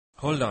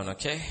Hold on,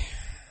 okay?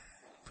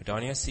 Put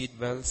on your seat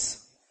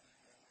belts.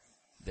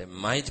 There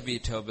might be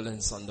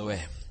turbulence on the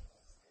way.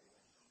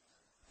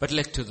 But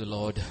look to the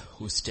Lord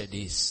who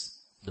steadies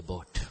the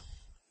boat.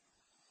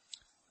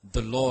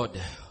 The Lord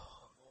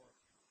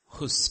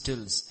who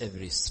stills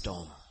every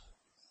storm.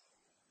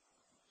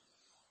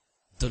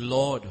 The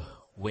Lord,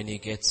 when He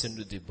gets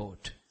into the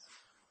boat,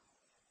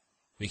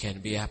 we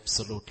can be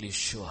absolutely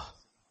sure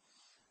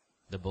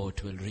the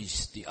boat will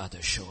reach the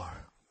other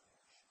shore.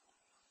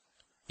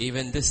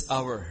 Even this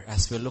hour,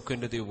 as we look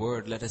into the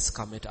Word, let us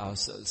commit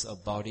ourselves, our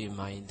body,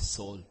 mind,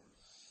 soul,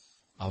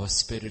 our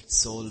spirit,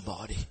 soul,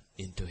 body,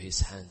 into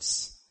His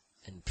hands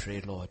and pray,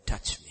 Lord,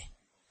 touch me.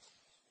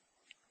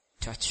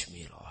 Touch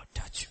me, Lord,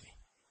 touch me.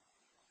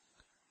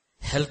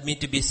 Help me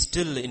to be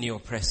still in your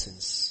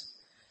presence.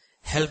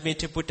 Help me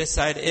to put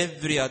aside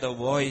every other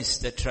voice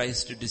that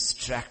tries to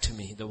distract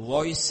me, the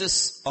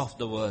voices of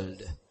the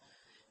world.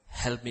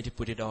 Help me to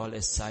put it all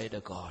aside,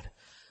 O God,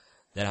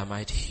 that I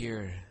might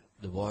hear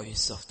the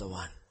voice of the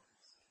one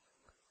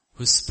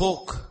who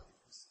spoke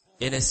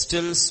in a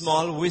still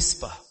small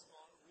whisper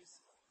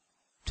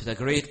to the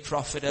great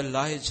prophet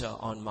Elijah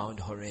on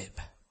Mount Horeb.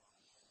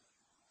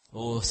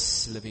 Oh,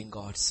 living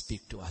God,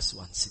 speak to us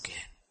once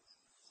again.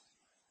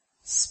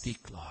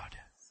 Speak, Lord,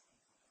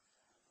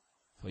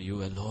 for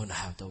you alone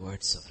have the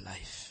words of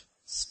life.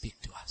 Speak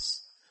to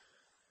us.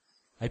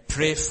 I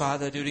pray,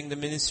 Father, during the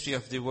ministry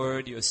of the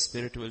word, your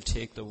Spirit will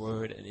take the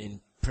word and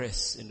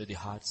impress into the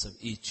hearts of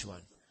each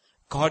one,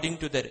 according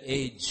to their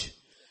age,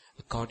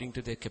 according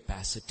to their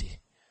capacity,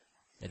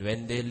 that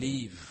when they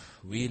leave,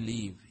 we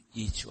leave,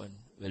 each one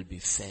will be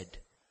fed,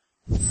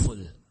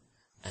 full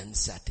and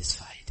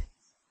satisfied.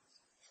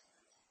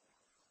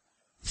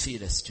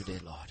 Feed us today,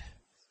 Lord.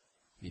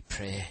 We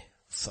pray,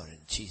 for in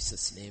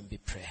Jesus' name we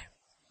pray.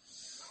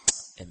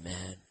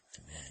 Amen,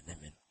 amen,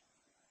 amen.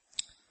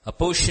 A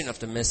portion of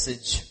the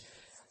message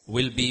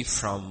will be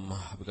from,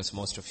 because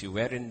most of you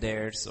were in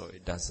there, so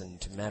it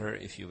doesn't matter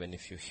if you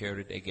hear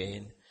it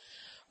again.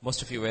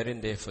 Most of you were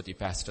in there for the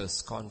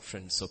pastor's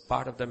conference, so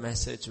part of the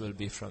message will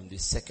be from the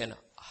second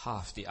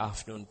half, the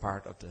afternoon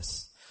part of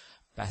this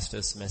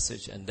pastor's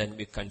message, and then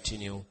we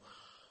continue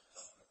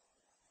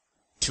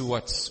to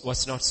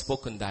what's not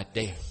spoken that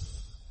day.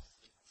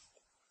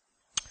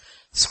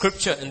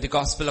 Scripture in the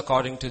Gospel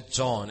according to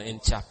John in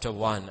chapter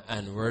 1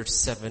 and verse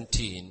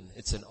 17.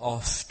 It's an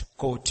oft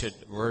quoted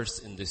verse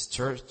in this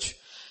church,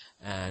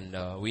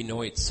 and we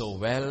know it so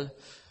well.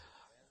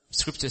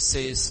 Scripture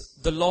says,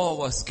 the law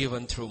was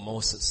given through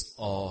Moses,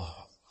 or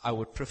I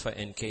would prefer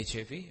in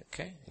KJV,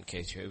 okay, in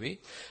KJV.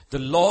 The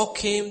law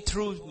came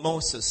through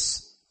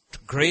Moses.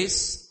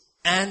 Grace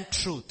and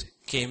truth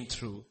came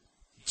through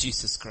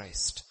Jesus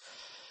Christ.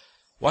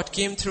 What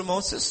came through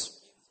Moses?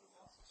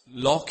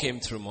 Law came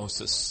through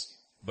Moses.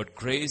 But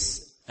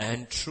grace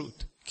and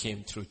truth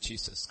came through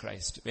Jesus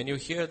Christ. When you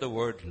hear the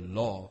word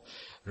law,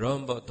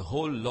 remember the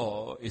whole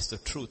law is the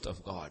truth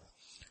of God.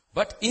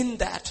 But in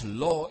that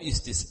law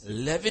is this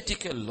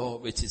Levitical law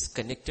which is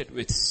connected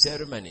with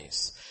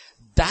ceremonies.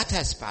 That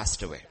has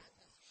passed away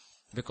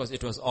because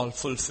it was all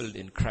fulfilled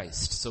in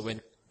Christ. So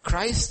when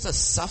Christ the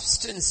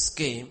substance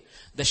came,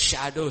 the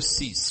shadow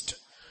ceased.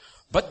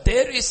 But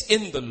there is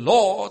in the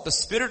law, the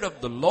spirit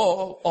of the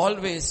law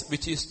always,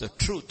 which is the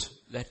truth,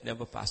 that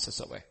never passes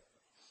away.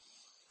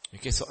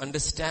 Okay, so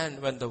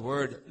understand when the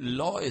word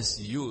law is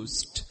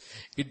used,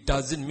 it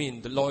doesn't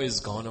mean the law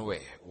is gone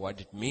away. What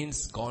it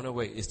means gone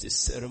away is the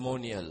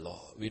ceremonial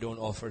law. We don't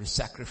offer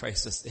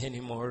sacrifices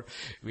anymore.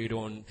 We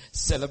don't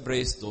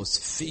celebrate those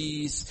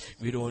feasts.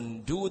 We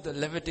don't do the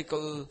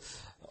Levitical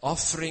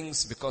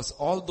offerings because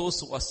all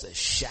those was a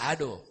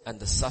shadow and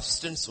the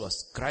substance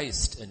was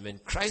Christ. And when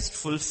Christ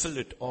fulfilled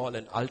it all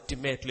and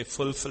ultimately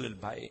fulfilled it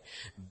by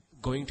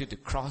going to the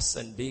cross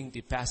and being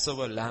the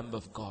Passover Lamb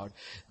of God,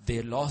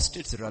 they lost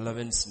its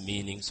relevance,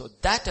 meaning. So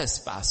that has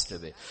passed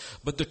away.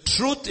 But the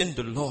truth in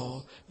the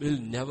law will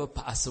never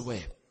pass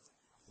away.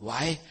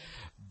 Why?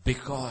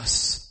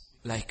 Because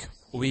like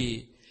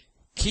we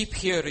keep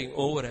hearing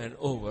over and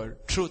over,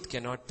 truth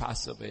cannot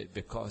pass away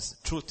because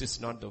truth is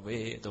not the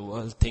way the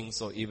world thinks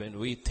or even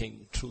we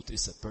think. Truth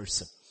is a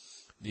person,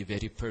 the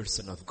very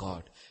person of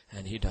God.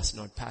 And He does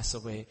not pass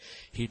away.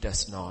 He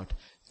does not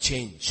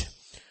change.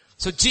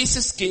 So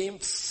Jesus came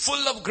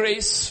full of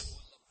grace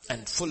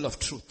and full of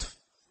truth.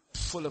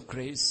 Full of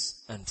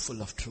grace and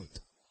full of truth.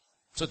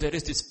 So there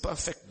is this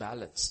perfect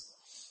balance.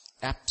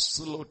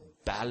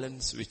 Absolute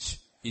balance, which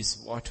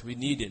is what we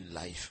need in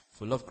life.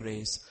 Full of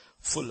grace,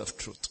 full of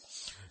truth.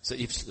 So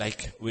if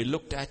like we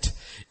looked at,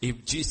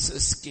 if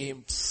Jesus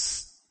came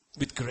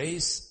with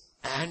grace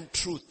and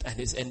truth and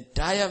His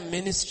entire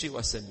ministry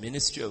was a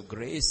ministry of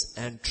grace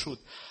and truth,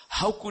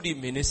 how could He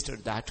minister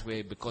that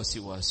way? Because He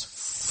was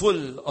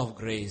full of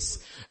grace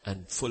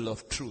and full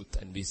of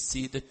truth. And we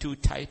see the two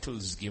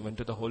titles given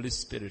to the Holy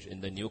Spirit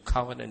in the New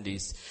Covenant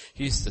is,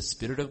 He is the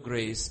Spirit of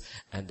grace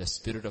and the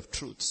Spirit of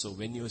truth. So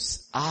when you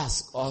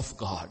ask of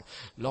God,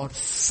 Lord,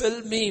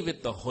 fill me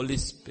with the Holy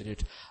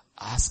Spirit,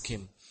 ask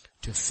Him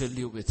to fill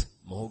you with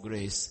more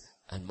grace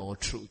and more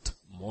truth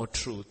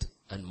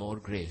and more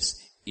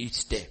grace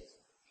each day.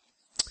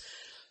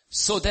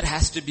 So there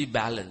has to be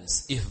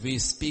balance. If we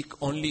speak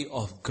only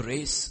of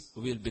grace,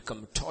 we'll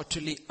become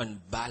totally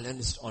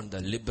unbalanced on the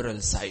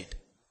liberal side.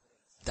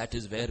 That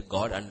is where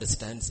God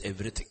understands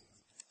everything.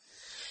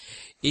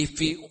 If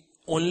we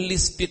only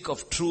speak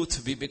of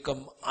truth, we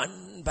become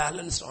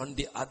unbalanced on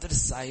the other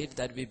side,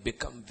 that we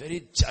become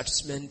very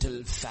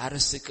judgmental,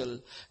 pharisaical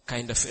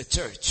kind of a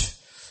church.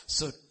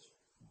 So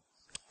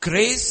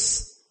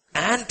grace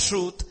and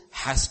truth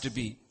has to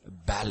be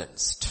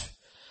balanced.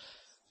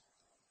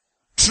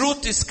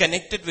 Truth is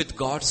connected with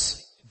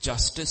God's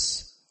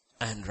justice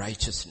and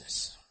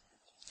righteousness.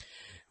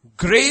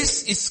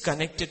 Grace is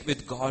connected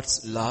with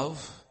God's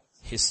love,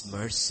 His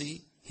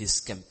mercy,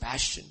 His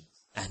compassion,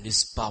 and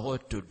His power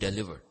to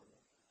deliver.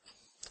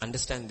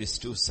 Understand these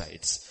two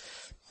sides.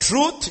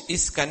 Truth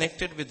is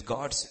connected with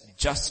God's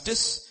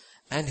justice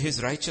and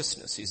His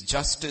righteousness. His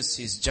justice,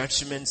 His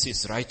judgments,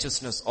 His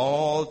righteousness,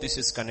 all this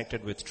is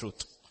connected with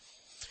truth.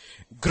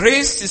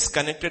 Grace is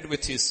connected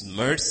with His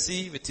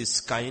mercy, with His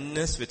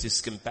kindness, with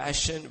His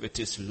compassion, with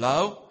His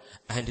love,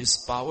 and His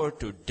power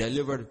to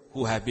deliver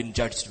who have been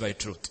judged by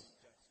truth.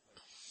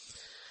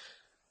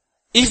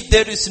 If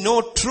there is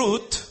no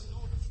truth,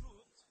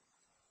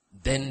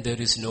 then there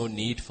is no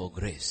need for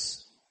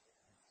grace.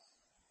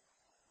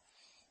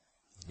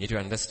 You need to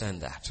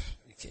understand that.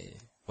 Okay.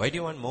 Why do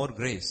you want more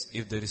grace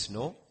if there is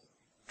no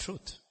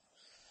truth?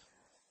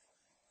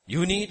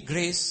 You need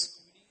grace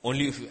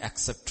only if you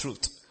accept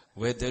truth.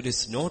 Where there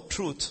is no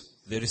truth,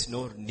 there is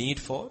no need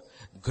for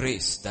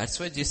grace. That's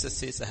why Jesus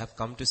says, I have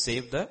come to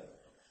save the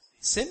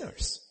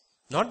sinners,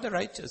 not the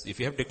righteous. If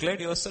you have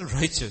declared yourself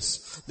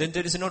righteous, then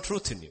there is no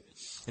truth in you.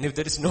 And if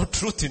there is no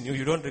truth in you,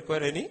 you don't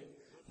require any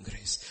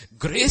grace.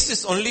 Grace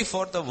is only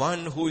for the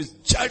one who is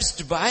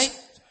judged by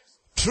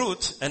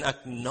truth and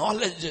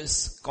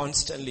acknowledges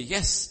constantly,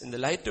 yes, in the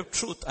light of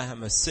truth, I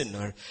am a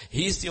sinner.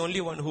 He is the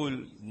only one who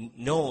will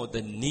know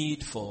the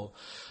need for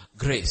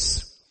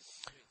grace.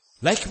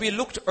 Like we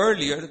looked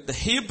earlier, the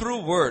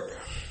Hebrew word,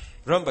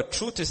 remember,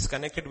 truth is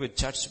connected with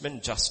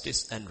judgment,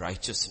 justice, and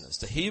righteousness.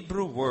 The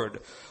Hebrew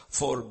word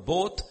for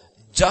both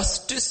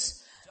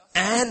justice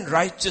and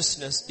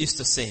righteousness is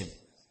the same.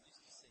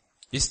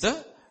 It's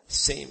the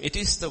same. It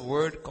is the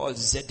word called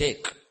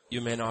Zedek.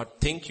 You may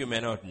not think, you may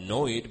not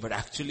know it, but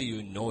actually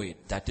you know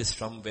it. That is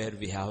from where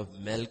we have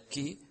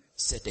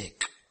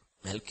Melchizedek.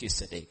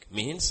 Melchizedek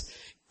means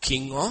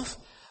King of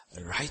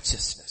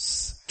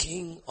righteousness.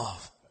 King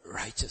of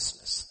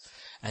righteousness.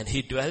 And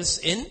he dwells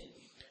in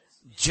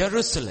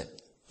Jerusalem,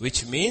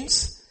 which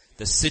means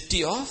the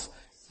city of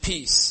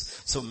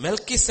peace. So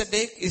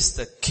Melchizedek is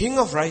the King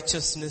of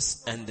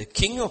righteousness and the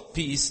King of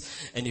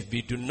peace. And if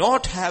we do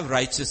not have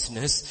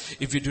righteousness,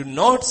 if we do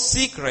not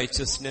seek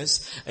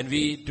righteousness, and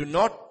we do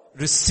not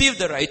receive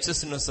the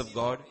righteousness of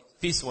God,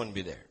 peace won't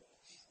be there.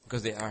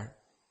 Because they are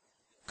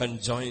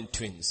conjoined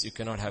twins. You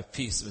cannot have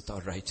peace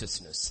without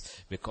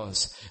righteousness.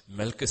 Because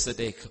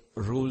Melchizedek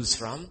rules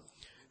from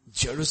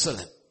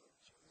Jerusalem.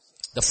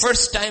 The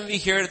first time we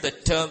hear the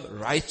term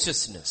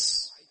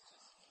righteousness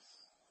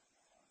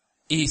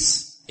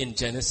is in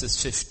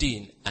Genesis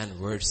 15 and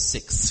verse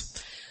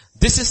 6.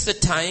 This is the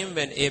time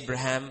when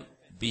Abraham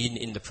been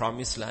in the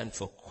promised land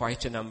for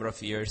quite a number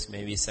of years,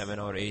 maybe 7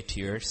 or 8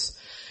 years.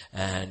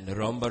 And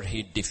remember,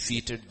 he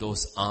defeated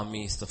those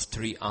armies, the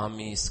 3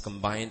 armies,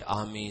 combined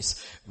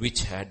armies,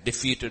 which had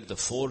defeated the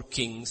 4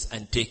 kings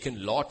and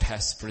taken Lot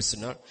as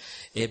prisoner.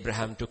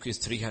 Abraham took his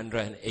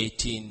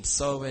 318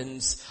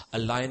 servants,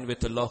 aligned with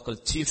the local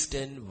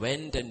chieftain,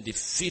 went and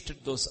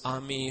defeated those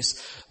armies.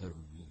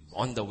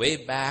 On the way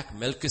back,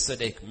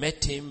 Melchizedek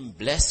met him,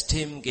 blessed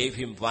him, gave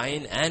him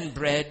wine and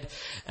bread.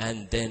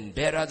 And then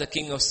Bera, the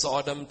king of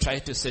Sodom,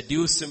 tried to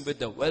seduce him with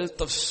the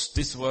wealth of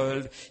this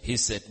world. He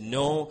said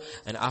no.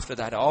 And after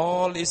that,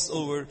 all is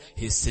over.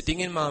 He's sitting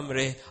in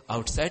Mamre,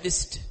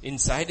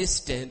 inside his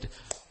tent,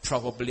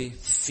 probably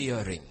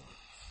fearing.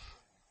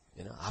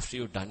 After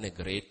you've done a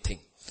great thing,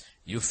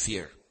 you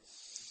fear.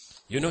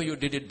 You know you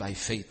did it by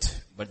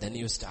faith, but then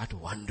you start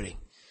wondering,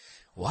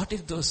 what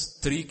if those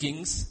 3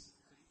 kings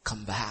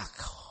come back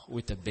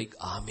with a big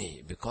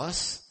army?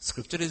 Because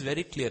scripture is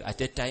very clear.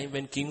 At a time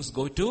when kings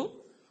go to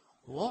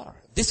war.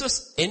 This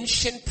was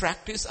ancient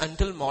practice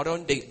until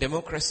modern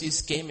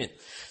democracies came in.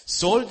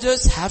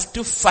 Soldiers have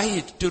to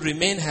fight to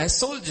remain as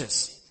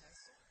soldiers.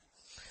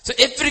 So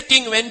every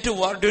king went to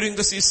war during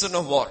the season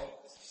of war.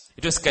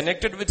 It was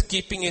connected with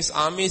keeping his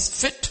armies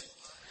fit,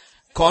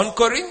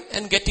 conquering,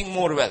 and getting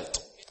more wealth.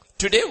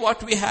 Today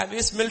what we have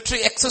is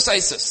military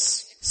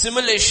exercises.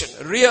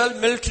 Simulation, real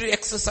military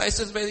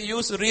exercises where they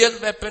use real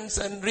weapons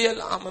and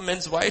real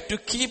armaments. Why? To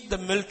keep the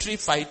military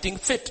fighting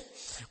fit.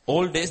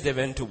 Old days they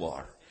went to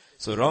war.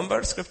 So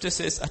remember, scripture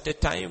says at a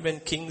time when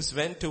kings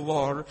went to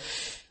war,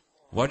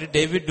 what did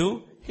David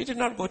do? He did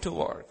not go to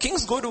war.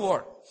 Kings go to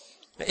war.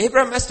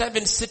 Abraham must have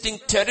been sitting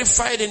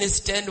terrified in his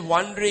tent,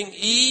 wondering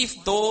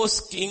if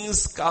those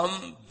kings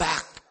come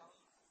back.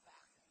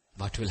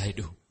 What will I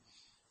do?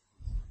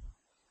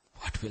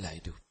 What will I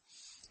do?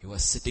 He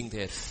was sitting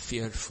there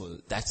fearful.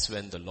 That's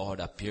when the Lord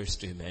appears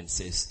to him and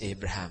says,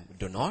 Abraham,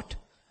 do not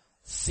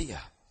fear.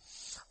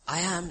 I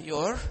am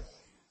your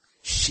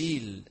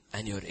shield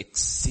and your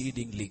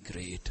exceedingly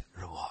great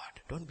reward.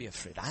 Don't be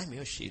afraid. I am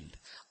your shield.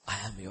 I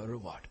am your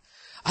reward.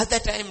 At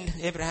that time,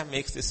 Abraham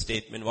makes this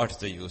statement. What is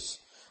the use?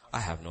 I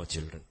have no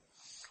children.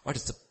 What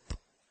is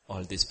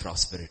all this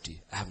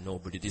prosperity? I have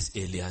nobody. This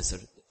Eliezer,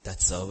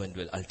 that servant,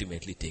 will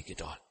ultimately take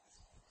it all.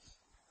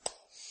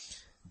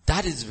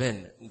 That is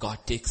when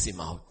God takes him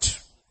out.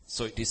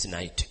 So it is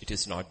night. It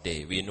is not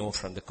day. We know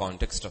from the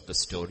context of the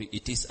story,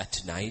 it is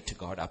at night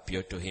God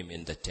appeared to him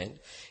in the tent.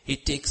 He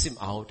takes him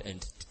out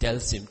and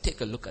tells him,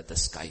 take a look at the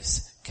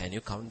skies. Can you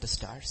count the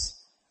stars?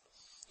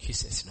 He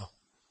says, no.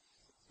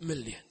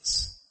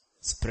 Millions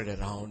spread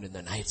around in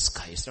the night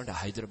sky. It's not a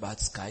Hyderabad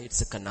sky.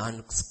 It's a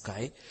Canaan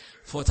sky.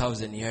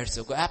 4,000 years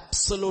ago.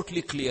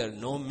 Absolutely clear.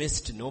 No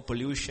mist, no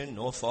pollution,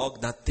 no fog,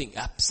 nothing.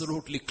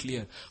 Absolutely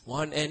clear.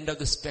 One end of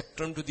the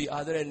spectrum to the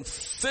other and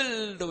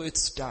filled with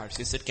stars.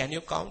 He said, can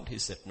you count? He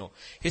said, no.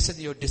 He said,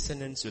 your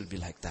descendants will be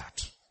like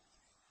that.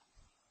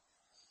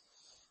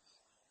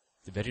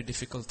 The very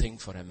difficult thing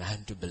for a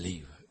man to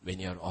believe when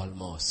you're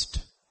almost,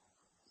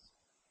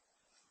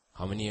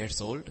 how many years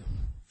old?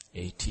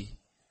 80.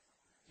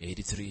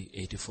 83,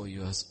 84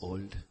 years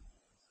old.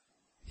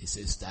 He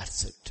says,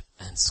 that's it.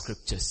 And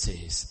scripture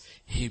says,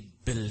 he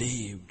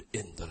believed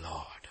in the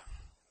Lord.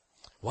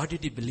 What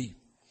did he believe?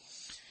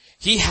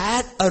 He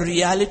had a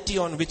reality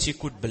on which he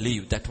could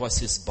believe. That was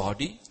his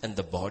body and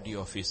the body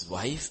of his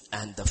wife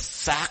and the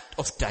fact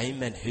of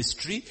time and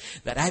history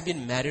that I've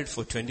been married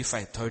for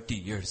 25, 30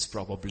 years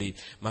probably.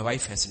 My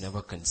wife has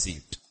never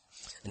conceived.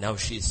 And now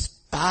she's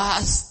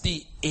past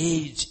the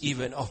age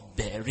even of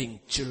bearing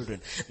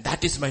children.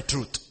 That is my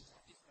truth.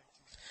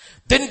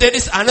 Then there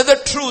is another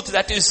truth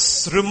that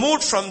is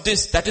removed from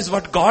this. That is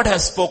what God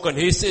has spoken.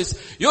 He says,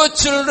 your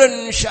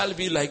children shall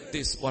be like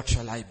this. What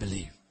shall I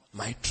believe?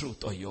 My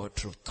truth or your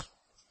truth?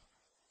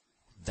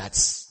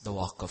 That's the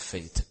walk of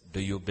faith. Do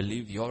you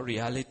believe your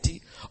reality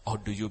or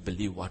do you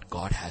believe what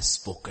God has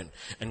spoken?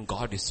 And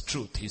God is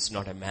truth. He's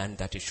not a man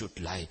that he should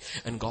lie.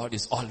 And God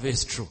is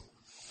always true.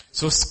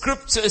 So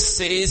scripture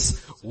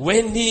says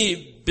when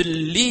he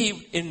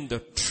believed in the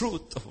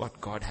truth of what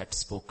God had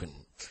spoken,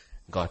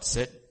 God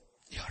said,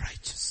 you're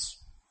righteous.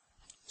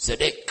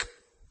 Zedek,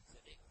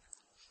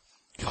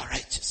 you're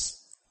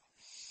righteous.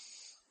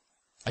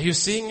 Are you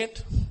seeing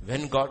it?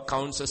 When God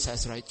counts us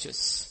as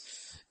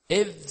righteous,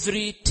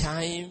 every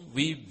time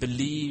we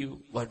believe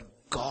what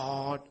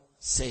God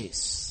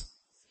says,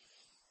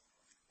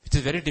 it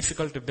is very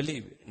difficult to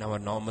believe in our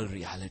normal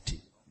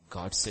reality.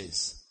 God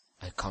says,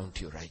 I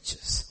count you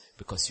righteous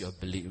because you have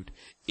believed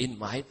in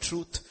my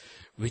truth,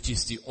 which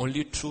is the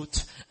only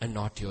truth and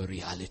not your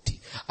reality.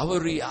 Our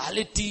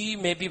reality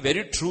may be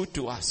very true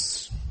to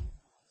us.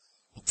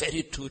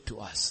 Very true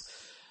to us.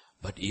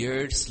 But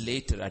years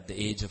later, at the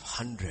age of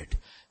 100,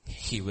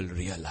 he will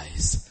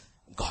realize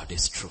God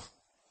is true.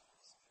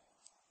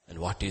 And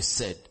what he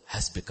said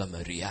has become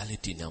a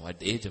reality now. At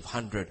the age of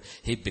 100,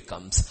 he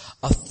becomes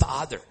a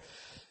father.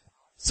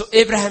 So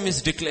Abraham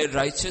is declared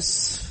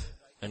righteous.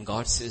 And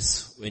God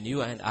says, when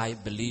you and I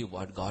believe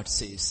what God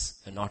says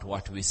and not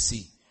what we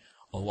see,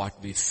 or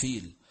what we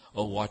feel,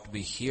 or what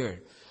we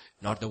hear,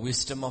 not the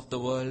wisdom of the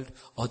world,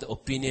 or the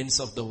opinions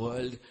of the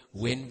world.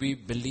 When we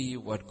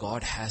believe what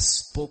God has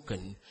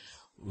spoken,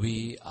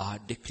 we are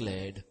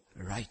declared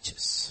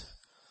righteous.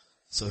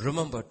 So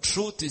remember,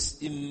 truth is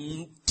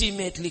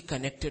intimately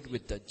connected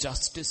with the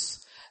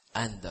justice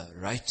and the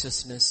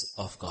righteousness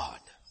of God.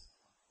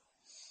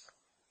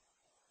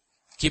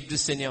 Keep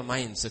this in your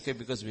minds, okay,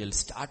 because we'll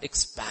start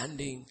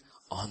expanding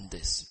on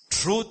this.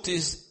 Truth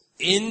is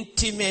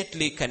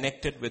intimately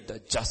connected with the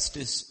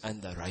justice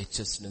and the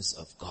righteousness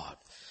of God.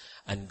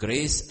 And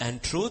grace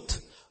and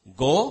truth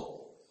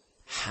go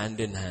hand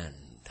in hand.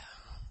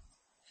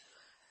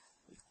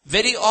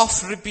 Very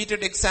oft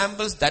repeated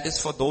examples, that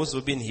is for those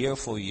who've been here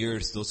for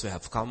years, those who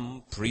have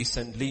come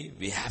recently.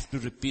 We have to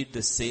repeat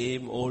the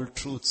same old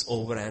truths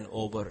over and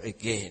over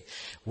again.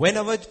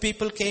 Whenever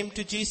people came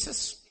to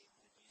Jesus,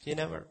 he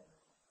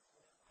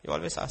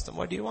always asked them,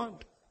 what do you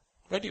want?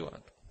 What do you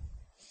want?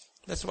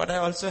 That's what I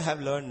also have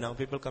learned now.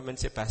 People come and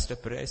say, Pastor,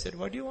 pray. I said,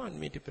 what do you want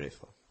me to pray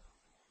for?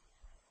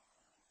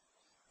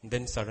 And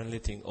then suddenly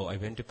think, I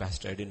went to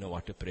Pastor, I didn't know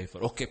what to pray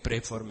for. Okay,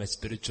 pray for my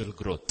spiritual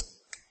growth.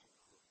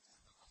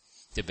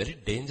 It's a very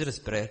dangerous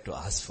prayer to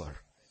ask for.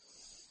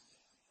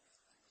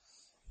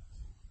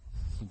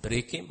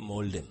 Break him,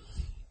 mold him.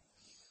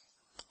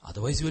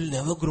 Otherwise you will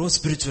never grow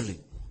spiritually.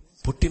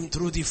 Put him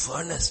through the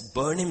furnace,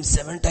 burn him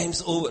 7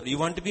 times over. You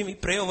want me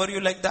pray over you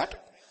like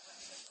that?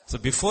 So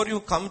before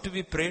you come to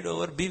be prayed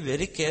over, be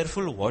very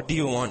careful. What do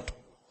you want?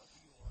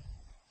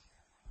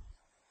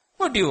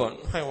 What do you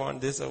want? I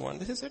want this, I want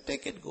this. He said,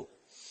 take it, go.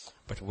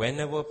 But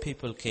whenever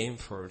people came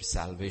for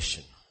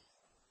salvation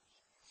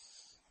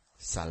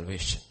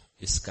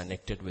is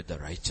connected with the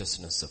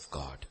righteousness of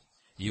God.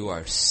 You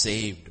are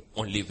saved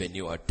only when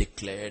you are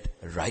declared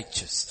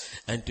righteous.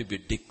 And to be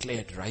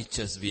declared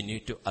righteous, we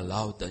need to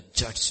allow the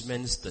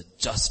judgments, the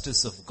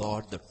justice of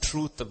God, the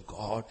truth of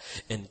God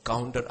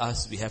encounter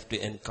us. We have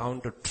to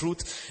encounter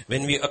truth.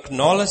 When we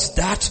acknowledge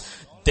that,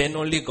 then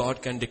only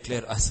God can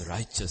declare us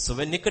righteous. So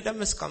when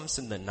Nicodemus comes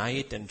in the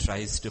night and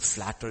tries to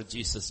flatter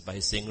Jesus by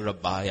saying,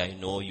 Rabbi, I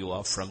know you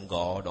are from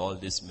God, all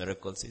these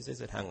miracles. He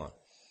says, hang on.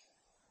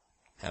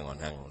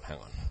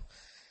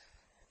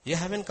 You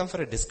haven't come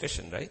for a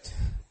discussion, right?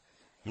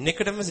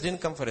 Nicodemus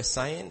didn't come for a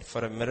sign,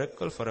 for a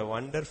miracle, for a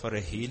wonder, for a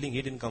healing.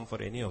 He didn't come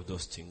for any of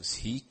those things.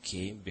 He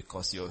came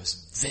because he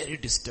was very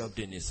disturbed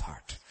in his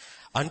heart.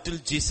 Until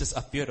Jesus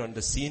appeared on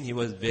the scene, he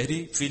was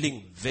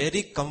feeling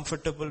very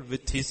comfortable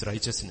with his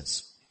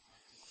righteousness.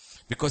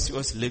 Because he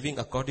was living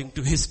according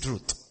to his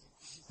truth.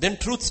 Then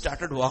truth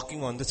started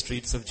walking on the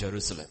streets of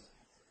Jerusalem.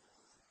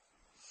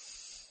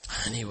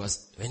 And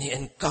when he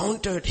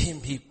encountered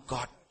him, he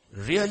got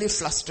really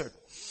flustered.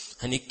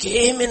 And he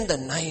came in the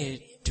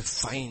night to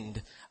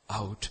find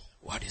out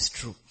what is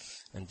true.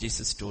 And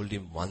Jesus told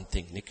him one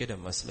thing,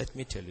 Nicodemus, let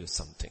me tell you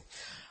something.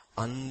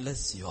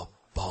 Unless you are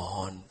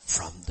born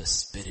from the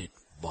Spirit,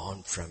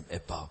 born from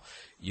above,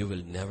 you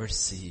will never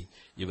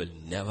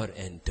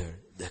enter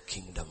the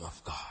kingdom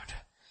of God.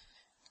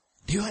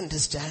 Do you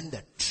understand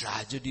the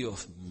tragedy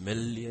of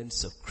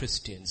millions of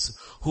Christians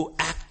who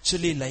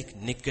actually, like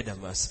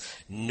Nicodemus,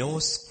 know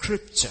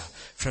scripture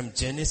from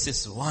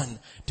Genesis 1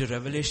 to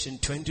Revelation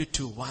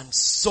 22:1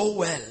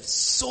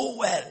 so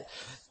well,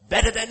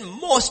 better than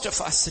most of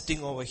us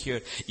sitting over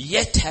here,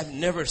 yet have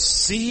never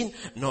seen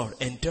nor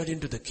entered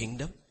into the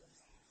kingdom?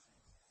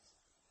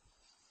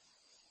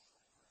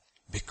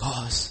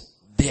 Because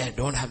they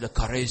don't have the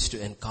courage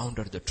to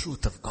encounter the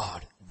truth of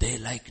God. They,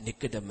 like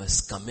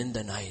Nicodemus, come in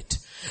the night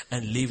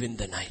and leave in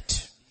the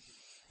night.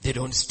 They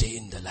don't stay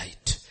in the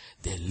light.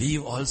 They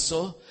leave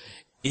also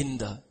in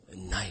the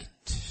night.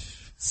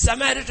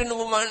 Samaritan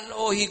woman,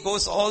 he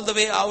goes all the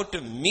way out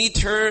to meet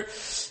her.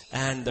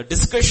 And the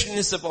discussion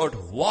is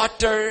about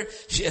water.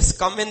 She has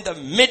come in the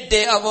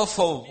midday hour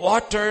for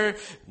water.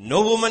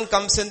 No woman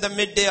comes in the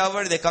midday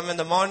hour. They come in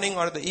the morning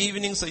or the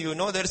evening. So you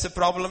know there is a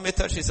problem with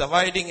her. She's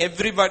avoiding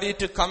everybody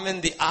to come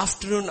in the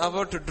afternoon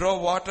hour to draw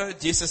water.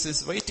 Jesus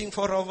is waiting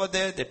for her over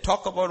there. They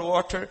talk about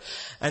water.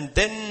 And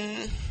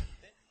then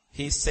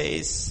he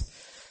says,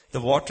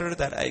 the water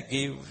that I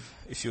give,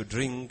 if you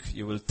drink,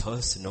 you will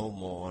thirst no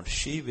more.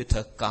 She with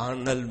her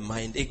carnal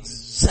mind,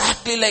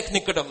 exactly like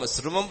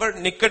Nicodemus. Remember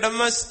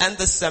Nicodemus and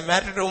the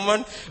Samaritan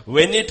woman,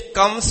 when it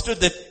comes to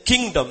the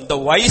kingdom, the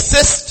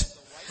wisest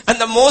and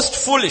the most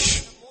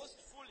foolish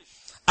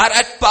are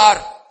at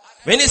par.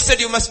 When he said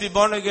you must be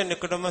born again,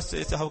 Nicodemus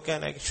says, how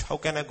can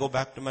I go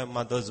back to my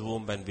mother's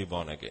womb and be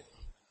born again?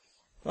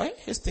 Why?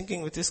 He's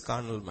thinking with his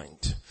carnal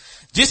mind.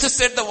 Jesus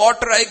said, the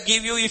water I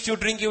give you, if you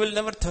drink, you will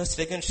never thirst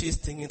again. She's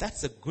thinking,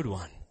 that's a good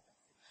one.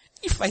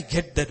 If I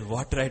get that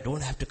water, I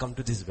don't have to come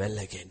to this well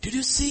again. Did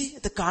you see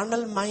the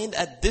carnal mind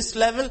at this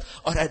level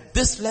or at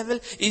this level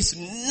is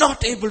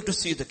not able to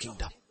see the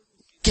kingdom?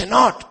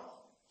 Cannot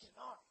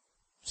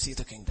see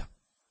the kingdom.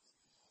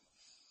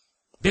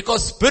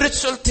 Because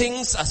spiritual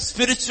things are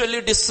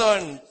spiritually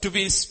discerned. To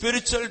be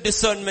spiritual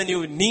discernment,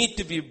 you need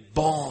to be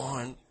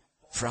born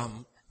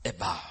from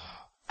above.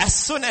 As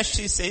soon as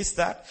she says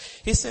that,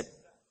 he said,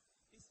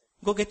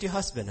 go get your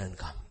husband and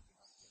come.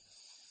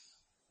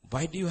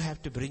 Why do you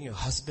have to bring your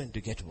husband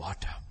to get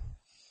water?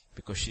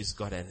 Because she's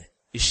got an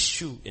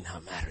issue in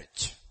her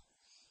marriage,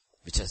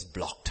 which has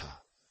blocked her.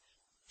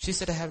 She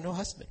said, I have no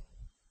husband.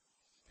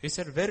 He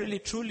said, verily,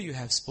 truly you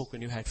have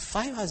spoken. You had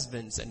 5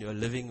 husbands and you are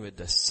living with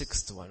the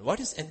 6th one.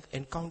 What is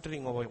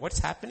encountering over here? What's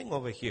happening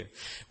over here?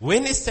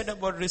 When he said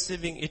about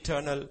receiving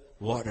eternal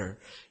water,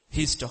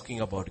 he's talking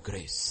about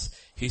grace.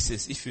 He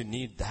says, if you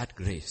need that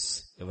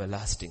grace,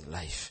 everlasting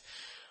life,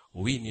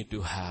 we need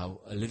to have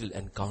a little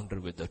encounter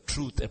with the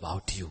truth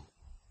about you.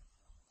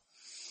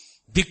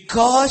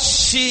 Because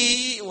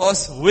she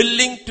was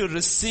willing to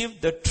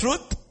receive the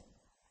truth,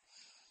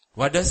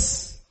 what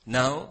does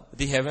now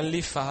the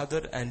Heavenly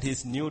Father and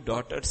his new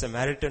daughter,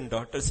 Samaritan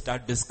daughter,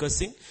 start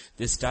discussing?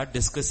 They start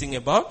discussing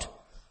about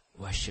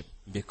worship.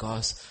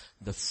 Because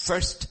the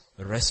first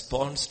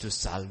response to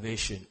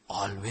salvation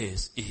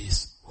always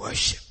is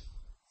worship.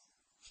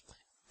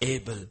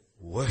 Abel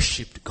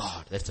worshipped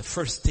God. That's the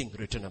first thing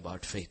written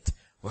about faith.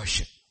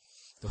 Worship.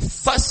 The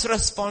first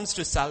response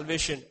to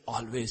salvation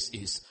always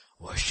is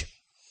worship.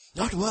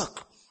 Not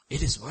work.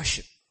 It is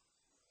worship.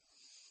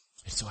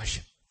 It's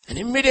worship. And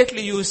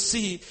immediately you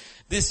see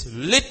this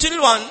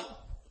little one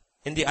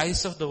in the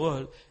eyes of the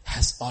world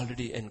has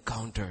already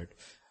encountered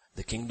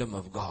the kingdom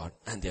of God,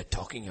 and they're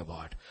talking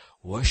about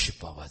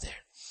worship over there.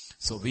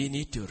 So we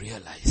need to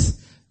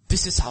realize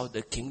this is how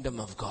the kingdom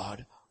of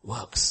God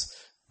works.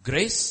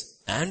 Grace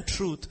and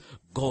truth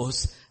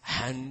goes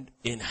hand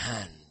in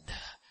hand.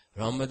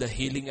 Remember the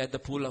healing at the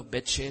pool of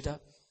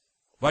Bethesda?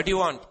 What do you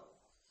want?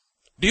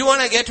 Do you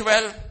want to get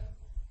well?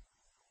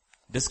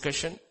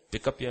 Discussion,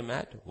 pick up your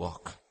mat,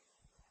 walk.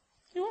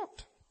 He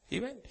walked. He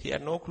went. He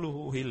had no clue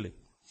who healed him.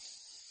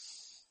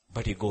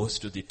 but he goes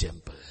to the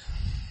temple.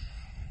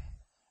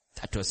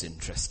 That was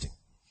interesting.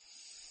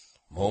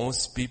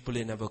 Most people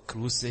in our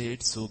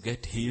crusades who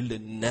get healed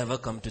never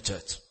come to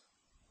church.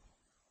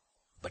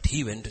 But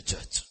he went to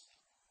church.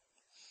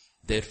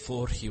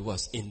 Therefore, he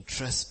was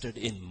interested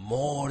in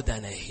more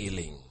than a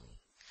healing.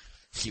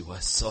 He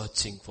was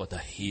searching for the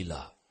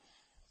healer.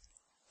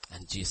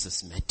 And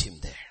Jesus met him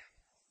there.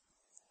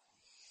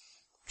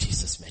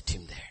 Jesus met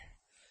him there.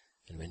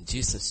 And when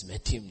Jesus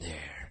met him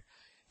there,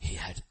 he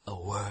had a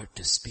word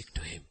to speak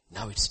to him.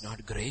 Now it's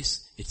not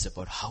grace, it's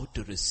about how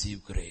to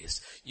receive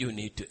grace. You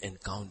need to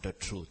encounter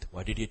truth.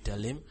 What did he tell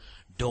him?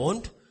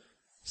 Don't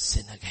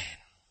sin again.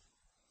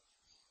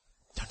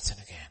 Don't sin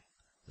again.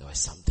 Otherwise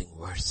something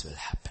worse will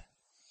happen.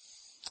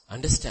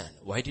 Understand,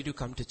 why did you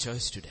come to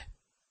church today?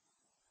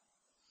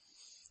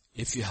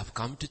 If you have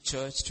come to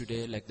church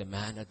today like the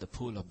man at the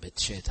pool of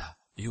Bethesda,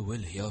 you will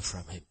hear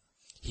from him.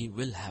 He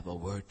will have a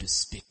word to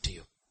speak to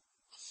you.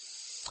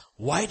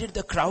 Why did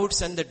the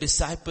crowds and the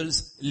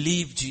disciples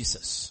leave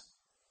Jesus?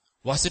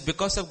 Was it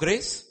because of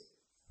grace?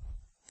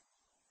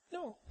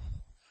 No.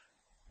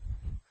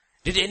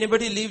 Did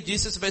anybody leave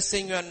Jesus by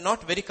saying, you are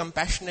not very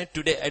compassionate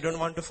today, I don't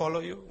want to follow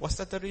you? Was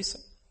that the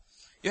reason?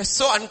 You are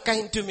so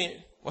unkind to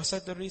me. Was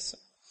that the reason?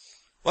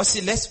 Was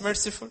he less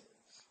merciful?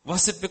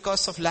 Was it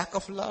because of lack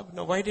of love?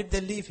 No. Why did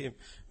they leave him?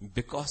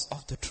 Because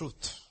of the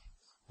truth.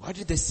 What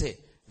did they say?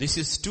 This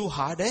is too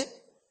hard a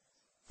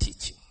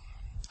teaching.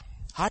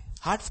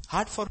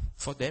 Hard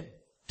for them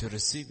to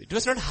receive it. It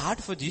was not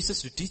hard for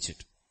Jesus to teach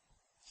it.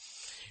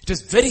 It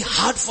was very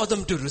hard for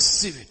them to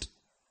receive it.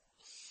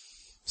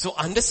 So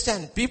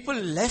understand, people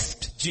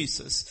left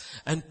Jesus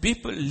and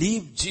people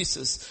leave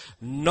Jesus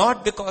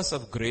not because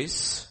of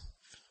grace,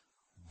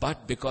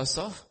 but because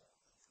of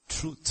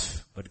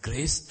truth. But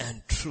grace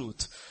and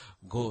truth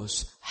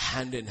goes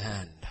hand in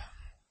hand.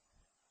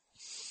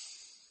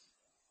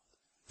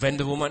 When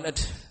the woman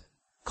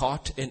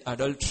caught in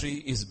adultery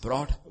is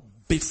brought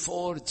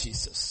before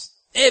Jesus,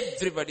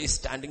 everybody is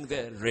standing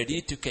there ready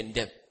to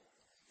condemn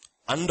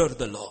under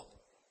the law.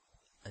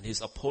 And he's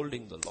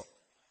upholding the law.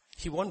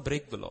 He won't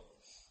break the law.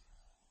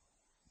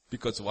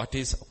 Because what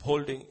he's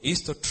upholding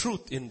is the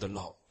truth in the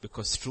law.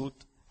 Because truth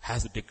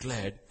has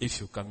declared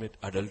if you commit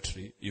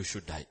adultery, you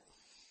should die.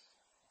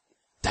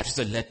 That is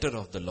the letter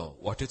of the law.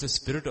 What is the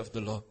spirit of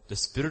the law? The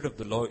spirit of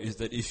the law is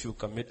that if you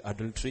commit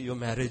adultery, your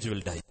marriage will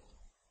die.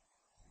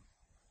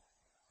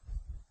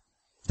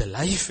 The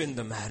life in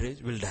the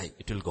marriage will die.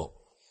 It will go.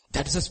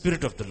 That is the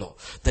spirit of the law.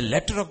 The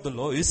letter of the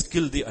law is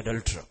kill the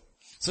adulterer.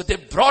 So they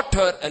brought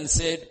her and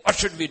said, what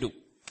should we do?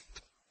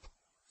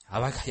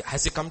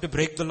 Has he come to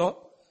break the law?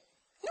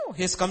 No,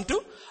 he has come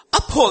to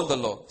uphold the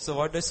law. So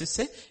what does he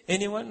say?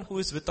 Anyone who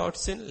is without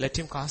sin, let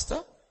him cast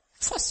the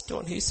first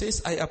stone. He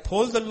says, I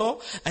uphold the law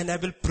and I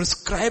will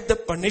prescribe the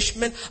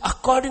punishment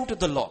according to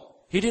the law.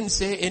 He didn't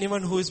say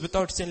anyone who is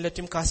without sin, let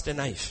him cast a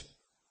knife.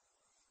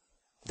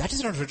 That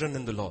is not written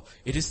in the law.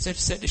 It is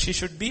said she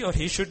should be or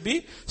he should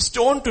be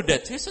stoned to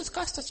death. He says,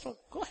 cast a stone.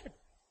 Go ahead.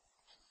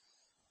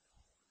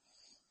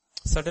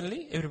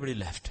 Suddenly, everybody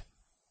left.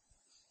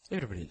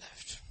 Everybody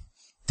left.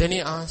 Then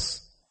he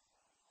asks,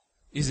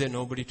 is there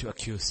nobody to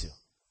accuse you?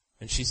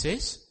 And she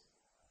says,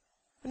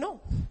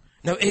 no.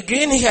 Now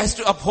again he has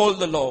to uphold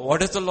the law.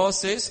 What does the law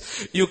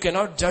says? You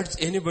cannot judge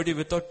anybody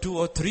without 2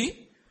 or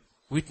 3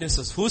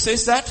 witnesses. Who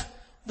says that?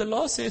 The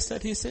law says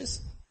that. He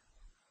says,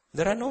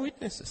 there are no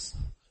witnesses.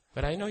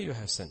 But I know you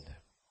have sinned.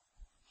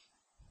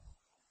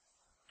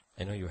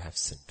 I know you have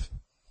sinned.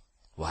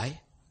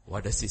 Why?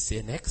 What does he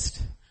say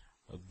next?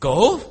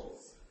 Go,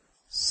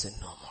 sin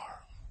no more.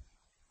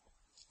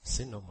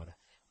 Sin no more.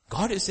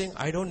 God is saying,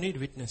 I don't need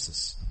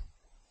witnesses.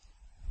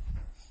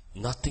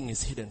 Nothing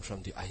is hidden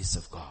from the eyes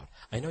of God.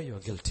 I know you are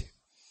guilty.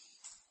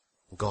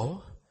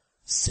 Go,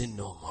 sin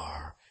no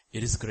more.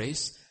 It is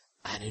grace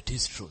and it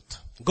is truth.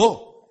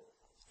 Go.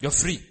 You're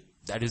free.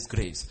 That is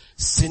grace.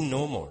 Sin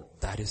no more.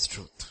 That is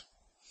truth.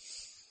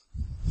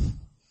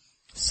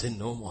 Sin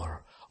no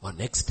more, or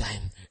next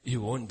time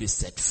you won't be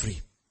set free.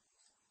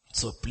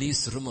 So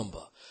please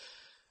remember,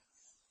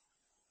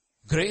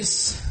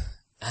 grace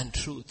and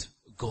truth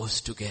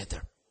goes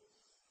together.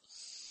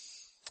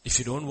 If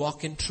you don't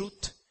walk in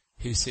truth,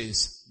 he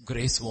says,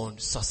 grace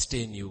won't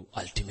sustain you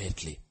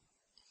ultimately.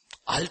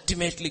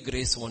 Ultimately,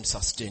 grace won't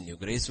sustain you.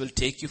 Grace will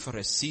take you for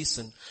a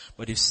season,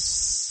 but if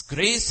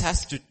grace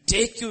has to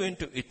take you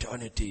into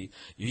eternity,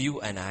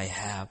 you and I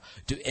have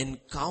to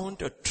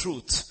encounter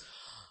truth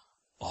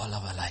all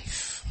our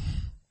life.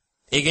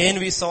 Again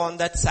we saw on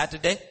that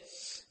Saturday,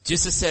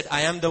 Jesus said,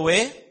 I am the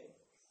way,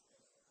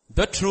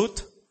 the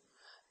truth,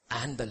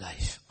 and the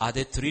life. Are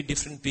there 3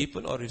 different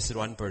people or is it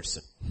one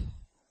person?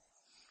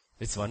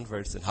 It's one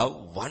person. How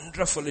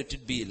wonderful it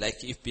would be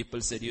like if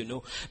people said,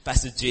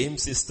 Pastor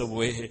James is the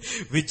way,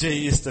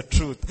 Vijay is the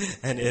truth,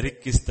 and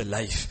Eric is the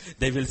life.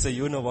 They will say,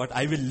 you know what,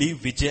 I will leave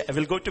Vijay, I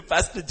will go to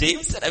Pastor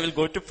James and I will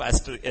go to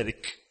Pastor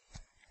Eric.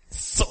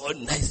 So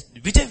nice.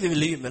 Vijay, we will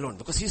leave him alone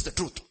because he is the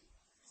truth.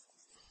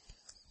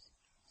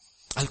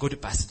 I'll go to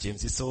Pastor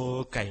James. He's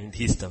so kind.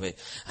 He's the way.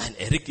 And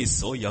Eric is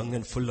so young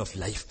and full of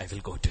life. I will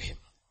go to him.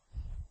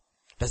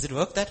 Does it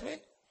work that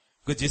way?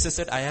 Because Jesus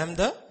said, I am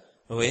the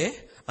way,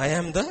 I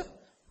am the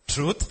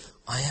truth,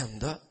 I am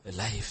the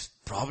life.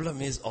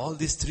 Problem is, all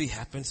these three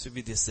happens to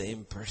be the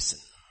same person.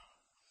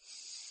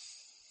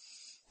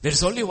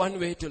 There's only one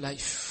way to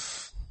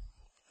life.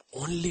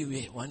 Only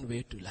way, one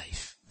way to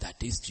life.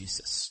 That is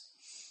Jesus.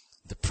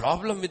 The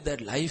problem with that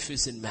life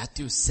is in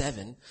Matthew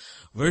 7,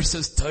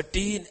 verses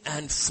 13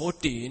 and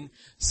 14,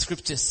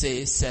 scripture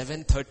says,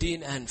 7,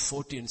 13 and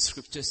 14,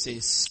 scripture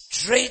says,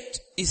 straight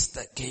is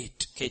the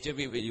gate.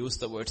 KJV will use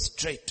the word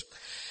straight.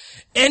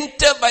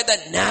 Enter by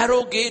the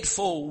narrow gate,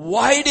 for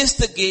wide is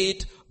the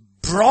gate,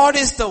 broad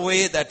is the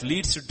way that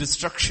leads to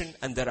destruction,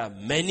 and there are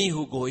many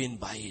who go in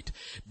by it.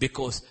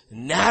 Because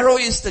narrow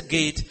is the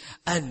gate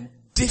and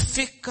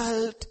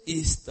difficult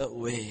is the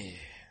way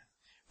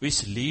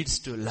which leads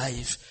to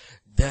life.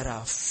 There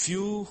are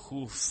few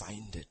who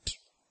find it.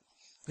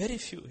 Very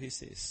few, he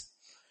says,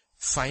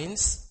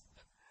 finds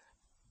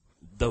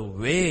the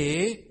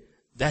way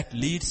that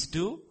leads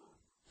to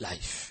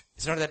life.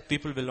 It's not that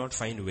people will not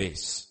find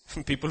ways.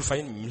 People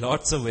find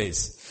lots of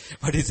ways.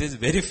 But he says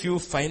very few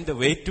find the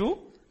way to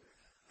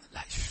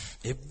life.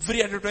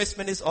 Every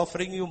advertisement is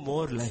offering you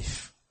more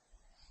life.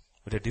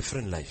 But a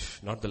different life.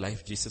 Not the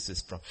life Jesus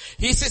is from.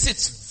 He says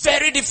it's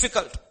very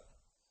difficult.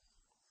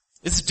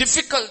 It's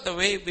difficult the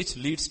way which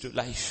leads to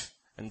life.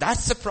 And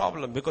that's the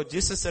problem, because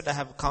Jesus said, I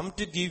have come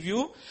to give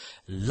you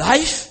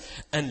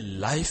life and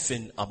life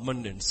in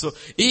abundance. So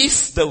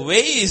if the way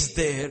is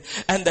there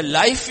and the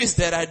life is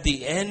there at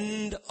the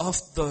end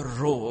of the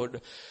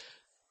road,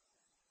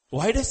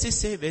 why does he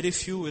say very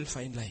few will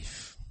find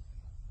life?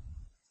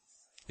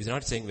 He's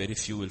not saying very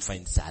few will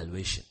find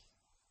salvation.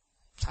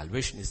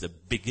 Salvation is the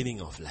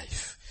beginning of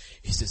life.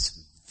 He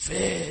says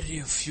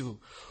very few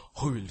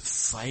who will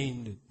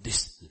find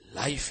this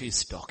life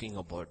he's talking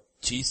about,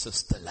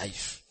 Jesus the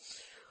life.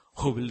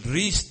 Who will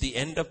reach the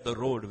end of the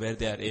road where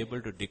they are able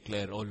to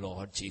declare, oh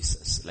Lord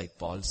Jesus, like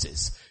Paul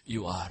says,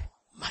 you are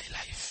my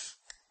life.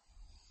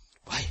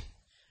 Why?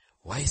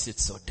 Why is it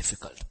so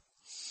difficult?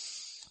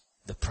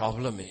 The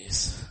problem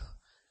is,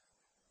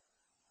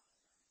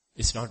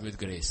 it's not with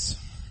grace.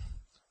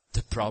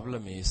 The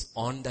problem is,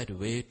 on that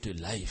way to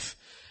life,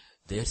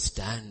 there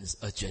stands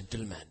a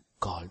gentleman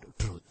called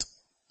truth.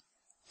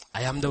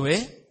 I am the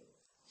way,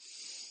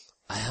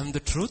 I am the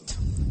truth,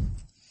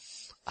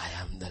 I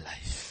am the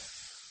life.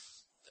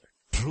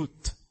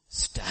 Truth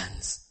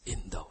stands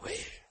in the way.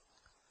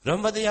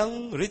 Remember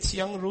the rich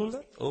young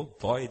ruler? Oh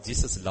boy,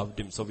 Jesus loved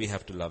him, so we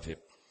have to love him.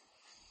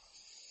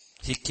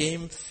 He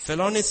came,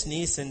 fell on his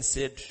knees and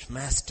said,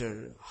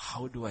 Master,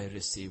 how do I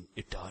receive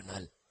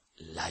eternal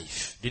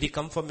life? Did he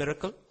come for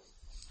miracle?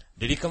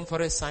 Did he come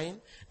for a sign?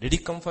 Did he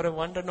come for a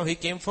wonder? No, he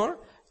came for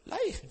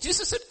life.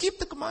 Jesus said, keep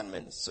the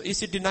commandments. So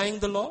is he denying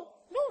the law?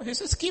 No, he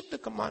says, keep the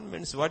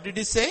commandments. What did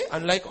he say?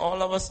 Unlike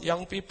all of us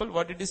young people,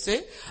 what did he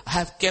say? I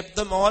have kept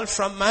them all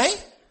from my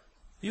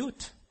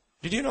youth.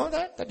 Did you know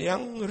that? That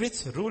young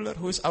rich ruler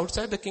who is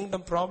outside the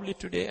kingdom probably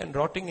today and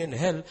rotting in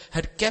hell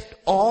had kept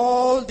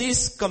all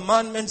these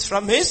commandments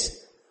from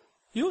his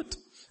youth.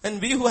 And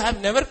we who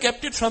have never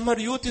kept it from our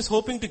youth is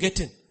hoping to get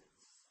in.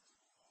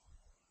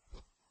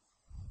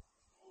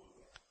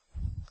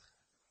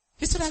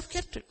 He said, I've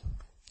kept it.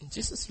 And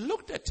Jesus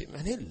looked at him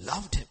and he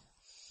loved him.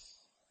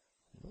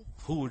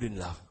 Who wouldn't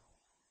love?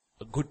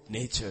 A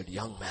good-natured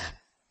young man,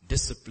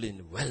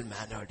 disciplined,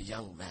 well-mannered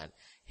young man.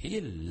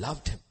 He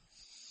loved him.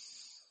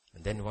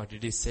 And then what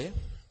did he say?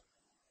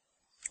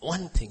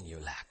 One thing you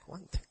lack,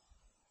 one thing.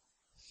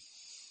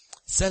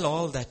 Sell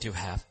all that you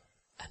have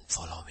and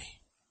follow me.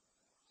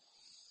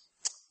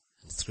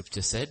 And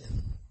scripture said,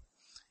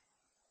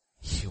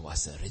 he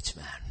was a rich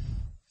man.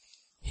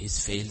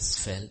 His fails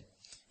fell.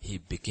 He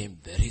became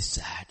very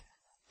sad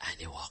and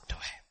he walked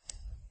away.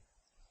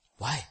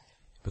 Why?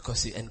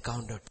 Because he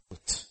encountered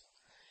truth.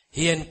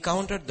 He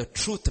encountered the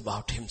truth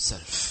about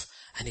himself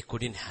and he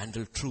couldn't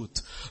handle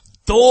truth.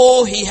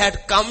 Though he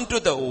had come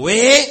to the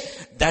way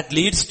that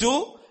leads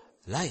to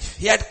life.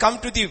 He had come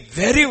to the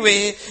very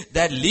way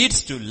that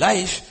leads to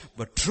life,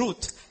 but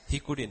truth he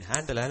couldn't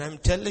handle. And I'm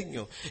telling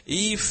you,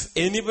 if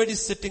anybody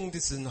sitting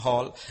this in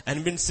hall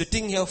and been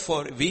sitting here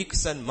for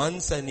weeks and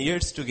months and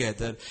years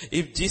together,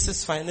 if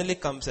Jesus finally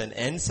comes and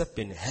ends up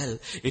in hell,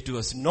 it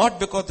was not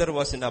because there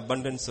was an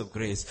abundance of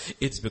grace.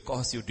 It's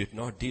because you did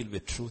not deal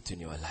with truth in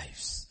your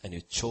lives and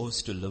you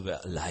chose to live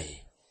a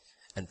lie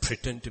and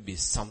pretend to be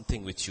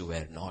something which you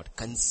were not,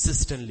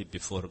 consistently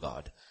before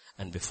God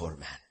and before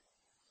man.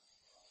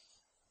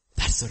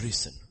 That's the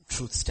reason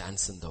truth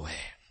stands in the way.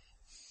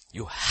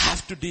 You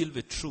have to deal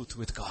with truth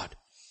with God.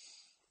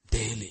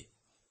 Daily.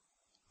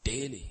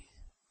 Daily.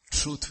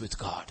 Truth with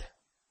God.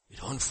 You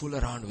don't fool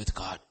around with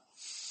God.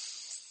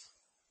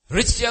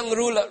 Rich young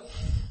ruler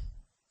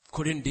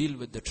couldn't deal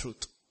with the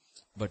truth.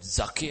 But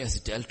Zacchaeus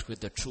dealt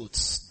with the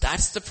truths.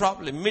 That's the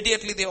problem.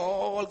 Immediately they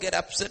all get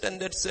upset and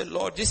they say,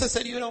 Lord, Jesus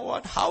said, you know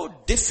what? How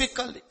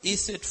difficult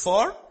is it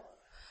for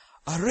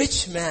a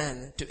rich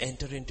man to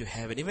enter into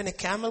heaven? Even a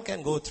camel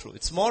can go through.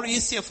 It's more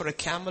easier for a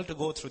camel to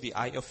go through the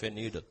eye of a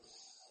needle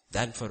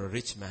than for a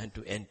rich man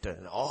to enter.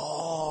 And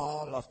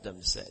all of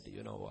them said,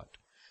 you know what?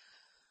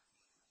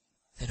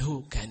 Then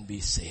who can be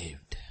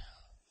saved?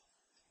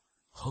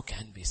 Who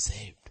can be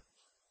saved?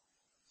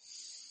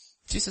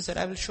 Jesus said,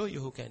 I will show you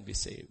who can be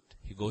saved.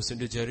 He goes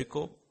into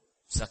Jericho.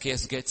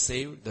 Zacchaeus gets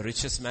saved. The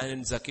richest man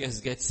in Zacchaeus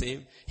gets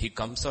saved. He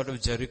comes out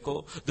of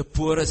Jericho. The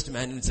poorest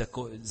man in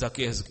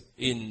Zacchaeus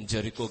in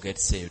Jericho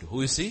gets saved.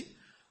 Who is he?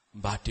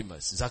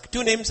 Bartimaeus.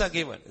 Two names are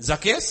given.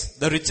 Zacchaeus,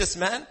 the richest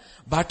man.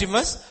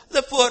 Bartimaeus,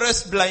 the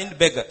poorest blind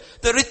beggar.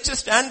 The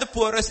richest and the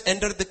poorest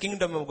enter the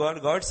kingdom of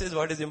God. God says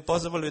what is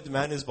impossible with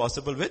man is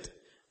possible with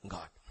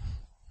God.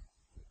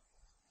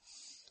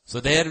 So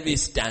there we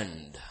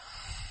stand.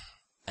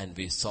 And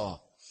we saw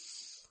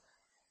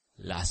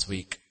last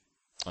week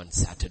on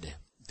Saturday,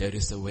 there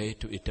is a way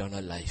to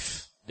eternal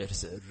life. There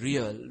is a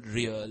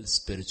real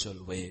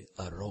spiritual way,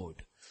 a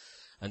road.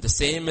 And the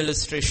same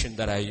illustration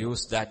that I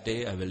used that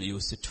day, I will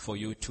use it for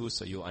you too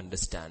so you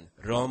understand.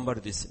 Remember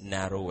this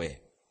narrow way.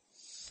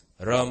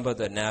 Remember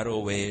the narrow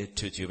way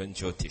to Jivan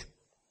Jyoti.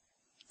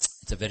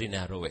 It's a very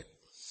narrow way.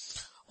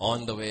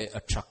 On the way, a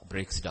truck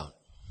breaks down.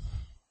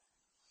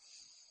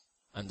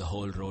 And the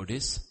whole road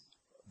is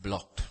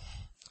blocked.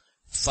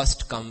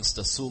 First comes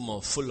the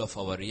sumo full of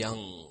our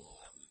young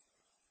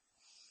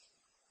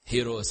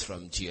heroes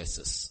from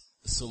GSS.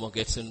 The sumo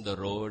gets in the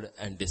road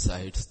and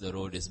decides the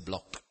road is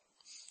blocked.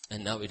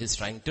 And now it is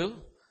trying to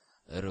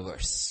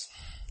reverse.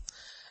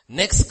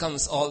 Next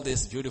comes all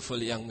these beautiful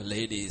young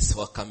ladies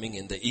who are coming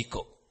in the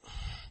eco.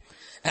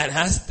 And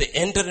as they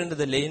enter into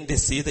the lane, they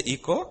see the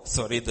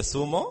the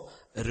sumo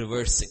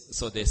reversing.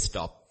 So they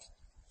stop.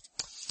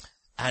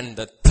 And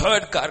the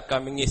third car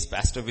coming is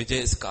Pastor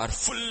Vijay's car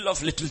full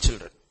of little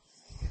children.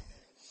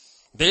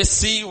 They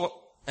see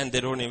and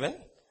they don't even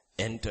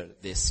enter.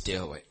 They stay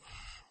away.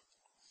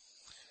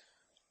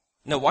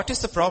 Now what is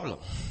the problem?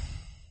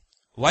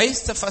 Why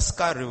is the first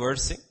car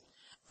reversing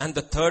and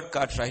the third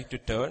car trying to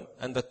turn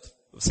and the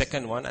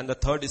second one and the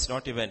third is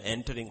not even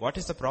entering? What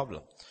is the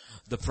problem?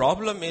 The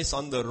problem is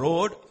on the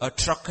road a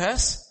truck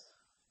has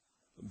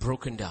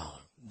broken down.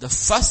 The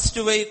first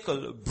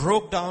vehicle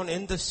broke down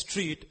in the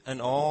street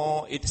and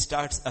it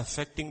starts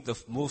affecting the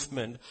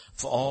movement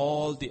for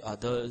all the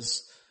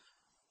others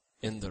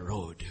in the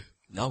road.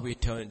 Now we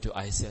turn to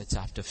Isaiah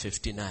chapter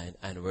 59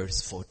 and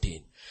verse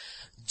 14.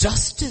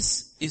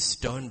 Justice is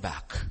turned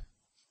back.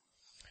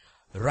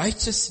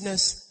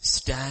 Righteousness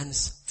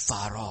stands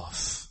far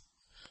off.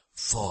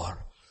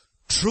 For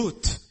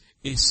truth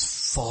is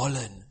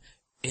fallen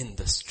in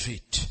the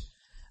street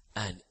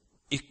and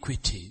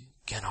equity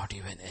cannot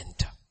even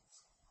enter.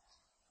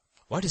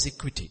 What is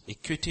equity?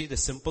 Equity, the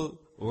simple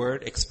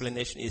word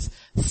explanation is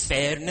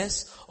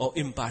fairness or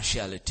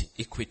impartiality.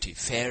 Equity,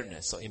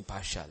 fairness or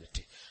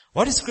impartiality.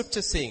 What is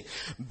scripture saying?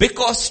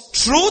 Because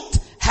truth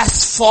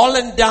has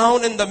fallen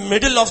down in the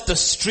middle of the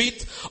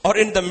street or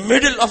in the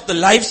middle of the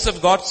lives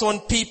of God's own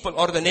people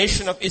or the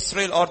nation of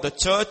Israel or the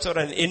church or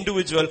an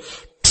individual,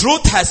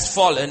 truth has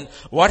fallen.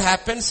 What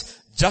happens?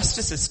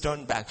 Justice is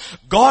turned back.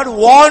 God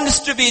wants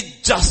to be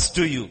just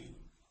to you,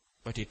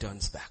 but he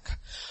turns back.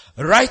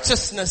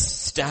 Righteousness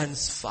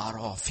stands far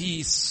off.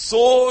 He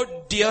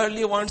so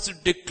dearly wants to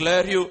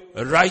declare you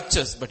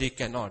righteous, but he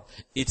cannot.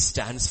 It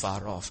stands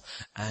far off.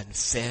 And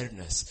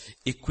fairness,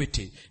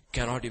 equity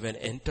cannot even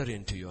enter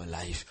into your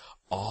life.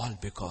 All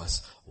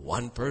because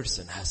one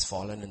person has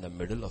fallen in the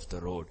middle of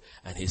the road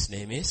and his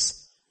name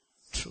is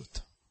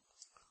truth.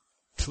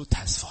 Truth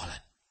has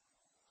fallen.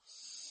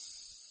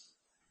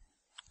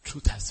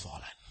 Truth has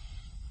fallen.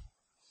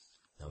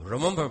 Now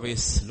remember we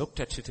looked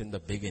at it in the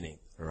beginning.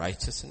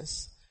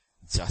 Righteousness,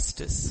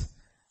 justice,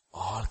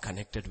 all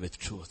connected with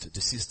truth.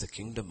 This is the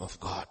kingdom of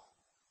God.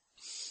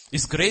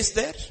 Is grace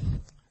there?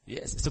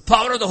 Yes. Is the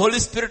power of the Holy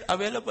Spirit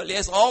available?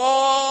 Yes.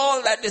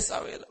 All that is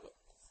available.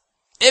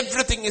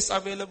 Everything is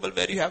available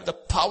where you have the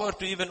power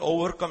to even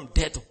overcome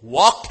death.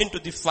 Walk into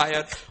the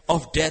fire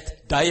of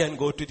death, die and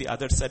go to the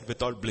other side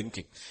without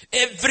blinking.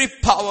 Every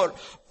power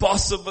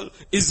possible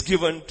is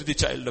given to the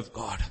child of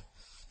God.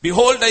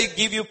 Behold, I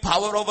give you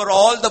power over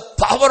all the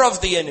power of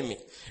the enemy.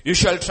 You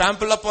shall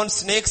trample upon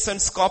snakes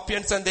and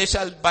scorpions and they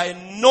shall by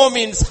no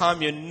means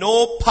harm you.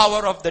 No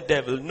power of the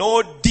devil,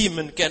 no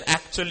demon can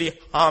actually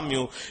harm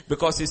you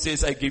because he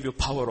says, I give you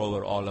power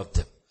over all of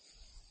them.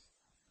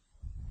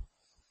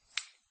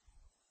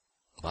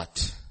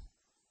 But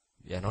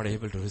we are not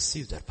able to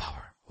receive that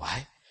power.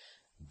 Why?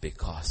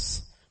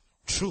 Because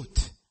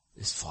truth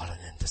is fallen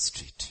in the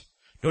street.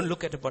 Don't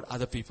look at about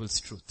other people's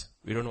truth.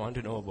 We don't want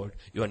to know about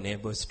your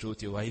neighbor's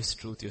truth, your wife's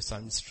truth, your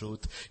son's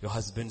truth, your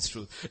husband's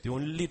truth. The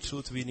only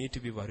truth we need to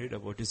be worried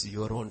about is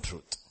your own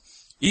truth.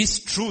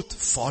 Is truth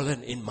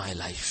fallen in my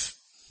life?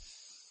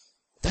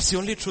 That's the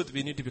only truth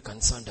we need to be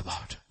concerned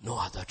about. No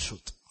other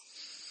truth.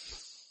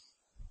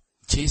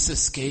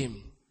 Jesus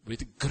came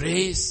with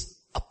grace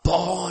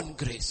upon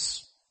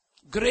grace.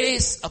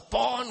 Grace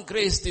upon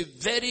grace, the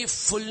very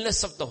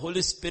fullness of the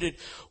Holy Spirit,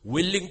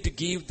 willing to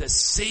give the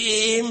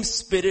same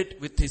Spirit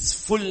with His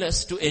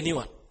fullness to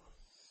anyone.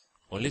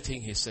 Only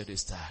thing He said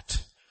is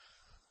that,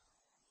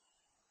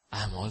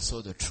 I am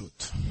also the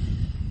truth.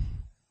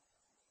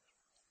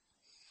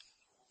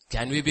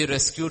 Can we be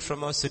rescued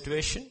from our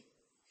situation?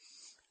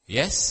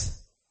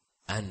 Yes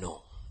and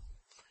no.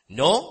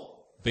 No,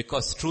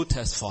 because truth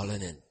has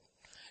fallen in.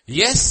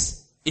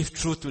 Yes, if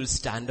truth will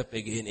stand up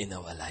again in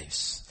our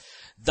lives.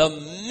 The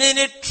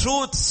minute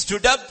truth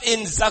stood up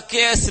in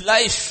Zacchaeus'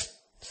 life,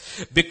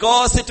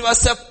 because it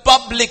was a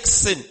public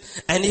sin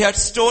and he had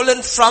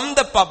stolen from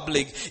the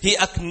public, he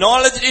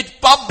acknowledged it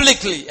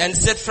publicly and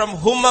said, from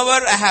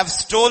whomever I have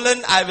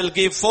stolen, I will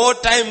give 4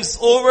 times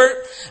over.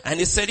 And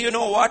he said, you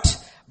know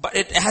what? But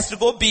it has to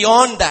go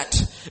beyond that.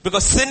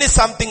 Because sin is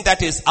something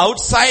that is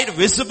outside,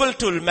 visible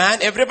to man.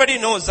 Everybody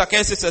knows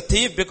Zacchaeus is a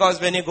thief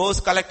because when he goes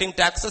collecting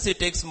taxes, he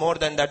takes more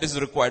than that is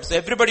required. So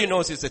everybody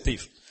knows he's a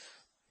thief.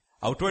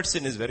 Outward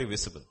sin is very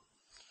visible.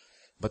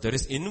 But there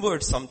is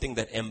inward something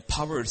that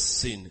empowers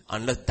sin.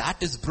 Unless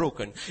that is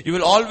broken, you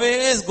will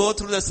always go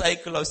through the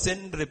cycle of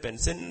sin, repent,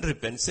 sin,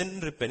 repent,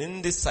 sin, repent.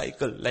 In this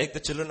cycle, like the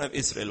children of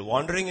Israel,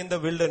 wandering in the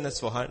wilderness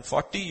for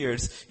 40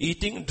 years,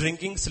 eating,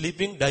 drinking,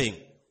 sleeping, dying.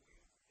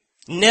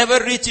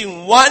 Never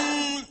reaching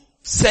 1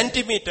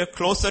 centimeter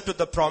closer to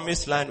the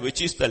promised land,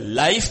 which is the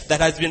life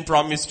that has been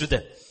promised to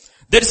them.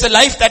 There is a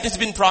life that has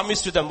been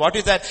promised to them. What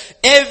is that?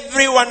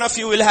 Every one of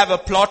you will have a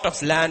plot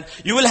of land.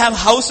 You will have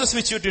houses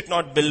which you did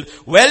not build,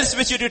 wells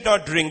which you did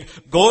not drink,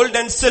 gold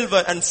and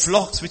silver and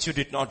flocks which you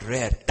did not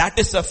rear. That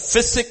is a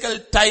physical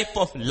type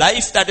of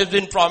life that has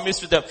been promised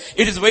to them.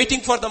 It is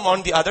waiting for them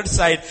on the other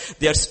side.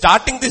 They are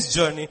starting this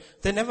journey.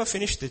 They never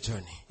finish the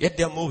journey. Yet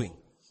they are moving.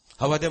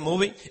 How are they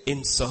moving?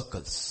 In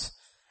circles.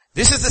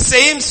 This is the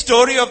same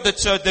story of the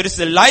church. There is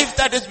a life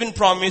that has been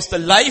promised, the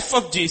life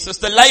of Jesus,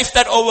 the life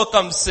that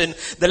overcomes sin,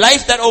 the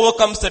life that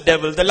overcomes the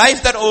devil, the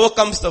life that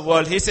overcomes the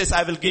world. He says,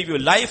 I will give you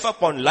life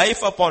upon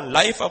life upon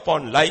life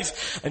upon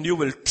life, and you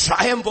will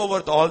triumph over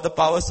all the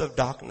powers of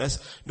darkness.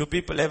 Do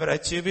people ever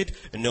achieve it?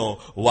 No.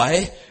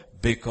 Why?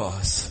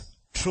 Because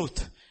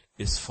truth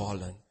is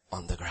fallen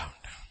on the ground.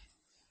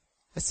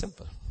 It's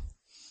simple.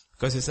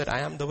 Because he said, I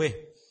am the way.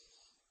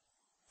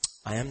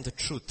 I am the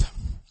truth.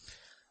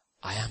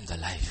 I am the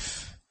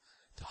life.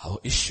 Our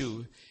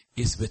issue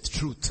is with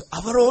truth.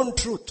 Our own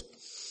truth.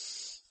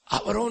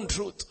 Our own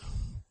truth.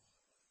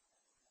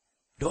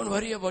 Don't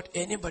worry about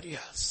anybody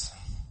else.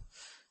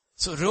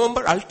 So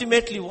remember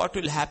ultimately what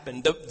will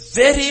happen. The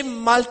very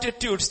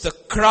multitudes, the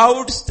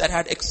crowds that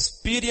had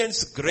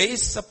experienced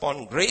grace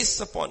upon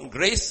grace upon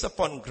grace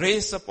upon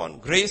grace upon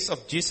grace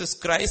of Jesus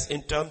Christ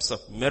in terms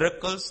of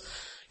miracles,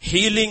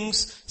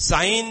 healings,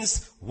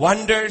 signs,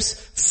 wonders,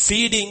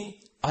 feeding.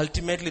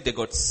 Ultimately, they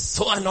got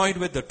so annoyed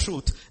with the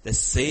truth, the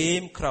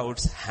same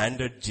crowds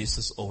handed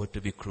Jesus over to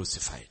be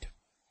crucified.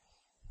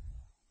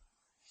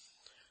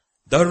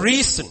 The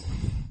reason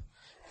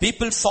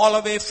people fall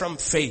away from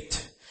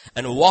faith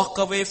and walk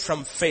away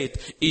from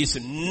faith is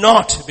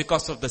not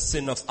because of the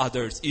sin of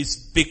others, is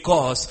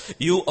because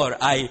you or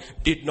I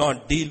did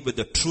not deal with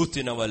the truth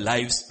in our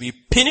lives. We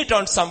pin it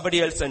on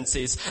somebody else and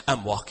says,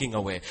 I'm walking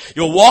away.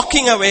 You're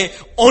walking away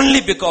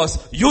only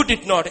because you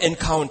did not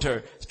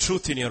encounter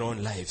truth in your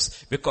own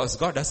lives. Because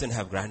God doesn't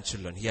have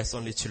grandchildren. He has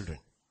only children.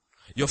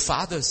 Your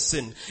father's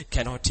sin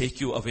cannot take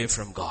you away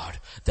from God.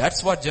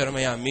 That's what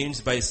Jeremiah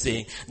means by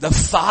saying, the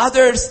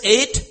fathers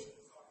ate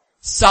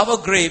sour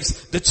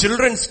grapes. The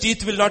children's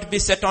teeth will not be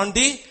set on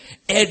the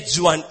edge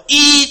one.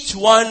 Each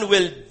one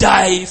will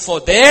die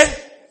for their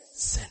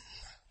sin.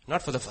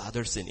 Not for the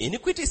father's sin.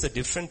 Iniquity is a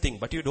different thing,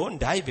 but you don't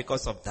die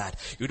because of that.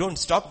 You don't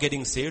stop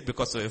getting saved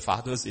because of your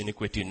father's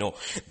iniquity. No.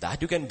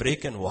 That you can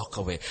break and walk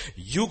away.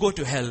 You go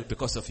to hell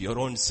because of your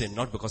own sin,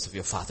 not because of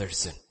your father's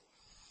sin.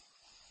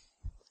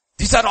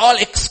 These are all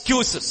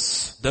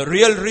excuses. The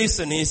real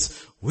reason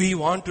is we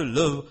want to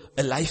live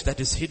a life that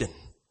is hidden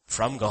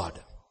from God.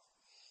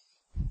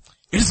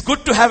 It is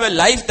good to have a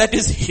life that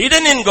is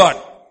hidden in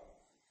God.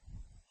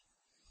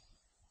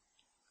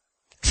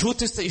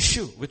 Truth is the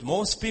issue. With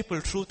most people,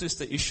 truth is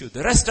the issue.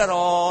 The rest are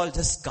all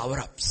just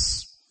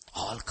cover-ups.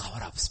 All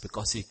cover-ups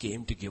because He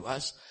came to give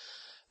us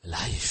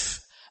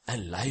life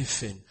and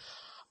life in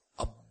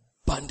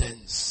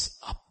abundance.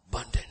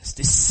 Abundance.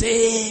 The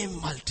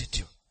same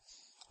multitude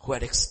who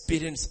had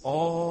experienced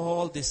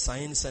all the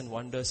signs and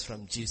wonders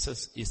from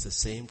Jesus is the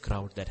same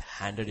crowd that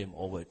handed Him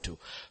over to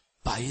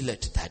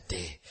Pilate that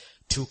day.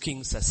 Two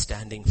kings are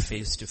standing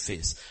face to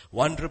face.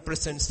 One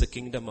represents the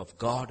kingdom of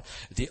God.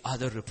 The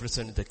other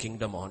represents the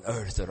kingdom on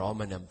earth, the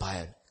Roman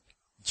Empire.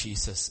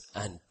 Jesus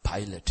and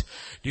Pilate.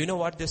 Do you know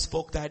what they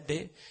spoke that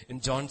day?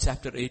 In John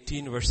chapter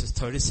 18 verses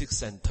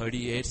 36 and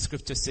 38,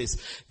 scripture says,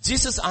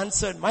 Jesus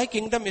answered, my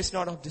kingdom is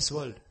not of this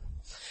world.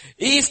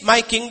 If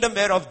my kingdom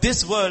were of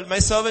this world, my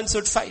servants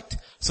would fight,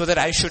 so that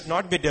I should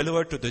not be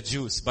delivered to the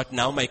Jews. But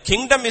now my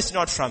kingdom is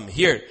not from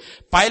here.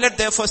 Pilate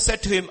therefore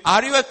said to him,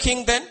 are you a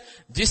king then?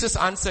 Jesus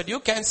answered, you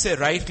can say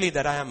rightly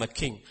that I am a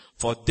king.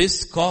 For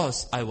this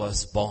cause I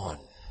was born.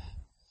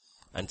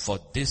 And for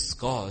this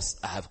cause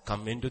I have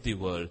come into the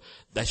world,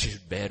 that I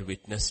should bear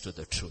witness to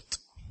the truth.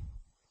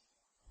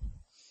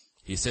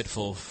 He said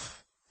for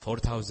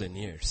 4,000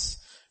 years,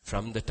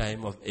 from the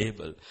time of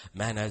Abel,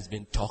 man has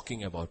been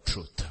talking about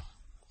truth.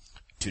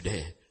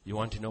 Today, you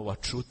want to know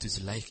what truth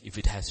is like if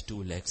it has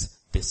two legs?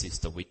 This is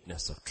the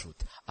witness of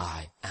truth.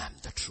 I am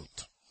the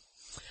truth.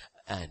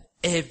 And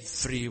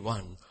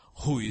everyone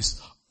who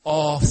is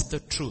of the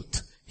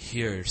truth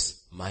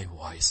hears my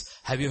voice.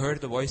 Have you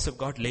heard the voice of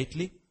God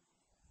lately?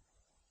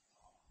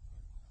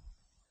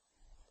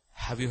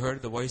 Have you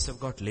heard the voice of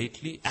God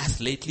lately as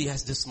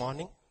this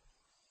morning?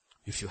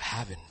 If you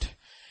haven't,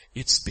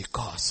 it's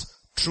because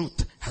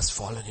truth has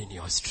fallen in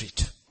your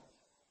street.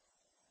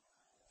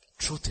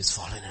 Truth is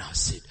fallen in our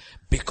street.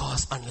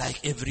 Because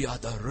unlike every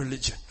other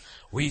religion,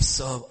 we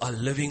serve a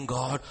living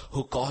God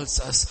who calls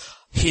us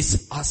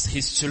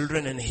his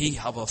children, and he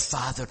our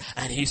Father,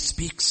 and he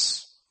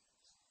speaks.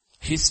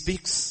 He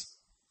speaks.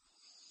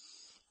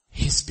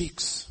 He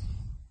speaks.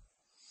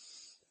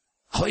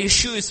 Our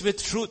issue is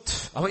with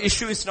truth. Our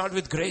issue is not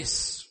with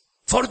grace.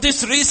 For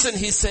this reason,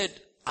 he said,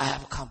 I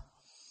have come.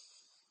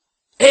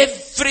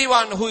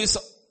 Everyone who is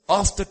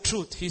of the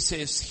truth, he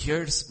says,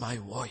 hears my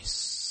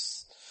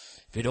voice.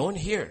 If you don't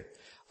hear,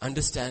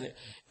 understand,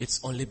 it's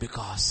only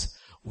because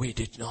we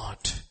did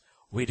not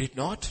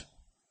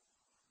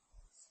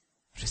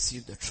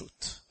receive the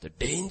truth. The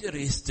danger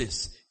is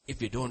this: if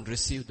we don't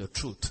receive the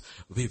truth,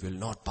 we will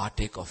not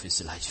partake of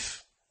his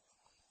life.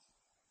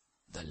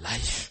 The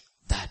life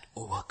that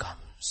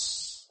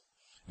overcomes.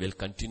 We'll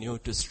continue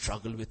to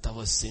struggle with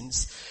our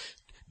sins,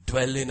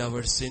 dwell in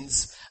our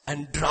sins,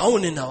 and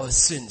drown in our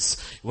sins,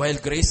 while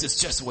grace is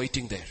just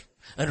waiting there.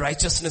 And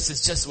righteousness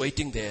is just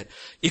waiting there.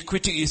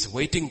 Equity is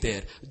waiting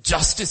there.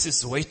 Justice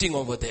is waiting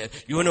over there.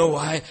 You know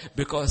why?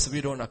 Because we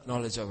don't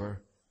acknowledge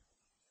our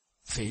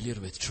failure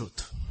with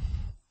truth.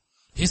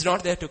 He's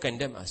not there to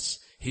condemn us.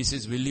 He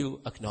says, will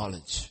you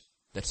acknowledge?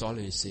 That's all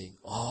he's saying.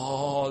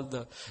 All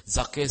the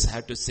Zacchaeus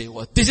had to say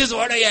was, this is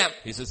what I am.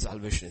 He says,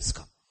 salvation is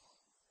come.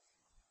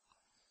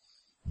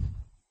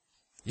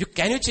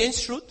 Can you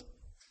change truth?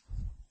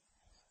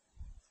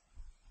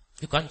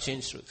 You can't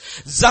change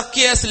truth.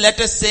 Zacchaeus, let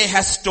us say,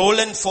 has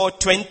stolen for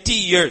 20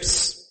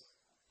 years.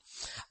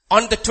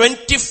 On the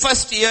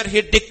 21st year,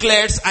 he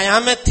declares, I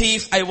am a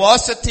thief, I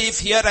was a thief,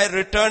 here I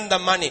return the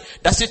money.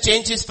 Does it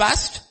change his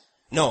past?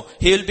 No.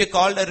 He will be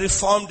called a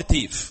reformed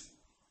thief.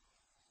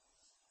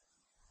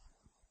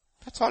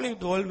 That's all the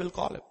world will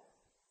call him.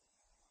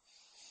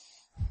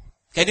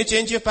 Can you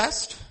change your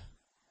past?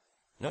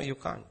 No, you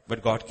can't.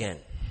 But God can.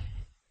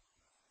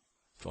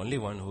 The only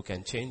one who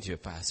can change your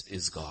past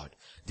is God.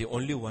 The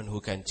only one who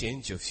can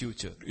change your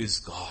future is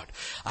God.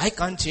 I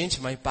can't change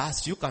my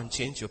past. You can't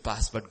change your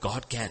past, but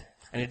God can.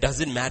 And it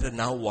doesn't matter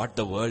now what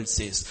the world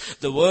says.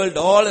 The world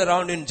all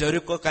around in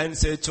Jericho can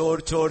say, chor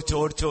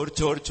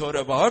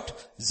about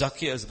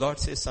Zacchaeus. God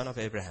says, son of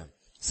Abraham.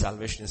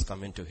 Salvation is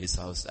coming to his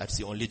house. That's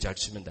the only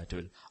judgment that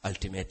will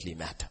ultimately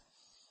matter.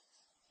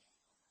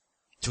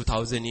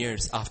 2000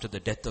 years after the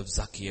death of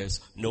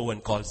Zacchaeus, no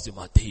one calls him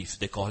a thief.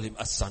 They call him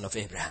a son of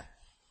Abraham.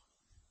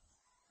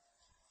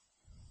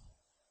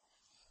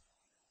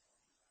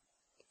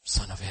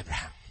 Son of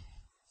Abraham.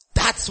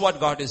 That's what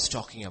God is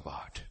talking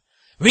about.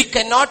 We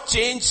cannot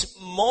change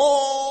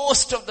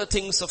most of the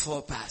things of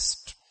our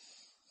past.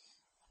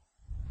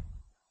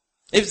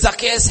 If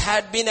Zacchaeus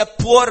had been a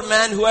poor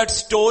man who had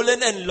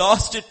stolen and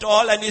lost it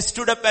all, and he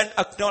stood up and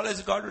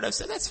acknowledged, God would have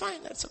said, that's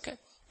fine, that's okay.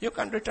 You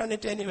can return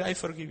it anyway, I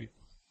forgive you.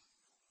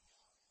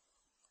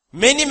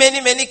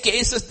 Many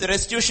cases the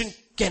restitution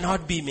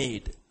cannot be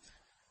made.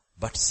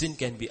 But sin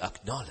can be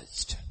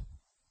acknowledged.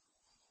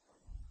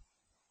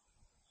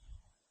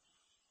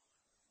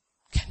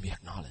 Can be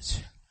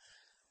acknowledged.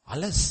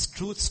 Unless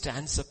truth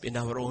stands up in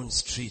our own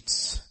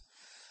streets,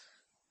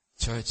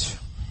 church,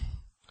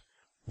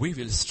 we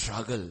will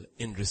struggle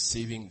in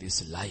receiving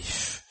this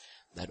life,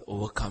 that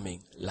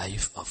overcoming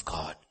life of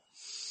God.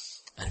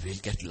 And we'll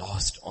get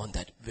lost on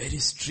that very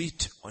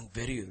street, on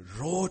very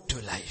road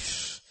to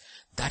life.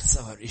 That's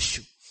our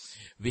issue.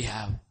 We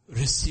have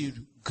received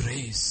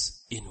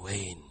grace in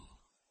vain.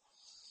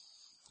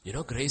 You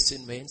know, grace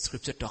in vain,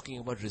 scripture talking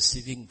about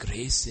receiving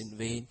grace in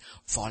vain,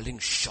 falling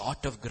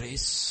short of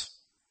grace.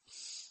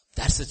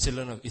 That's the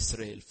children of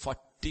Israel. 40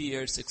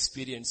 years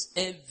experience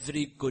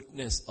every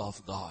goodness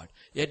of God.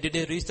 Yet did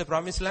they reach the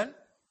promised land?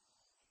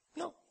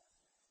 No.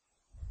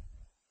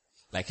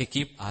 Like I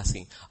keep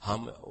asking,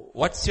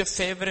 what's your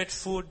favorite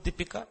food,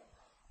 Deepika?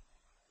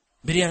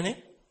 Biryani?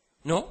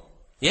 No?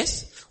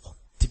 Yes? Oh,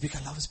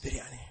 Deepika loves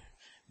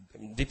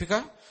biryani.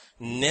 Deepika,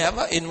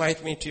 never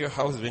invite me to your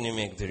house when you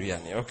make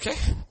biryani, okay?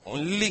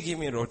 Only give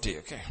me roti,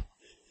 okay?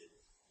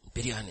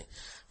 Biryani.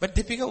 But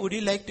Deepika, would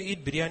you like to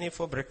eat biryani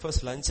for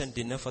breakfast, lunch and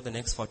dinner for the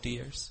next 40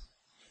 years?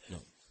 No.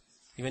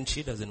 Even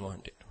she doesn't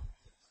want it.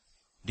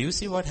 Do you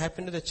see what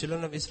happened to the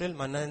children of Israel?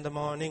 Manna in the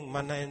morning,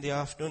 manna in the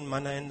afternoon,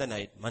 manna in the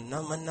night.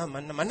 Manna.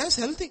 Manna is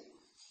healthy.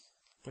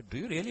 But do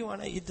you really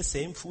want to eat the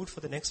same food for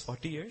the next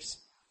 40 years?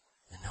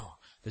 No.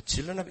 The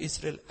children of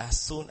Israel, as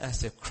soon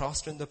as they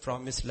crossed in the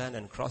promised land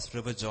and crossed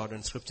River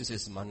Jordan, scripture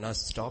says manna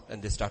stopped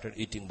and they started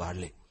eating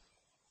barley.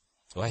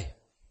 Why?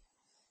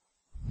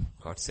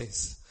 God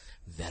says,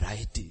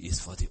 variety is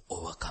for the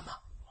overcomer,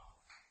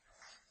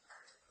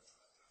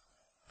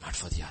 not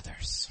for the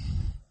others.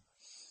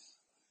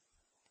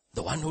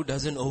 The one who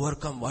doesn't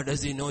overcome, what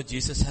does he know?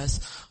 Jesus has,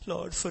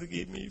 Lord,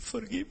 forgive me,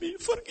 forgive me,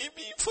 forgive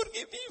me,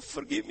 forgive me,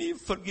 forgive me,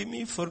 forgive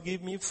me,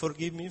 forgive me,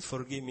 forgive me,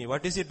 forgive me.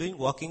 What is he doing?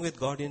 Walking with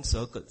God in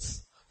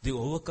circles. The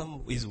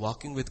overcome is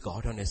walking with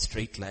God on a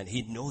straight line.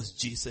 He knows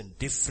Jesus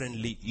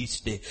differently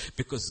each day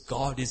because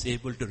God is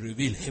able to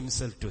reveal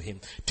himself to him.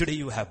 Today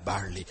you have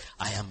barley.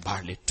 I am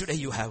barley. Today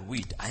you have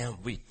wheat. I am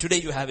wheat. Today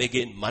you have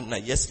again manna.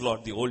 Yes,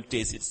 Lord, the old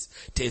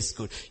tastes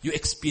good. You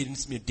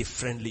experience me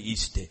differently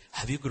each day.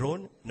 Have you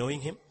grown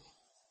knowing him?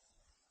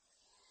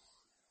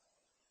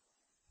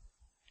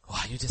 Or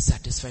are you just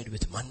satisfied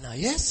with manna?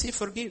 Yes, he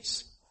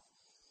forgives.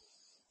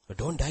 But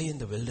don't die in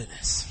the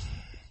wilderness.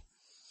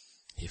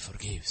 He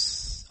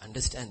forgives.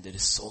 Understand, there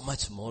is so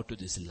much more to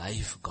this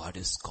life God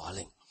is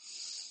calling.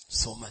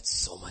 So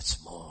much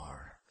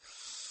more.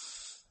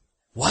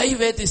 Why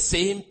were the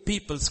same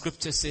people,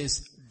 scripture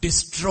says,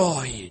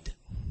 destroyed,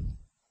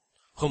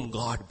 whom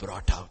God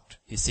brought out?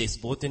 He says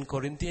both in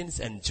Corinthians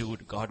and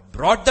Jude, God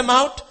brought them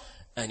out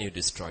and you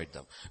destroyed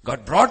them.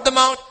 God brought them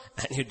out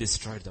and you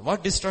destroyed them.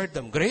 What destroyed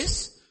them?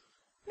 Grace?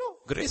 No,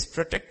 grace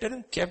protected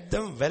and kept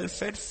them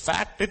well-fed,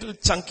 fat, little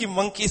chunky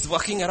monkeys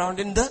walking around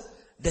in the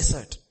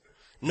desert.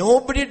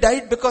 Nobody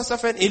died because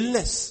of an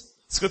illness.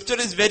 Scripture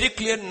is very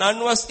clear,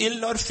 none was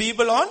ill nor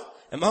feeble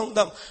among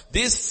them.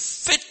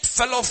 This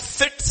fellow,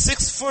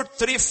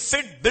 6'3"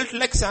 fit, built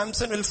like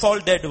Samson will fall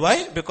dead.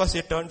 Why? Because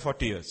he turned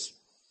 40 years.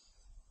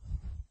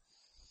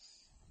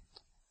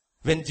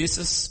 When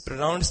Jesus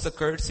pronounced the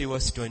curse, he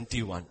was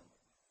 21.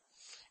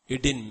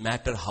 It didn't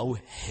matter how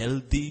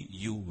healthy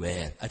you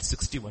were. At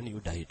 61, you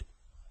died.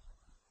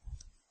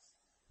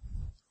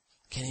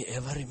 Can you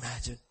ever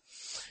imagine?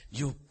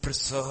 You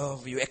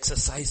preserve, you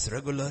exercise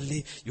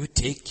regularly, you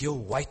take your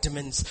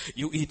vitamins,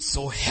 you eat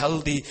so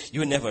healthy,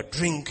 you never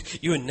drink,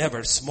 you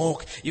never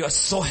smoke, you are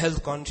so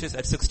health conscious.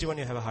 At 61,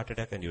 you have a heart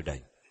attack and you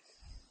die.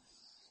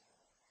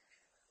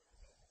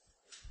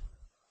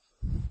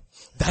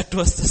 That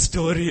was the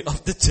story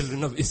of the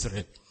children of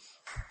Israel.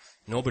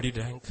 Nobody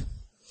drank.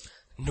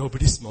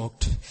 Nobody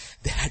smoked.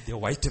 They had their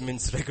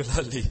vitamins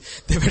regularly.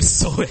 They were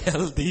so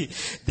healthy.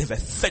 They were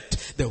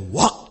fit. They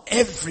walked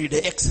every day,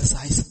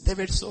 exercise. They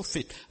were so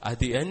fit. At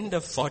the end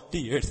of 40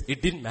 years,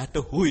 it didn't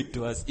matter who it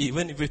was.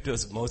 Even if it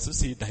was Moses,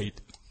 he died.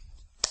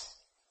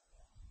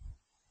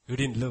 You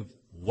didn't live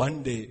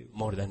one day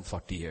more than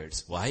 40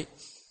 years. Why?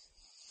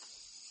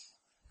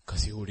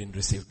 Because you wouldn't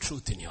receive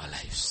truth in your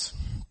lives.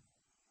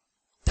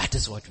 That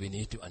is what we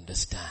need to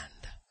understand.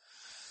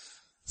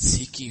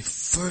 Seek ye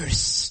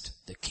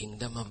first the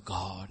kingdom of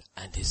God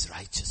and his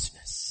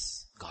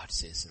righteousness. God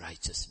says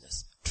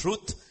righteousness.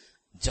 Truth,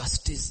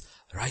 justice,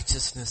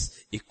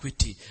 righteousness,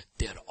 equity,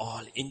 they are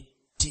all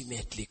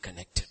intimately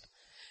connected.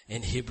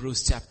 In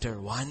Hebrews chapter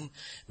 1,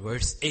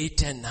 verse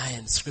 8 and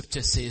 9,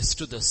 scripture says,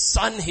 to the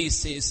Son he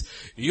says,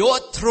 your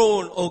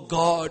throne, O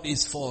God,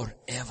 is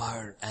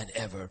forever and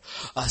ever.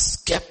 A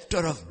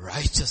scepter of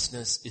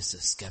righteousness is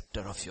a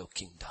scepter of your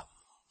kingdom.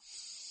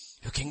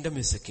 Your kingdom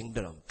is a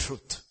kingdom of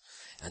truth.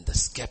 And the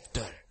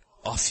scepter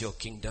of your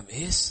kingdom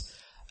is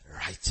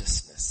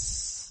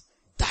righteousness.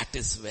 That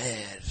is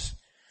where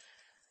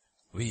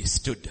we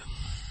stood.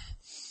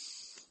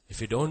 If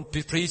you don't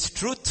preach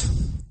truth,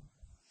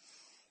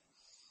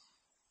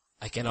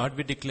 I cannot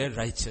be declared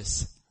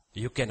righteous.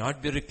 You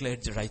cannot be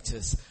declared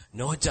righteous.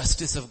 No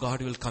justice of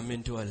God will come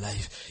into our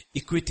life.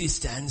 Equity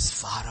stands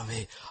far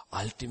away.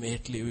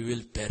 Ultimately we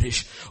will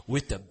perish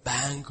with a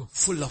bank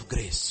full of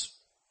grace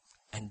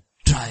and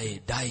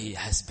die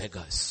as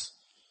beggars.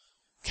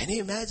 Can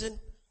you imagine?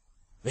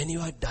 When you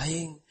are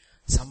dying,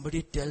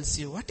 somebody tells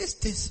you, what is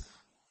this?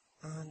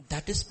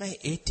 That is my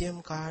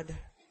ATM card.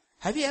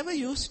 Have you ever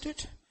used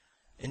it?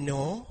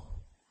 No.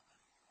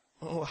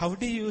 Oh, how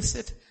do you use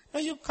it? No,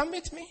 you come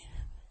with me.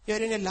 You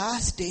are in the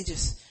last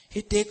stages.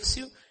 He takes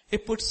you, he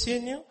puts you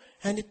in you,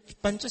 and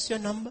it punches your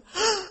number.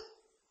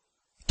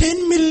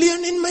 10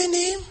 million in my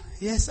name?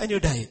 Yes, and you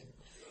die.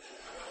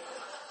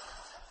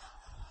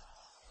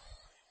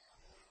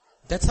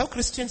 That's how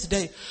Christians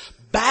die.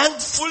 Bank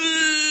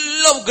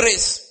full of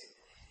grace.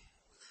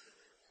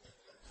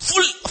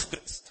 Full of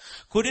grace.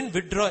 Couldn't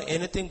withdraw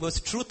anything because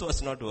truth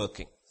was not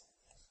working.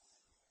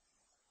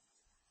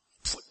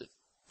 Full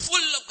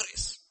of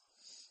grace.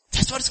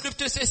 That's what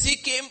scripture says. He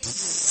came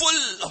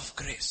full of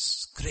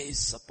grace.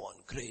 Grace upon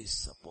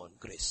grace upon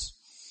grace.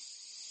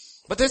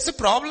 But there's a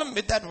problem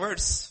with that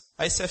verse.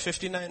 Isaiah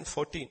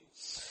 59:14.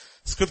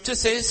 Scripture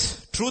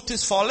says truth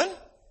is fallen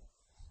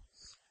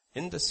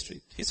in the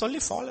street. He's only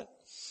fallen.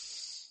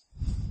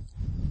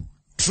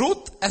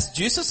 Truth as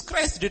Jesus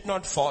Christ did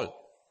not fall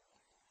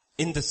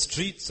in the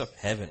streets of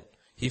heaven.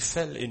 He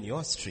fell in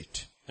your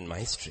street and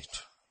my street.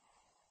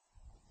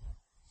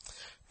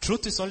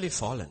 Truth is only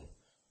fallen.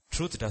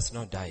 Truth does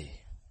not die.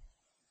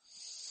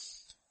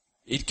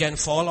 It can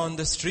fall on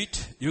the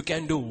street. You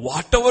can do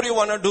whatever you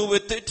want to do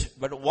with it.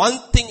 But one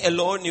thing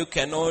alone you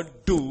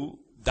cannot do.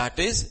 That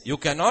is, you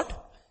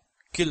cannot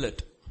kill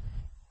it.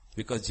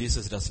 Because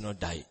Jesus does not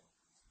die.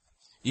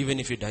 Even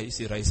if he dies,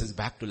 he rises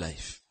back to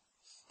life.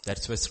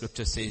 That's what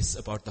scripture says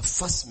about the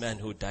first man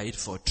who died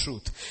for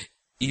truth.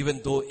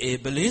 Even though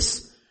Abel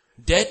is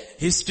dead,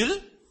 he still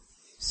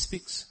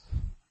speaks.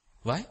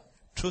 Why?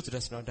 Truth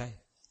does not die.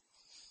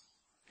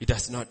 It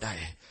does not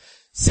die.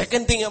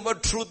 Second thing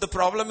about truth, the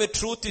problem with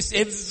truth is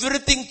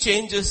everything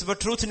changes, but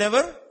truth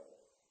never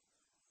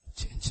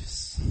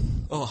changes.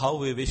 Oh, how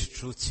we wish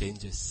truth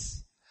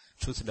changes.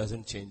 Truth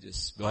doesn't change.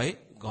 Why?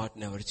 God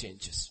never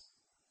changes.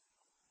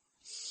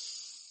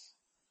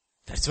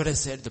 That's what I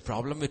said. The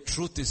problem with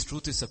truth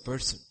is a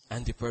person,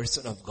 and the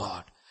person of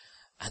God.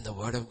 And the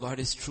word of God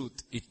is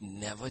truth. It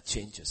never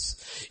changes.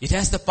 It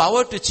has the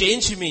power to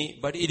change me,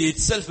 but it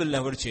itself will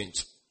never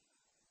change.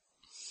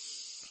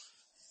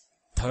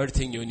 Third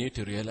thing you need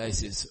to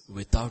realize is,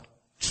 without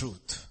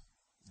truth,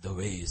 the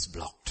way is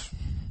blocked.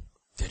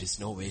 There is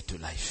no way to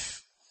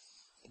life.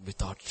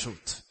 Without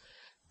truth,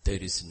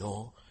 there is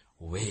no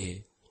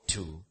way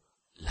to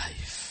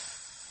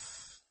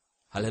life.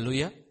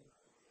 Hallelujah.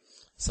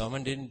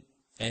 Sermon didn't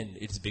end,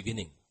 it's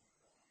beginning.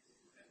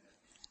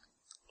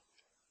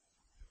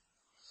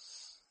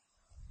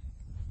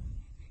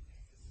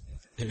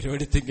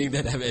 Everybody thinking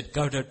that I've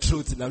encountered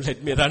truth, now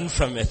let me run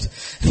from it.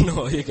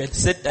 No, you can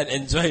sit and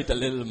enjoy it a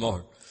little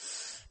more.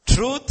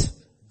 Truth,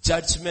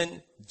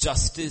 judgment,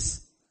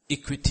 justice,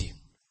 equity,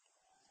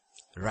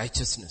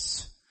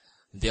 righteousness.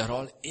 They are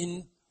all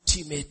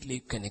intimately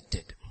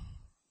connected.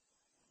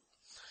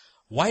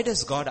 Why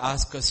does God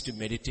ask us to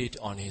meditate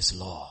on His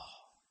law?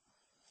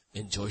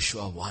 In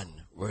Joshua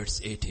 1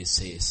 verse 8 He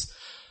says,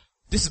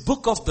 "This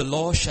book of the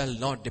law shall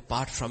not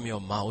depart from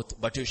your mouth,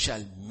 but you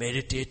shall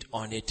meditate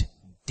on it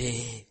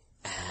day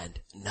and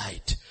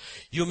night.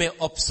 You may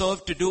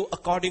observe to do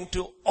according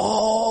to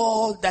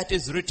all that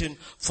is written,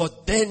 for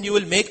then you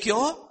will make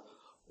your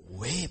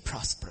way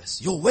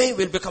prosperous." Your way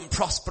will become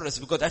prosperous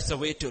because that's the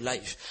way to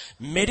life.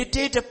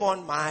 Meditate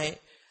upon my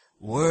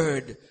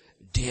word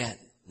day and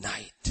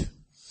night.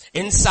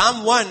 In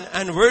Psalm 1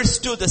 and verse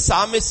 2, the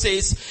psalmist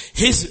says,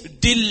 his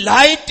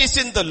delight is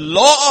in the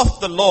law of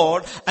the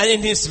Lord, and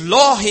in His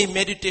law he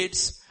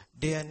meditates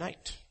day and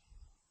night.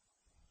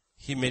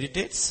 He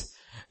meditates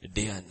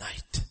day and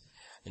night.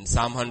 In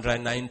Psalm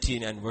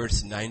 119 and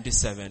verse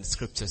 97,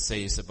 scripture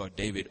says about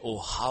David, "Oh,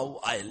 how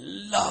I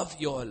love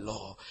your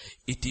law.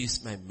 It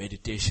is my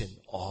meditation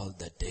all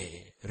the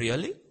day."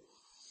 Really?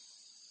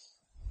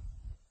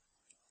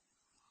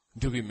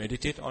 Do we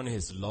meditate on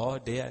His law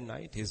day and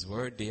night, His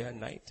word day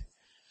and night?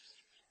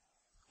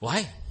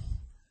 Why?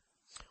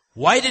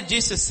 Why did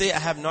Jesus say, "I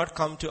have not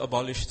come to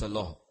abolish the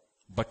law,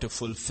 but to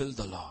fulfill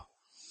the law"?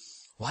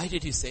 Why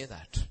did He say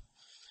that?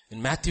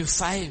 In Matthew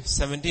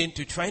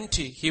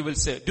 5:17-20, He will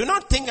say, "Do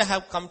not think I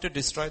have come to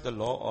destroy the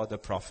law or the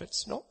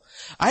prophets. No,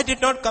 I did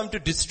not come to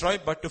destroy,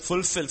 but to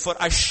fulfill. For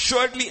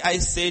assuredly I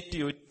say to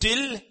you,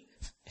 till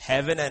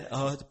heaven and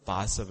earth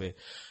pass away,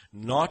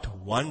 not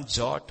one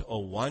jot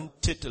or one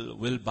tittle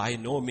will by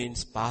no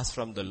means pass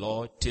from the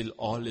law till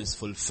all is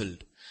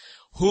fulfilled.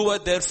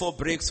 Whoever therefore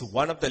breaks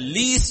one of the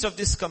least of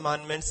these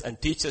commandments and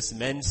teaches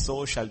men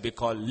so shall be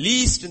called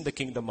least in the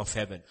kingdom of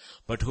heaven.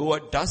 But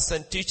whoever does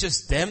and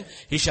teaches them,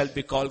 he shall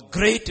be called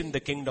great in the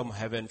kingdom of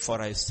heaven. For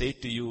I say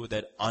to you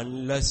that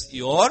unless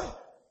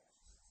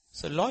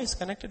So law is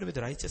connected with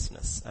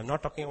righteousness. I'm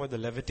not talking about the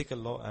Levitical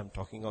law. I'm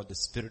talking about the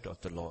spirit of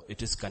the law.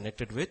 It is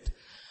connected with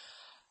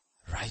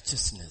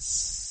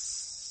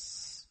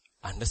righteousness.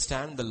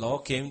 Understand, the law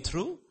came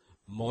through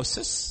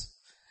Moses.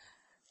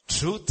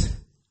 Truth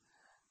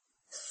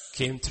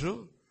came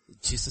through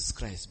Jesus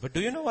Christ. But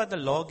do you know what the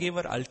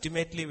lawgiver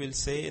ultimately will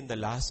say in the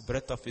last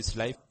breath of his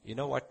life? You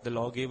know what the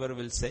lawgiver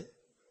will say?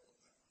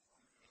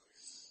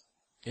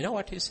 You know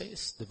what he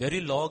says? The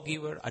very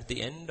lawgiver at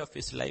the end of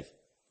his life,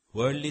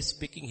 worldly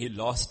speaking, he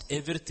lost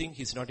everything.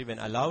 He's not even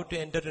allowed to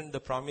enter into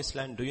the promised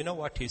land. Do you know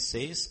what he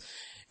says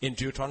in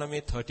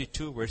Deuteronomy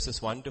 32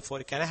 verses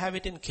 1-4? Can I have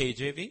it in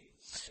KJV?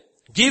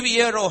 "Give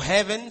ear, O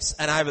heavens,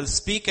 and I will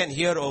speak, and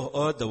hear, O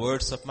earth, the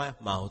words of my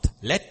mouth.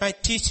 Let my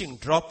teaching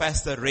drop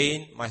as the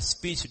rain, my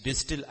speech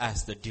distill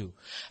as the dew,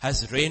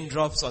 as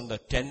raindrops on the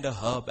tender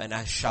herb, and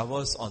as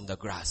showers on the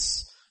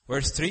grass."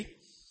 Verse 3.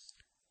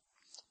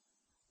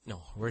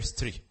 No, verse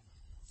 3.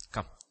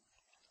 Come.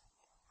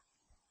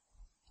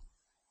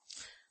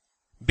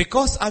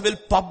 "Because I will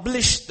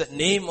publish the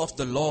name of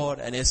the Lord,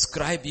 and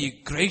ascribe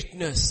ye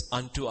greatness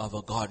unto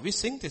our God." We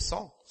sing this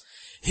song.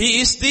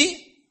 "He is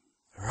the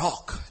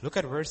rock." Look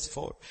at verse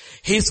 4.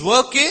 "His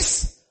work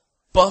is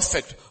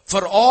perfect,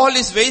 for all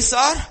His ways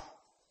are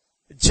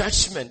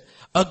judgment.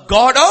 A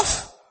God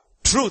of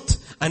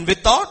truth, and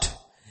without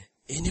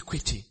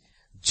iniquity.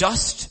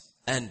 Just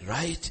and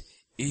right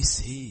is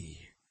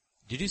He."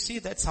 Did you see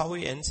that's how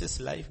he ends his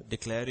life,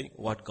 declaring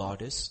what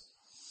God is?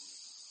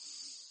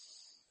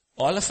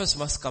 All of us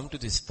must come to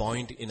this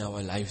point in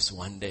our lives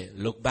one day.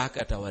 Look back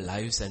at our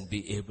lives and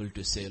be able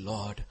to say,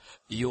 "Lord,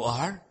 you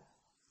are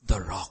the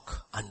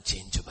rock,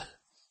 unchangeable.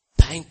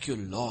 Thank you,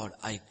 Lord,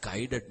 I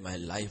guided my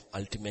life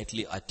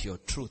ultimately at your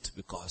truth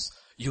because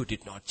you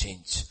did not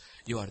change.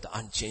 You are the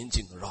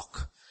unchanging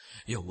rock.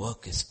 Your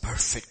work is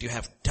perfect. You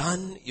have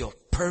done your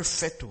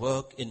perfect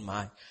work in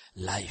my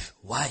life."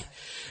 Why?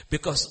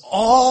 Because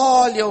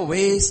all your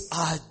ways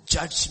are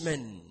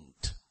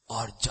judgment.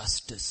 or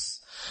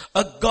justice.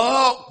 A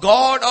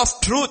God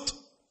of truth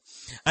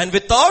and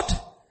without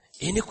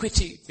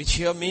iniquity, which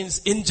here means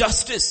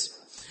injustice.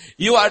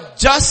 You are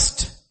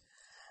just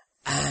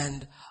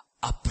and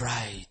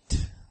upright.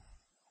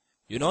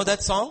 You know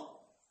that song?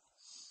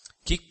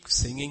 Keep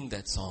singing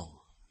that song.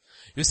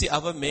 You see,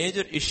 our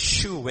major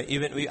issue,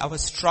 our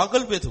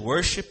struggle with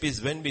worship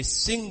is when we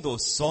sing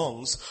those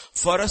songs.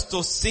 For us,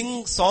 those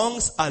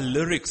songs are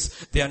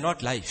lyrics. They are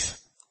not life.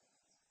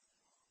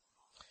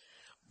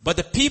 But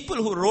the people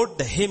who wrote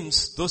the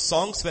hymns, those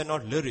songs were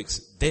not lyrics.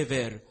 They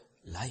were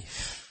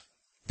life.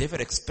 They were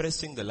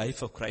expressing the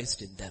life of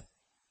Christ in them.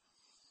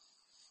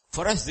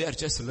 For us, they are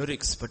just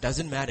lyrics, but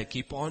doesn't matter.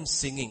 Keep on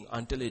singing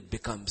until it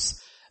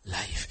becomes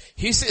life.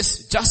 He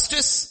says,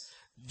 justice,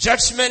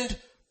 judgment,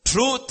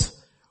 truth,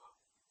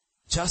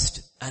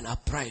 just and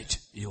upright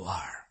you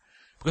are.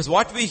 Because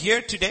what we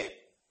hear today,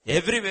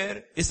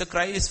 everywhere, is the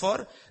cry is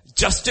for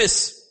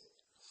justice.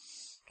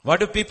 What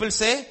do people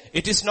say?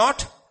 It is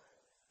not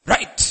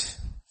right.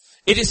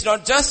 It is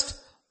not just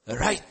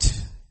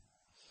right.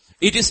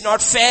 It is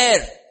not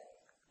fair.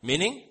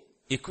 Meaning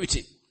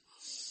equity.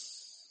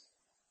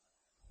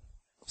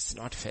 It's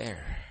not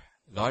fair.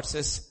 God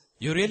says,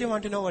 you really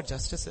want to know what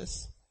justice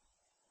is?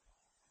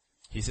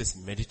 He says,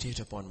 meditate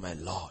upon my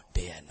law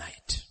day and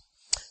night.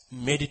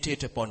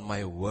 Meditate upon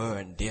my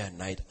word day and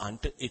night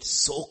until it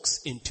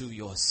soaks into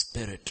your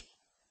spirit.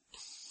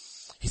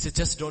 He says,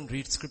 just don't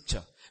read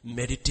scripture.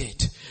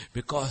 Meditate,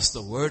 because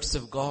the words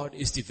of God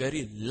is the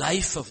very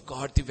life of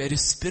God, the very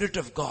spirit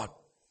of God.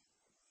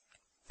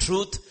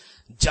 Truth,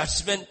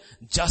 judgment,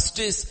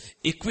 justice,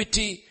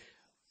 equity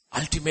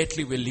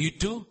ultimately will lead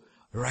to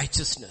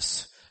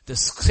righteousness. The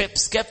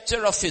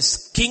scepter of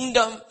His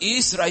kingdom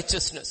is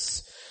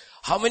righteousness.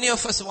 How many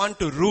of us want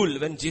to rule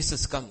when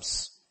Jesus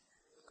comes?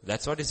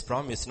 That's what His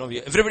promise. No,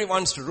 everybody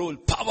wants to rule,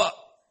 power.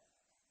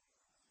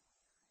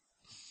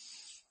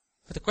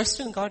 But the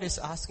question God is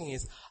asking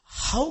is,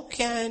 how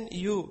can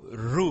you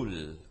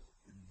rule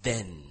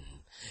then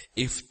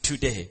if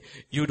today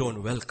you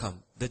don't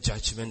welcome the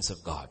judgments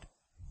of God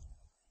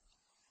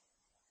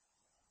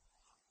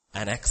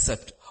and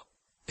accept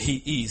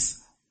He is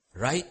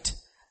right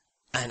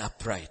and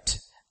upright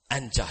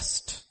and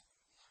just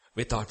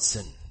without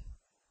sin?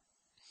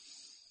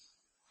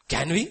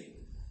 Can we?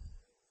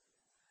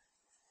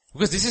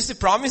 Because this is the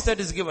promise that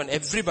is given.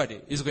 Everybody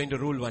is going to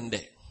rule one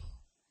day.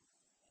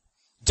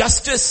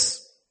 Justice.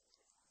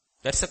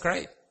 That's the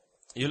cry.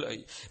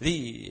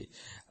 The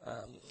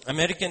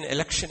American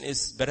election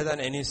is better than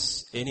any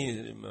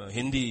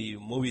Hindi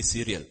movie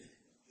serial.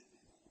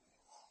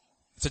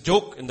 It's a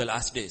joke in the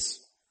last days.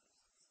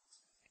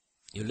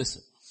 You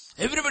listen.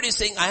 Everybody is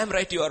saying, I am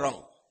right, you are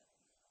wrong.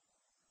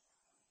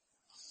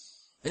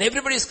 And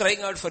everybody is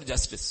crying out for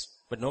justice.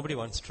 But nobody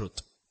wants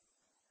truth.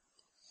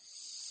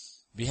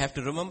 We have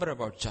to remember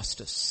about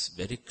justice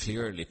very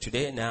clearly.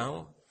 Today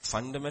now,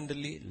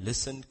 fundamentally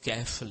listen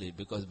carefully,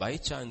 because by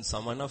chance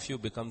some one of you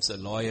becomes a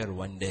lawyer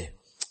one day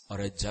or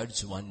a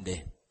judge one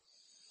day.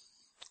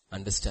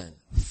 Understand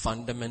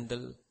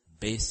fundamental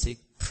basic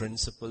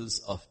principles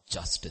of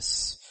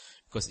justice.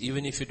 Because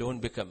even if you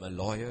don't become a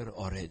lawyer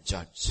or a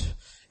judge,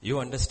 you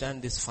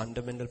understand these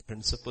fundamental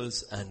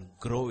principles and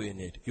grow in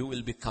it. You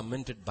will be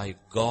commended by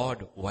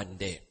God one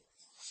day.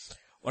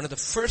 One of the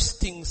first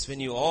things when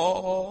you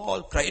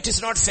all cry, it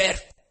is not fair.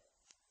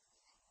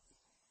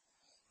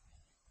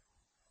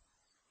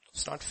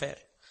 It's not fair.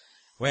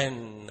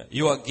 When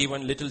you are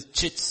given little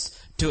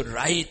chits to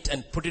write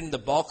and put in the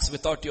box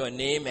without your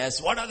name as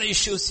what are the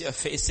issues you are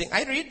facing,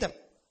 I read them.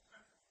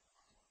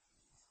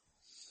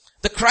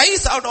 The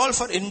cries out all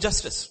for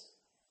injustice.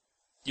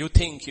 You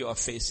think you are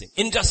facing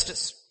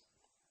injustice.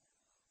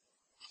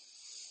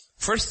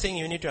 First thing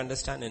you need to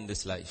understand in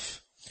this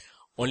life,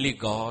 only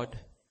God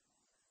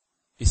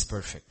is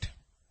perfect.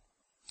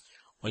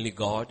 Only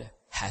God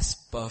has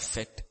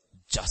perfect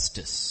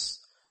justice.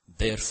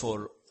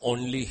 Therefore,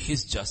 only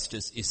His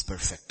justice is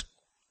perfect.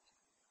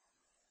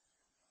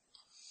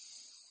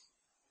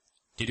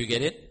 Did you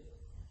get it?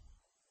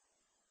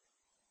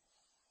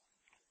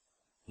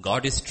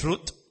 God is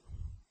truth.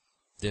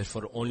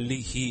 Therefore, only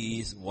He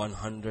is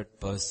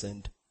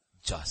 100%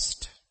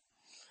 just.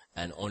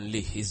 And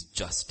only His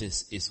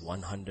justice is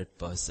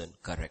 100%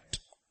 correct.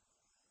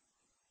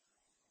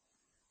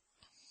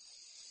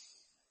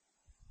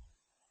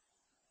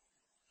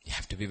 You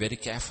have to be very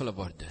careful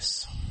about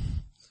this.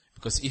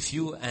 Because if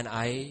you and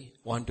I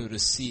want to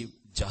receive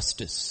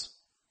justice,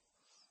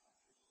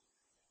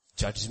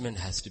 judgment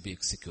has to be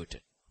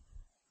executed.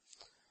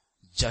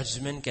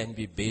 Judgment can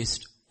be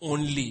based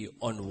only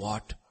on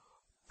what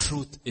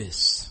truth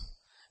is.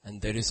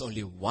 And there is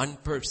only one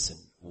person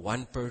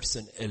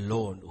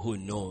alone who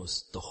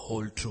knows the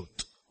whole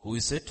truth. Who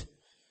is it?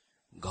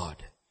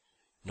 God.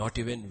 Not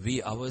even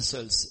we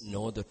ourselves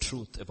know the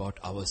truth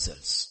about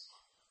ourselves.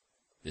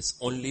 There's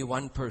only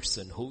one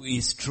person who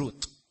is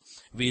truth.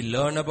 We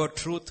learn about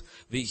truth,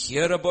 we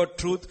hear about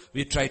truth,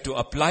 we try to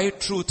apply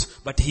truth,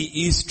 but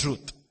He is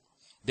truth.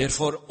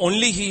 Therefore,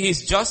 only He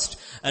is just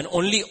and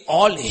only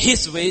all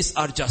His ways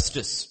are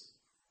justice.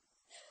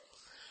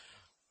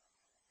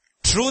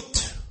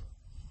 truth,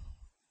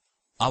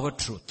 our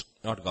truth,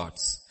 not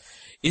God's,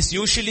 is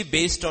usually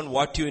based on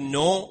what you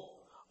know,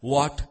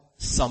 what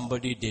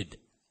somebody did.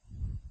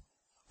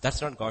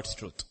 That's not God's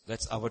truth.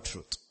 That's our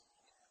truth.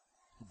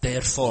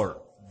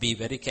 Therefore, be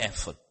very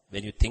careful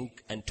when you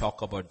think and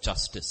talk about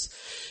justice.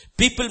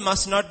 People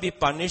must not be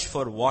punished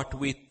for what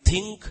we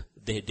think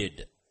they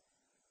did.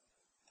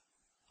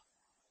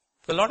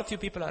 A lot of you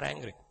people are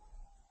angry.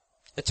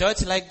 A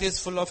church like this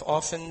full of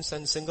orphans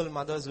and single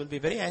mothers will be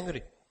very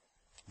angry.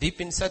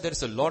 Deep inside there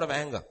is a lot of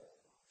anger.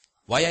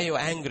 Why are you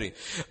angry?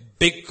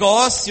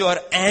 Because you are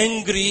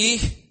angry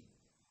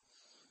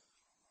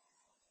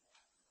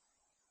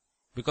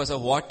because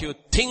of what you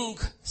think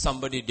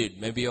somebody did.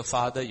 Maybe your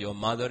father, your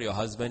mother, your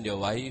husband, your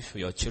wife,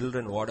 your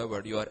children,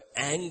 whatever. You are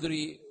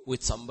angry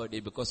with somebody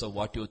because of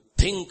what you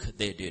think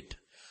they did.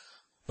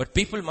 But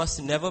people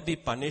must never be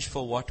punished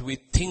for what we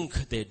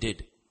think they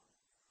did.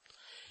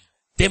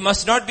 They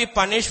must not be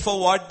punished for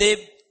what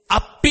they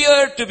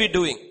appear to be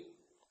doing.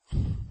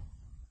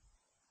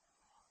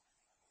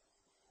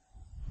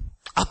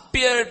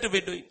 Appear to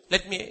be doing.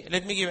 Let me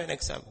give you an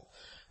example.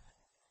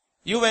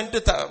 You went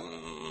to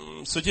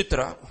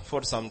Sujitra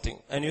for something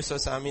and you saw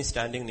Sami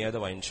standing near the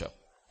wine shop.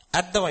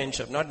 At the wine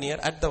shop, not near,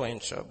 at the wine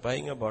shop,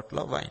 buying a bottle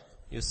of wine.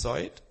 You saw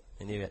it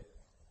and you went.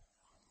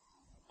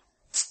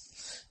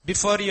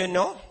 Before you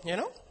know,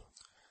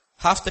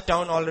 half the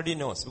town already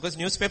knows. Because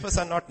newspapers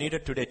are not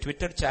needed today.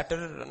 Twitter,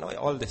 chatter,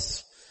 all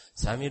this.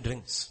 Sami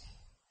drinks.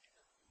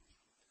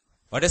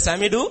 What does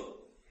Sami do?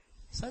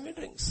 Sami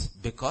drinks.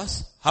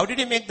 Because, how did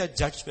he make that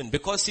judgment?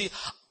 Because he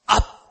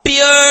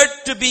appeared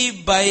to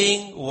be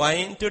buying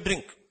wine to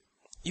drink.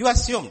 You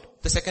assumed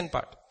the second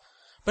part.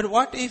 But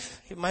what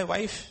if my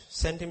wife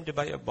sent him to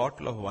buy a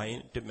bottle of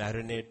wine to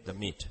marinate the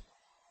meat?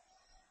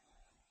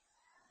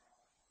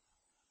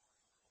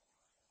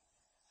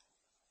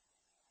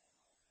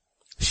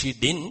 She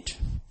didn't.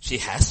 She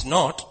has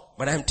not.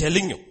 But I am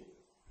telling you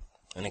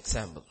an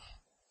example.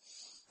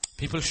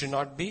 People should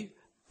not be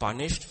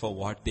punished for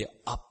what they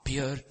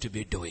appear to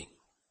be doing.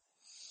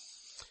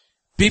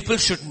 People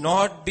should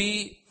not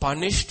be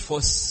punished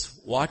for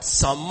what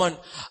someone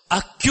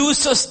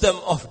accuses them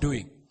of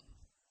doing.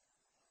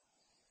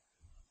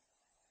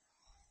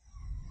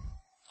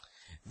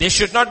 They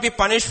should not be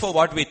punished for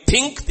what we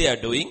think they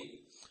are doing.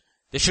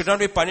 They should not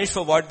be punished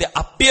for what they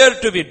appear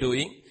to be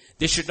doing.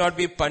 They should not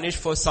be punished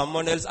for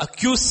someone else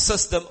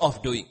accuses them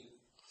of doing.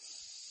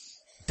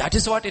 That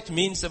is what it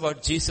means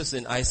about Jesus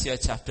in Isaiah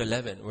chapter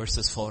 11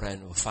 verses 4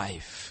 and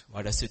 5.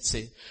 What does it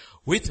say?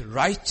 With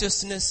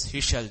righteousness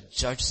he shall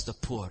judge the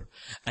poor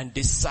and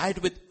decide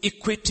with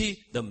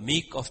equity the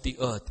meek of the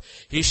earth.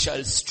 He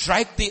shall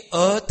strike the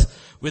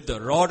earth with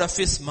the rod of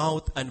his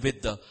mouth and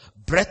with the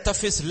breath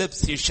of his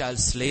lips he shall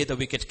slay the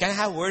wicked. Can I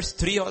have verse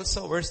 3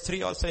 also? Verse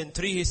 3 also. In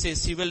 3 he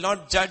says he will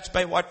not judge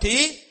by what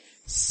he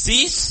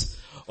sees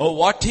or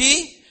what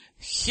he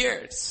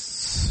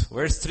hears.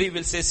 Verse 3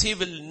 will say he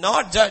will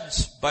not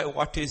judge by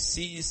what he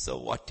sees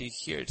or what he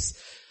hears.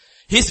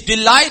 His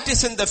delight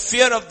is in the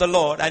fear of the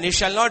Lord, and he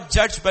shall not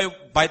judge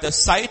by the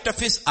sight of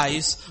his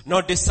eyes,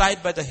 nor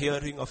decide by the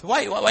hearing of.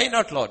 Why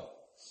not, Lord?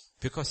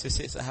 Because he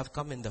says, I have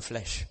come in the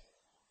flesh.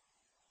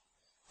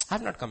 I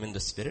have not come in the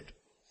spirit.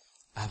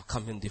 I have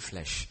come in the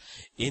flesh.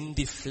 In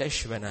the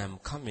flesh when I am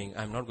coming,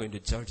 I am not going to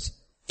judge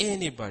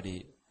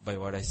anybody by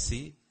what I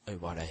see or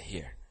what I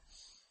hear.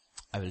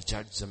 I will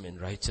judge them in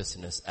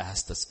righteousness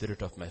as the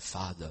Spirit of my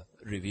Father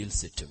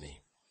reveals it to me.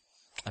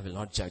 I will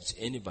not judge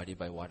anybody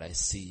by what I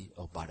see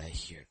or what I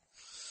hear.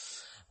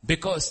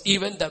 Because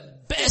even the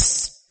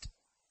best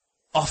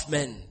of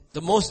men,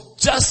 the most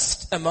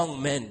just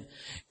among men,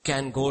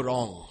 can go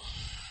wrong.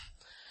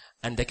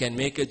 And they can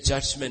make a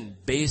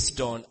judgment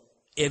based on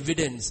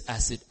evidence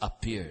as it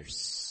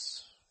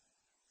appears.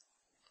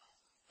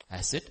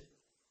 As it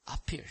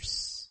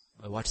appears.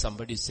 By what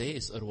somebody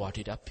says or what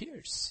it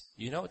appears.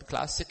 You know the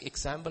classic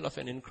example of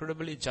an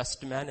incredibly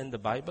just man in the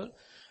Bible?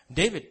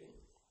 David.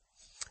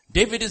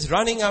 David is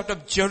running out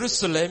of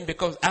Jerusalem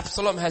because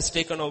Absalom has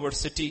taken over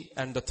city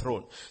and the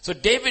throne. So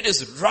David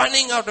is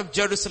running out of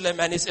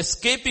Jerusalem and is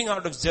escaping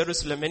out of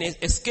Jerusalem. When he is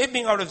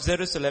escaping out of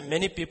Jerusalem,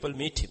 many people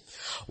meet him.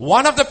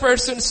 One of the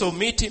persons who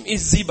meet him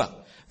is Ziba.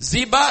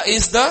 Ziba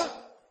is the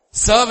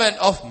servant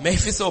of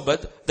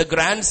Mephibosheth, the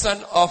grandson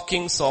of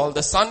King Saul,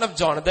 the son of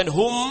Jonathan,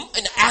 whom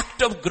in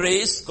act of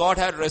grace God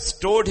had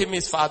restored him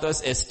his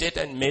father's estate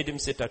and made him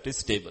sit at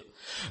his table.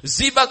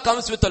 Ziba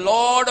comes with a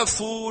lot of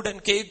food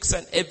and cakes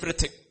and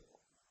everything.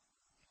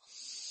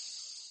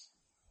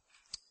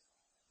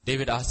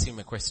 David asks him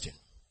a question.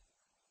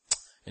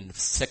 In 2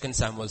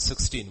 Samuel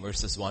 16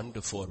 verses 1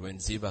 to 4, when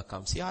Ziba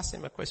comes, he asks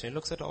him a question. He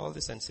looks at all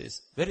this and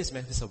says, where is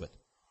Mephibosheth?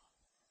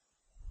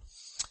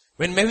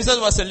 When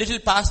Mephibosheth was a little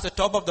past the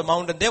top of the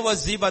mountain, there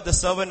was Ziba, the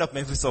servant of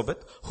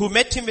Mephibosheth, who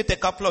met him with a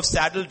couple of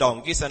saddle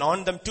donkeys and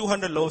on them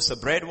 200 loaves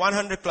of bread,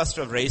 100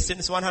 clusters of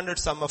raisins, 100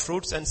 summer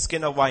fruits and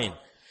skin of wine.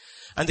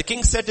 And the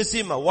king said to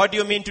Ziba, what do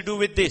you mean to do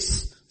with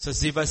this? So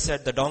Ziba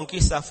said, the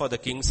donkeys are for the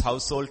king's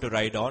household to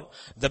ride on,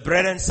 the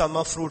bread and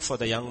summer fruit for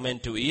the young men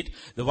to eat,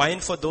 the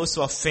wine for those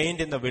who are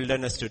faint in the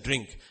wilderness to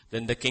drink.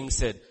 Then the king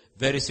said,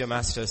 where is your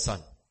master's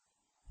son?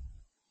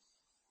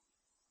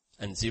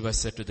 And Ziba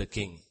said to the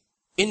king,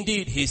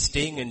 indeed, he is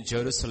staying in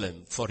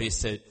Jerusalem, for he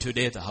said,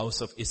 today the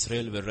house of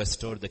Israel will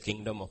restore the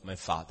kingdom of my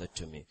father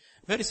to me.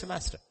 Where is your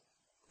master?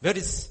 Where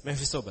is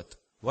Mephibosheth?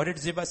 What did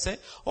Ziba say?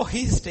 Oh,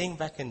 he's staying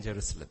back in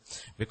Jerusalem.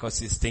 Because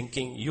he's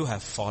thinking, you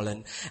have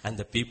fallen and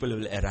the people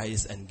will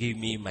arise and give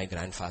me my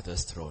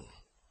grandfather's throne.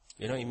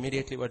 You know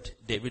immediately what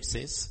David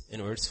says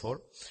in verse 4?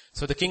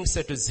 So the king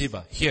said to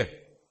Ziba, here,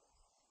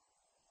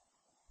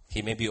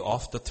 he may be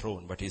off the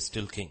throne, but he's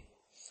still king.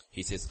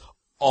 He says,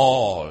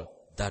 all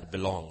that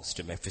belongs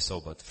to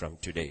Mephibosheth from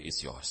today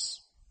is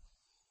yours.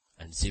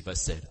 And Ziba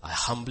said, I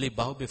humbly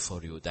bow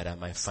before you that I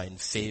might find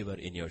favor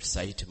in your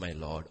sight, my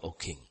lord, O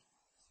king.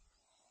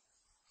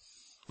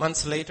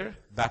 Months later,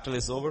 battle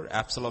is over,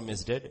 Absalom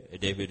is dead,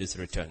 David is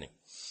returning.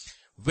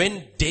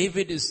 When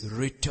David is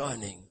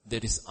returning,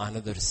 there is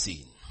another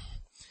scene.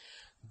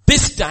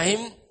 This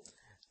time,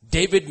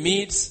 David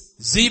meets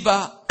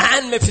Ziba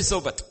and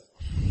Mephibosheth.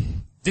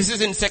 This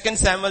is in 2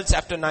 Samuel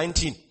chapter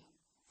 19.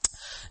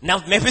 Now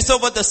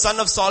Mephibosheth, the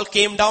son of Saul,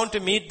 came down to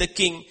meet the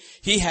king.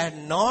 He had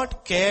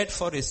not cared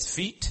for his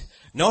feet,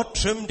 nor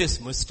trimmed his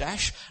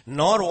mustache,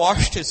 nor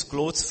washed his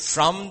clothes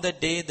from the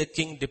day the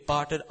king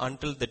departed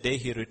until the day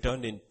he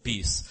returned in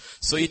peace.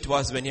 So it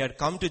was when he had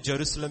come to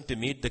Jerusalem to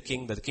meet the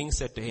king, that the king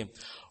said to him,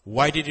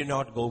 why did you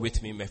not go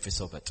with me,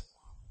 Mephibosheth?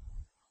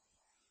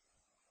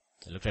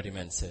 He looked at him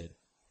and said,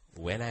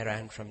 when I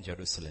ran from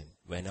Jerusalem,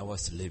 when I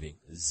was living,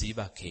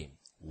 Ziba came.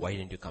 Why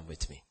didn't you come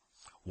with me?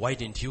 Why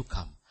didn't you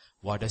come?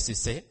 What does he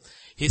say?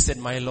 He said,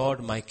 my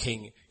lord, my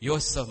king,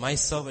 my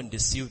servant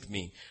deceived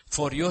me.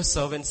 For your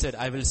servant said,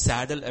 I will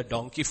saddle a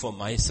donkey for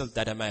myself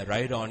that I may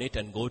ride on it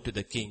and go to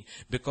the king,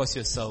 because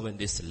your servant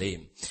is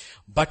lame.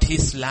 But he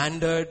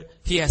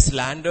has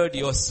slandered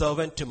your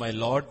servant to my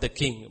lord the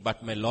king.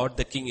 But my lord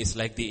the king is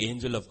like the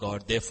angel of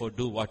God. Therefore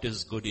do what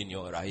is good in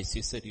your eyes.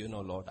 He said,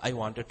 Lord, I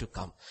wanted to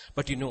come,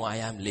 but I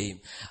am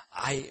lame.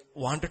 I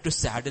wanted to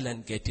saddle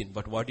and get in,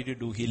 but what did you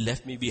do? He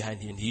left me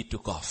behind and he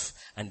took off.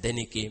 And then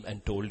he came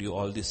and told you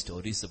all these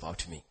stories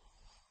about me.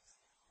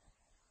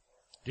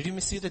 Did you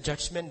see the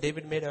judgment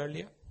David made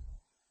earlier?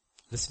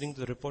 Listening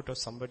to the report of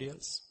somebody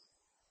else?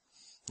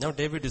 Now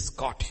David is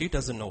caught. He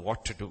doesn't know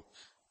what to do.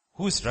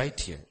 Who's right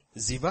here?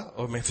 Ziba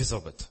or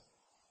Mephibosheth?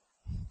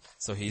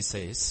 So he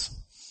says,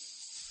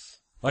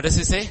 what does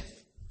he say?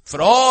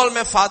 For all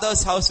my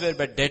father's house were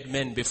but dead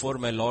men before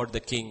my lord the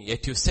king,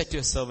 yet you set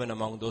your servant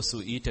among those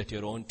who eat at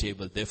your own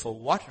table. Therefore,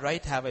 what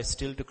right have I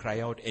still to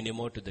cry out any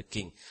more to the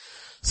king?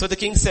 So the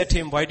king said to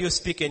him, why do you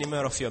speak any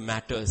more of your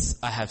matters?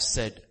 I have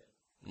said.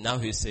 Now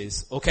he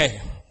says, okay,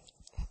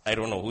 I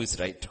don't know who is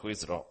right, who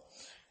is wrong.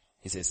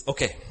 He says,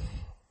 okay,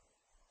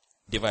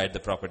 divide the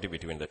property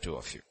between the two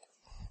of you.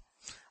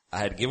 I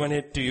had given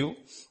it to you,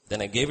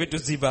 then I gave it to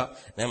Ziba,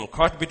 and I'm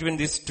caught between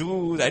these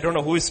two, I don't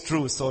know who is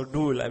true, so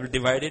I will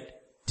divide it,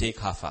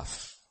 take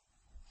half.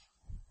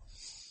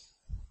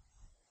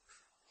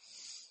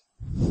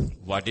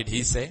 What did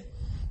he say?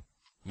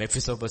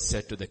 Mephibosheth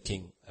said to the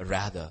king,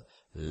 rather,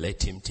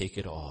 let him take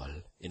it all,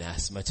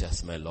 inasmuch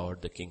as my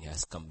lord the king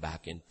has come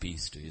back in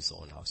peace to his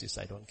own house. He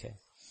said, I don't care.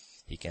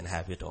 He can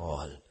have it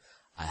all.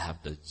 I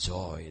have the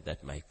joy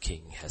that my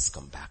king has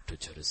come back to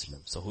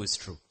Jerusalem. So who is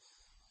true?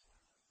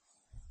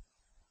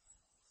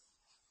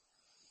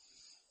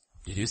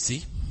 Did you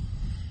see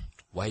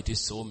why it is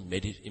so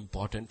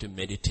important to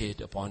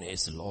meditate upon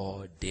his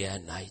law day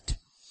and night?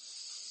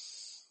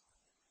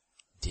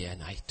 Day and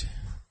night.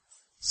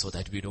 So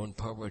that we don't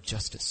pervert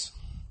justice.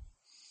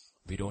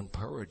 We don't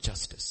pervert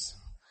justice.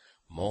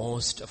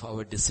 Most of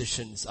our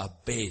decisions are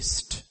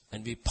based,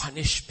 and we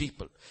punish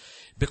people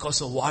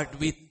because of what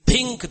we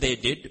think they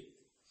did,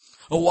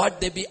 or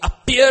what they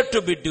appear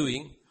to be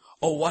doing,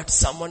 or what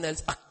someone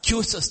else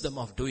accuses them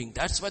of doing.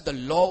 That's why the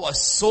law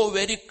was so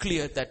very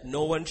clear that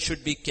no one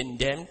should be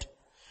condemned.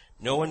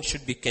 No one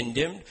should be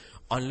condemned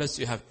unless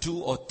you have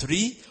 2 or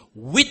 3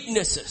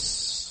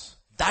 witnesses.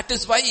 That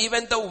is why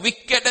even the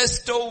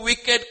wickedest of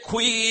wicked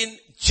queen,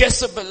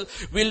 Jezebel,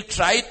 will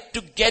try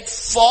to get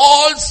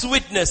false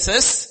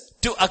witnesses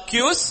to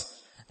accuse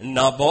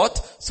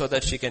Naboth so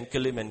that she can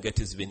kill him and get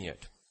his vineyard.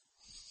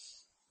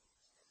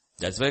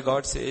 That's why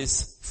God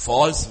says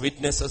false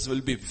witnesses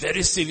will be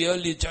very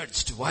severely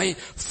judged. Why?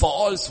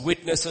 False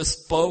witnesses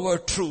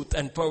pervert truth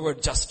and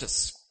pervert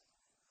justice.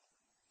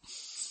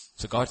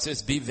 So God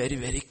says, be very,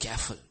 very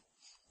careful.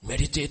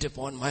 Meditate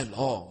upon my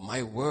law,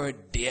 my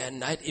word, day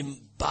and night.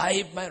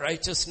 Imbibe my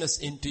righteousness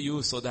into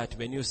you so that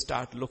when you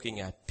start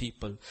looking at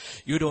people,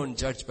 you don't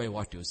judge by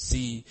what you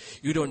see.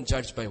 You don't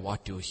judge by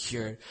what you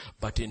hear.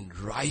 But in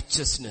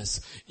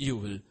righteousness, you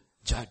will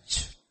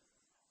judge.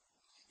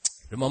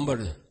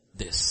 Remember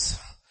this.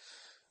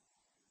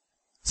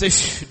 So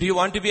do you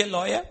want to be a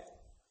lawyer?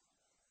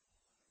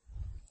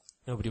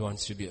 Nobody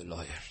wants to be a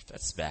lawyer.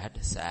 That's bad,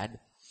 sad.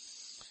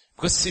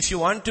 Because if you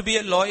want to be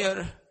a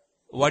lawyer,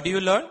 what do you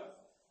learn?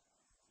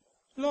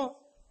 Law.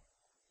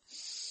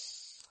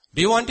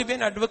 Do you want to be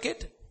an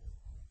advocate?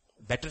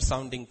 Better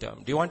sounding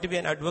term. Do you want to be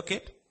an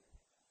advocate?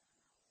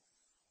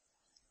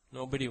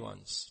 Nobody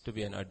wants to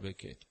be an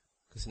advocate.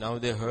 Because now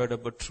they heard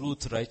about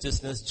truth,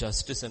 righteousness,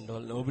 justice and all.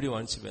 Nobody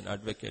wants to be an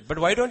advocate. But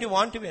why don't you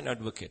want to be an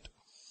advocate?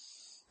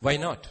 Why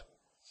not?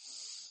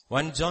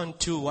 1 John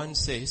 2:1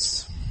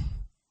 says,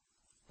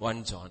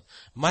 1 John,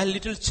 my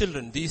little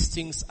children, these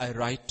things I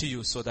write to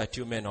you so that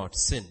you may not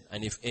sin.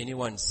 And if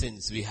anyone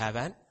sins, we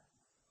have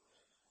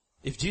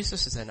if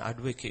Jesus is an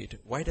advocate,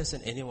 why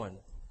doesn't anyone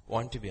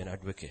want to be an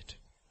advocate?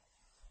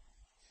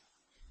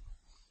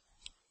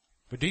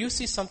 But do you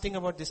see something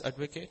about this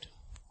advocate?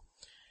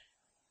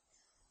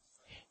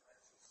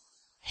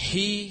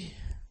 He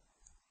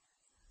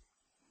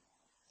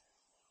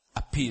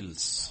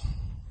appeals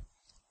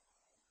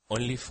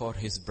only for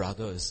his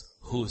brothers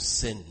who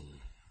sin.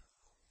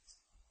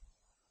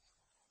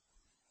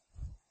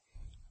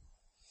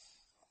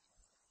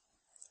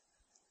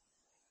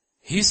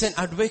 He's an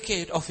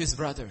advocate of his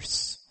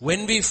brothers.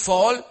 When we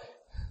fall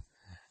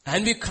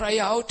and we cry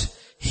out,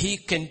 he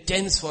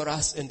contends for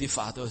us in the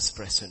Father's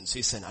presence.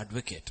 He's an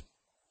advocate.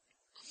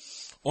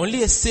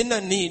 Only a sinner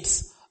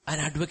needs an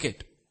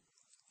advocate.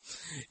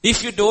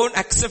 If you don't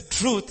accept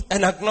truth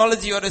and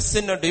acknowledge you are a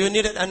sinner, do you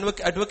need an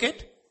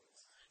advocate?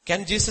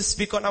 Can Jesus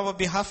speak on our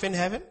behalf in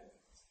heaven?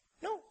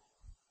 No.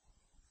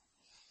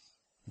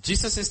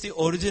 Jesus is the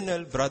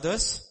original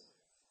brother's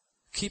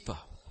keeper.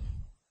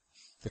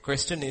 The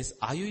question is,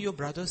 are you your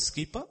brother's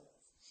keeper?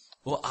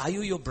 Or are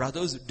you your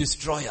brother's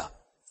destroyer?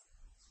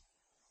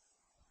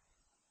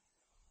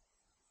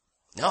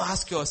 Now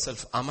ask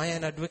yourself, am I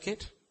an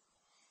advocate?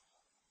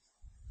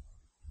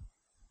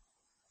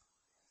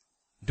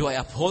 Do I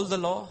uphold the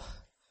law?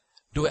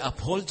 Do I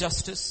uphold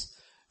justice?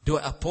 Do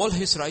I uphold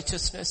his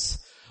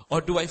righteousness?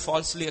 Or do I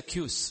falsely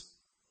accuse?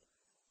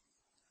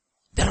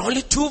 There are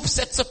only two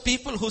sets of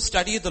people who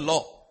study the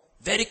law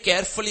very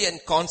carefully and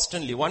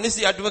constantly. One is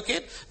the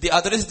advocate, the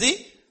other is the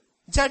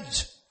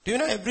judge. Do you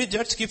know every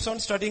judge keeps on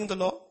studying the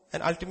law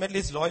and ultimately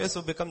it's lawyers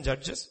who become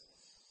judges?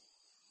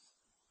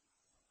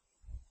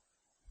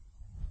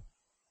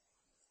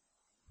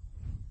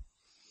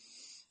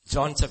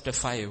 John chapter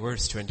 5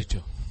 verse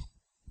 22.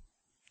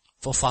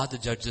 For Father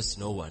judges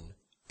no one,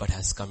 but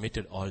has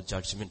committed all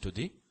judgment to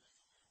the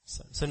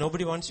Son. So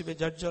nobody wants to be a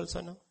judge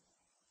also now?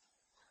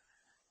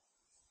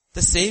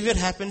 The Savior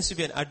happens to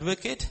be an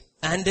advocate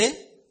and a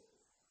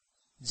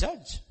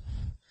judge.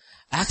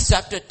 Acts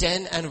chapter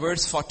 10 and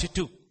verse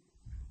 42.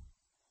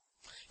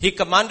 He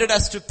commanded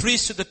us to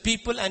preach to the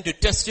people and to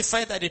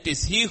testify that it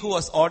is He who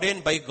was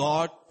ordained by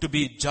God to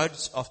be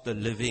judge of the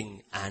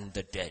living and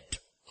the dead.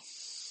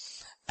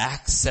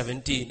 Acts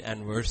 17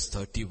 and verse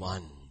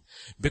 31.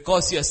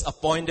 Because He has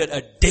appointed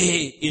a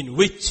day in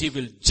which He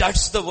will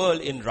judge the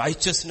world in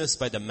righteousness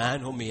by the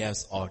man whom He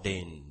has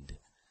ordained.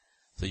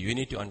 So you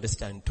need to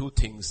understand two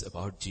things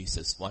about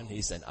Jesus. One, He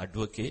is an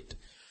advocate.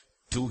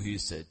 Two, He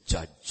is a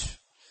judge.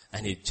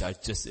 And He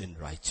judges in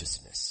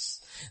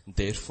righteousness.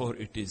 Therefore,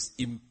 it is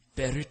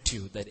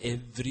imperative that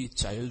every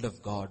child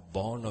of God,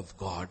 born of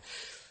God,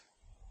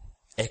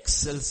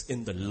 excels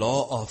in the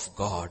law of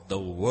God, the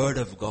word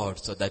of God,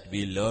 so that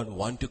we learn,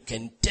 one, to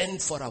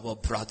contend for our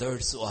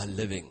brothers who are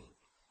living.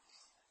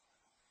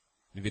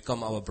 We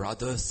become our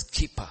brother's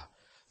keeper,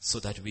 so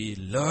that we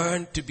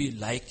learn to be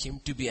like Him,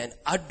 to be an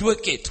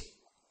advocate.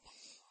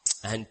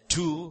 And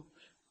two,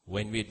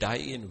 when we die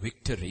in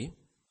victory,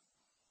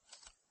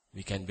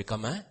 we can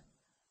become a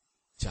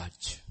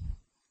judge.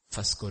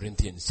 1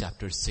 Corinthians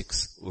chapter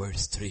 6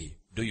 verse 3.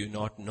 Do you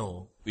not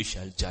know we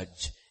shall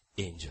judge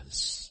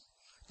angels?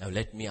 Now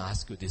let me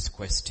ask you this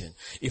question.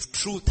 If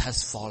truth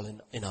has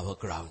fallen in our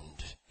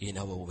ground, in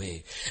our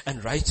way,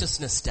 and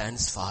righteousness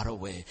stands far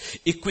away,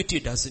 equity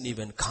doesn't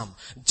even come,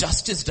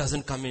 justice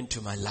doesn't come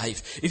into my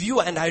life, if you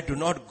and I do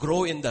not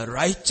grow in the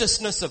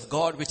righteousness of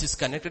God which is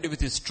connected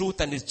with His truth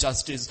and His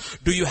justice,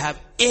 do you have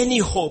any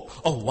hope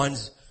of one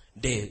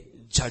day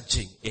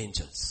judging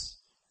angels,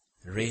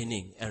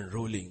 reigning and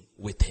ruling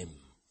with Him?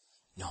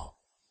 No.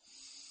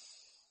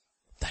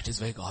 That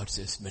is why God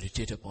says,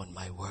 meditate upon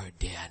my word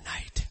day and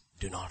night.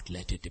 Do not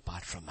let it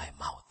depart from my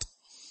mouth.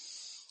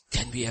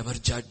 Can we ever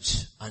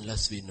judge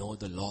unless we know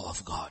the law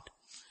of God?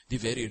 The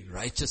very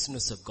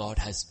righteousness of God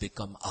has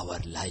become our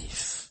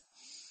life.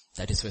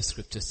 That is why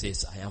Scripture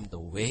says, I am the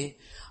way,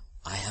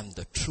 I am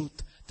the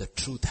truth. The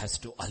truth has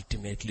to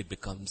ultimately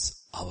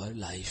becomes our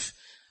life.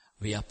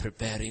 We are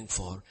preparing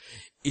for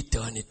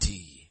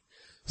eternity.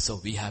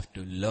 So we have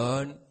to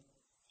learn,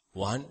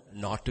 one,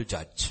 not to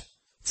judge.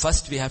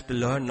 First we have to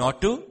learn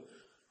not to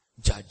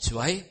judge.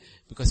 Why?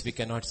 Because we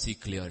cannot see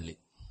clearly.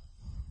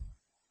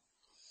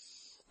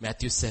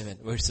 Matthew 7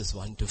 verses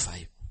 1 to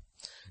 5.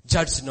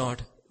 Judge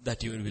not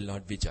that you will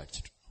not be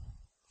judged.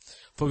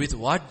 For with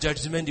what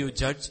judgment you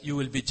judge, you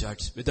will be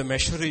judged. With the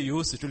measure you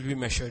use, it will be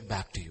measured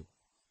back to you.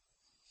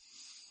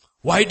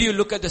 Why do you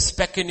look at the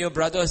speck in your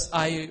brother's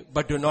eye,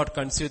 but do not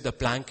consider the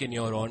plank in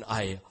your own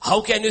eye?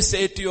 How can you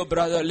say to your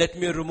brother, let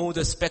me remove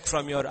the speck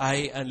from your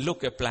eye, and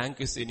look, a plank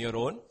is in your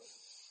own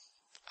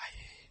eye?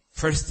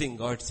 First thing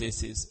God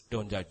says is,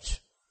 don't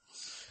judge.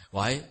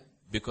 Why?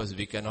 Because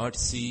we cannot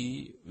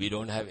see, we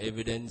don't have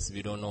evidence,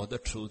 we don't know the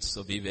truth.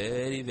 So be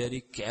very,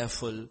 very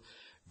careful.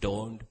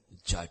 Don't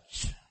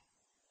judge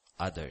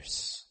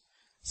others.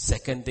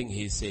 Second thing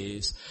he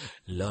says,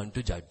 learn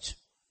to judge.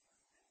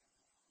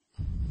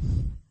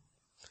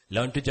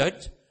 Learn to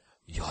judge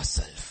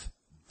yourself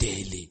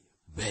daily,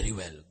 very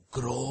well.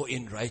 Grow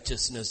in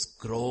righteousness,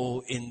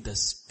 grow in the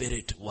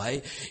Spirit.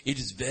 Why? It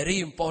is very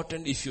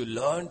important if you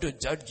learn to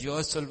judge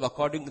yourself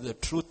according to the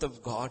truth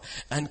of God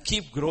and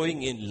keep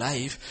growing in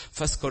life.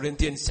 1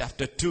 Corinthians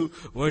chapter 2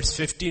 verse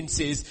 15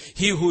 says,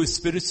 he who is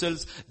spiritual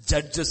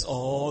judges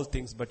all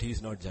things, but he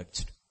is not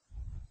judged.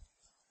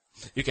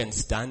 You can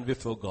stand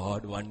before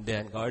God one day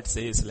and God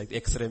says, like the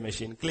X-ray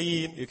machine,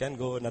 clean, you can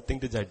go, nothing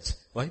to judge.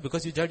 Why?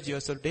 Because you judge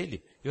yourself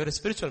daily. You are a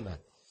spiritual man.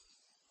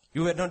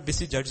 You were not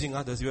busy judging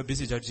others, you were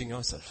busy judging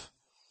yourself.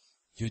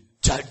 You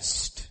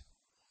judged.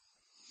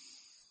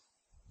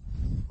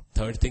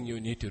 Third thing you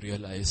need to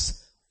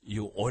realize,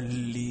 you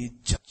only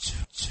judge.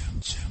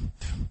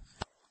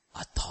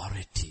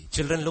 Authority.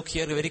 Children, look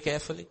here very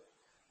carefully.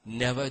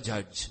 Never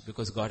judge,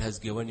 because God has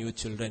given you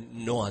children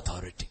no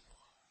authority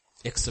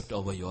except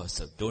over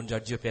yourself. Don't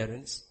judge your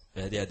parents,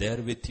 whether they are there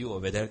with you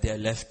or whether they have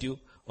left you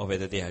or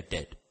whether they are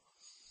dead.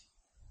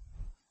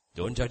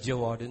 Don't judge your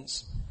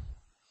wardens.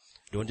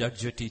 Don't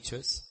judge your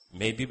teachers.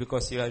 Maybe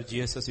because you are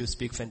GSS, you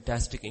speak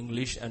fantastic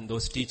English and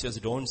those teachers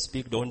don't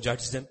speak, don't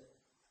judge them.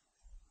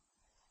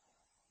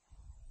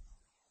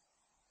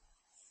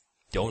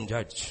 Don't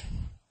judge.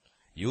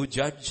 You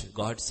judge,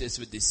 God says,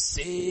 with the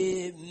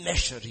same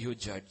measure you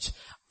judge,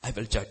 I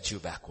will judge you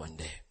back one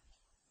day.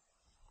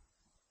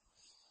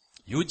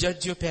 You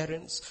judge your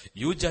parents,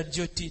 you judge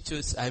your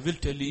teachers. I will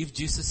tell you, if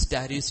Jesus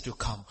tarries to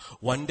come,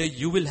 one day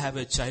you will have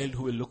a child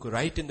who will look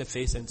right in the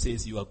face and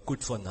says, you are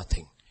good for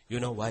nothing. You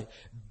know why?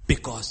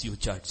 Because you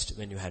judged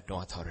when you had no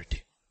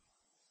authority.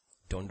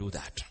 Don't do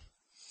that.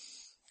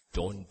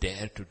 Don't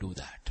dare to do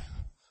that.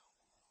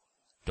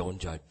 Don't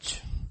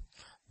judge.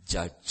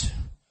 Judge.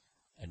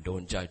 And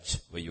don't judge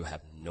where you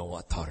have no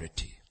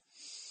authority.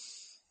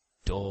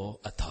 No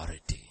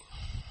authority.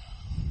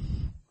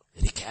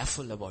 Very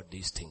careful about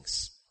these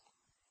things.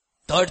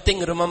 Third thing,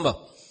 remember.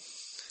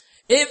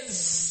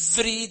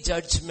 Every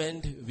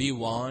judgment we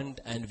want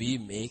and we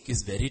make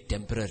is very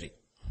temporary.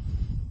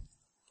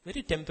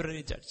 Very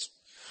temporary judgment.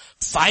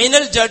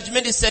 Final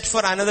judgment is set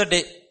for another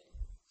day.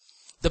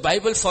 The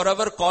Bible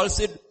forever calls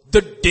it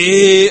the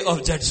day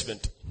of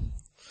judgment.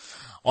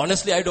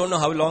 Honestly, I don't know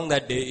how long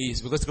that day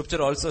is, because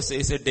scripture also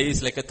says a day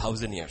is like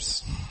 1,000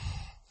 years.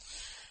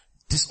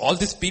 All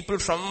these people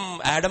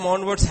from Adam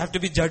onwards have to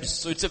be judged.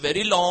 So it's a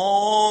very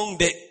long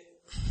day.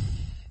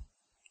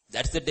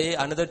 That's the day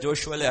another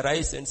Joshua will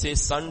arise and say,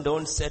 sun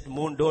don't set,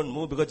 moon don't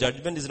move, because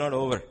judgment is not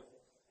over.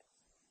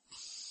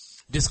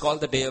 It is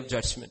called the day of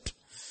judgment.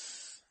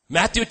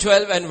 Matthew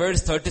 12 and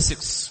verse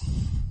 36.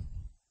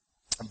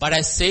 But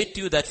I say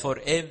to you that for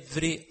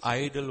every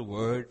idle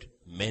word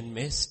men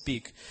may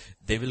speak,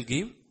 they will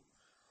give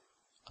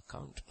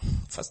account.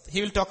 First,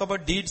 he will talk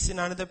about deeds in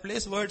another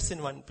place, words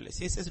in one place.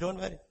 He says, don't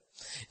worry.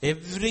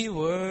 Every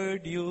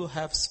word you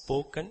have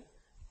spoken,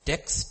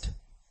 text,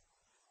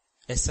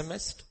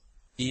 SMS'd,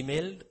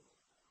 emailed,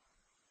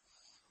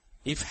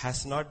 if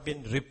has not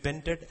been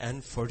repented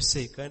and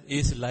forsaken,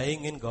 is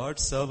lying in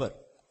God's server.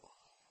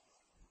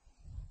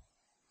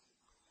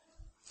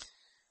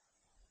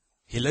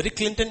 Hillary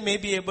Clinton may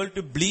be able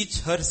to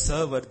bleach her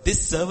server.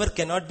 This server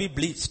cannot be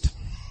bleached.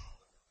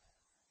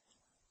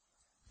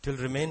 It will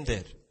remain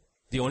there.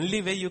 The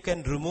only way you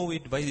can remove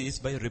it is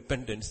by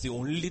repentance. The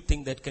only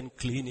thing that can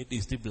clean it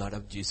is the blood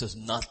of Jesus.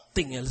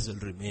 Nothing else will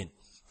remain.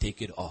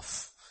 Take it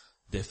off.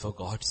 Therefore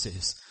God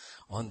says,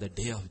 on the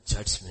day of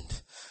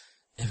judgment,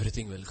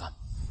 everything will come.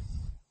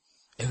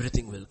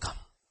 Everything will come.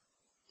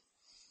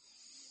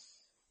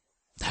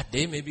 That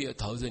day may be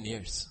 1,000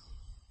 years.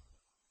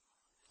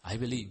 I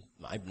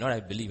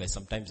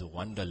sometimes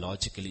wonder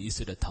logically,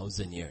 is it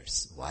 1,000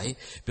 years? Why?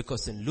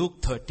 Because in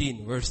Luke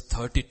 13 verse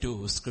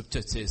 32,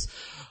 scripture says,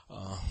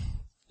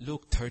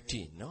 Luke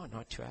 13, no,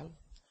 not 12.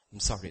 I'm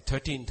sorry,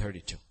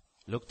 13:32.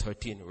 Luke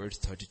 13 verse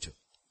 32.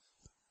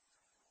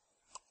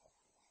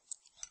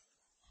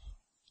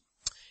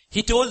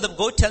 He told them,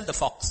 go tell the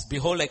fox,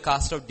 behold, I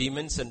cast out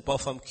demons and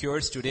perform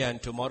cures today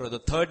and tomorrow. The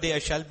third day I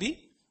shall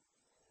be.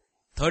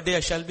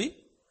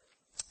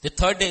 The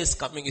third day is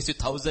coming, is the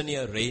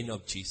 1,000-year reign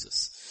of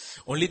Jesus.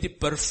 Only the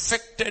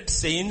perfected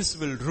saints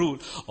will rule.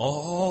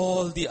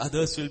 All the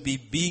others will be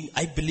being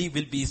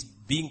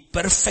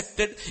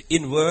perfected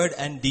in word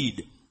and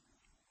deed.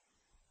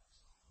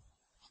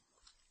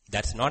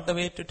 That's not the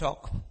way to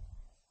talk.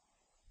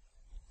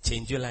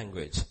 Change your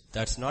language.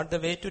 That's not the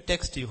way to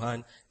text,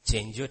 Johan.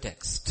 Change your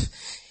text.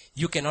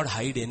 You cannot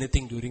hide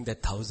anything during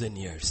that 1,000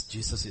 years.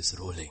 Jesus is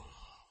ruling.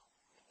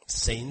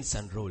 Saints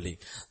unruly.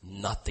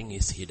 Nothing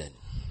is hidden.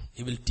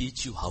 He will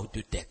teach you how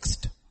to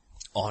text.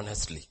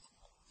 Honestly.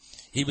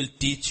 He will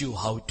teach you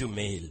how to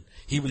mail.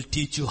 He will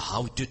teach you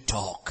how to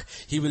talk.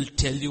 He will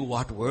tell you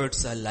what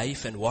words are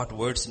life and what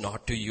words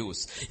not to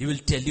use. He will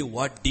tell you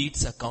what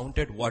deeds are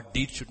counted, what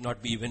deeds should not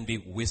even be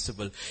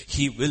visible.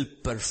 He will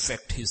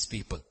perfect his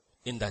people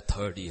in that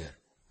 3rd year.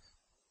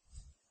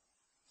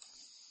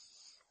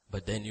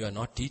 But then you are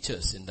not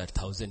teachers in that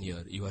 1,000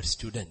 year. You are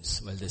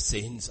students, while the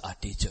saints are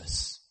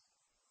teachers.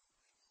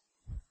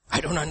 I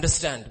don't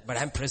understand, but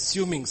I'm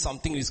presuming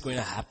something is going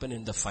to happen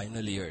in the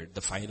final year, the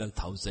final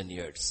 1,000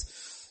 years.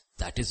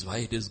 That is why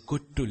it is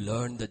good to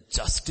learn the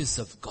justice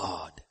of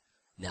God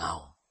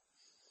now.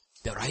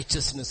 The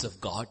righteousness of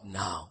God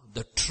now.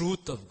 The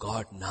truth of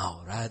God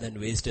now. Rather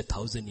than waste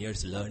 1,000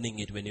 years learning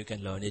it when you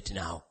can learn it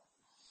now.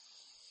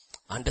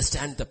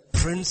 Understand the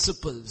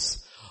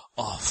principles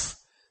of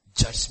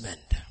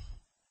judgment.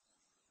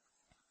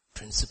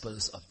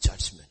 Principles of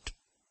judgment.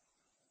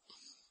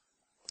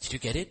 Did you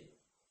get it?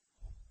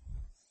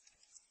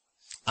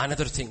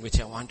 Another thing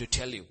which I want to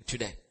tell you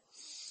today.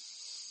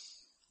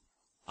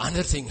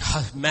 Another thing,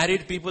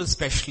 married people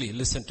especially,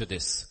 listen to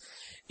this.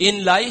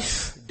 In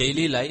life,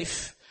 daily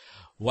life,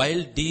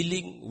 while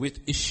dealing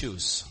with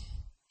issues,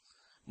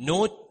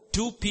 no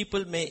two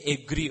people may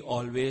agree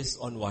always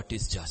on what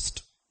is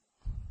just.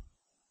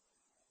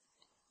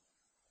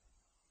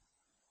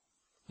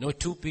 No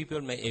two people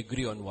may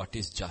agree on what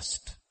is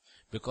just,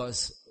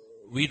 because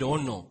we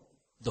don't know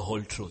the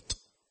whole truth.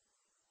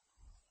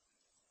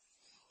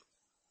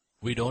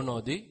 We don't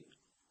know the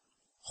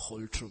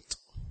whole truth.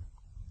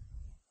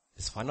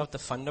 It's one of the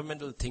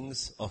fundamental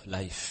things of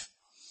life.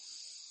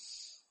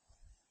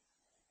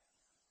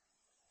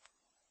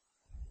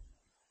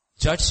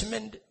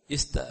 Judgment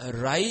is the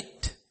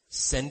right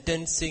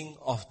sentencing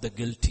of the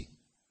guilty.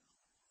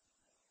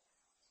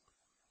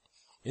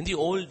 In the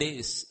old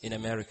days in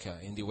America,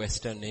 in the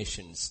Western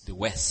nations, the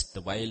West,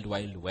 the wild,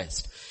 wild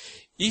West,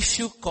 if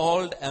you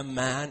called a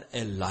man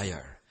a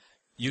liar,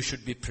 you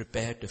should be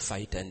prepared to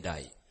fight and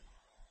die.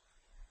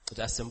 It's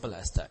as simple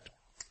as that.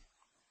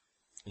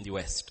 In the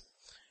West.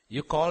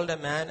 You called a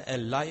man a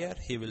liar,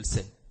 he will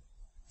say,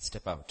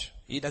 step out.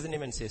 He doesn't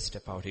even say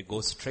step out, he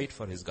goes straight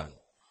for his gun.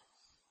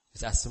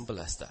 It's as simple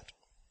as that.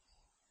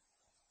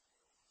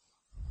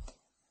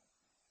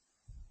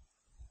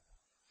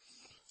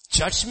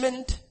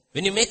 Judgment,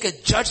 when you make a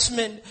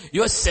judgment,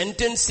 you are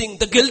sentencing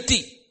the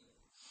guilty.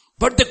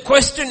 But the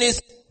question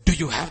is, do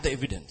you have the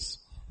evidence?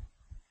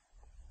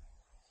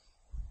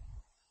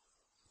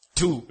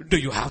 2, do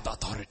you have the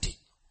authority?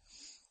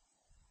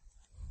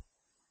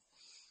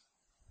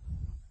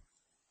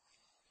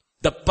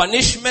 The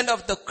punishment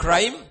of the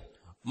crime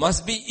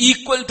must be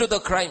equal to the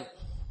crime.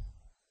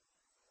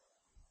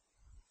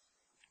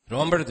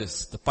 Remember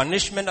this. The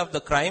punishment of the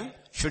crime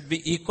should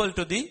be equal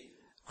to the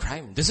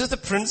crime. This is the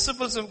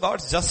principles of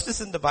God's justice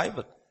in the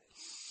Bible.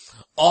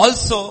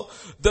 Also,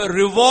 the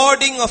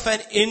rewarding of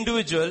an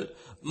individual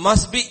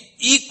must be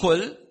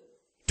equal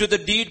to the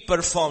deed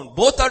performed.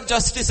 Both are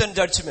justice and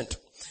judgment.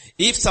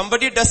 If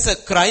somebody does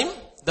a crime,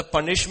 the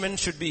punishment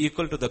should be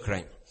equal to the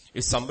crime.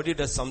 If somebody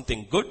does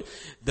something good,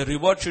 the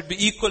reward should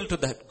be equal to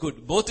that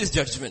good. Both is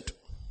judgment.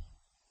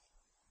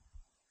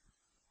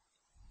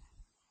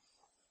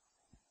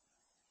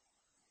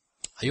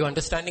 Are you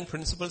understanding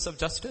principles of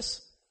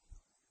justice?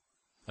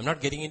 I'm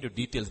not getting into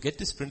details. Get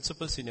these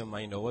principles in your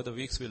mind. Over the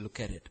weeks we'll look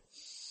at it.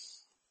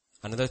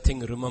 Another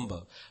thing,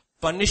 remember,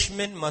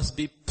 punishment must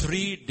be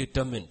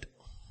predetermined.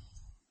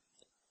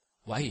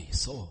 Why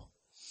so?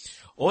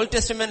 Old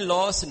Testament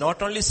laws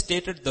not only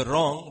stated the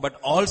wrong, but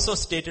also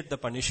stated the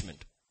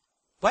punishment.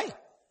 Why?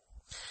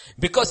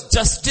 Because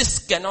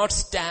justice cannot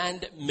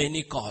stand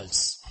many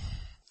calls.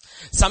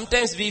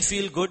 Sometimes we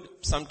feel good,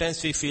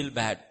 sometimes we feel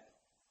bad.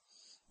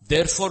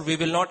 Therefore, we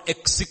will not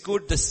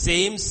execute the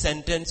same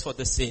sentence for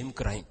the same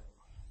crime.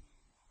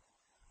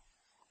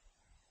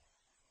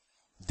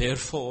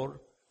 Therefore,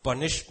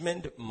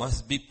 punishment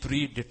must be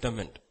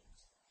predetermined.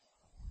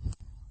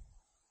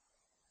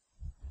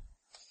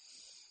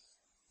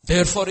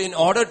 Therefore, in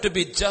order to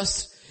be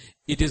just,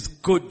 it is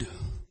good.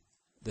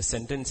 The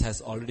sentence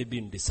has already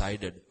been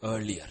decided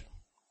earlier.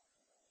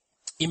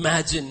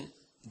 Imagine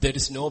there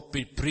is no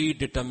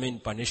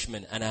predetermined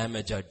punishment and I am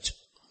a judge.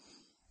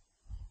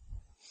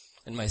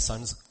 And my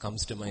son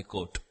comes to my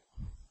court.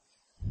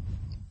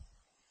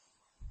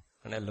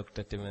 And I looked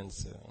at him and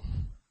said,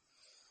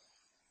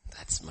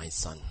 that's my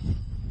son.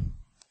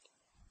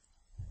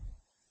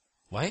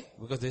 Why?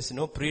 Because there is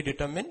no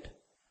predetermined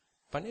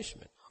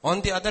punishment. On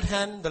the other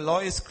hand, the law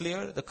is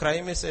clear, the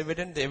crime is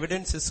evident, the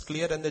evidence is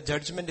clear, and the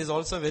judgment is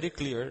also very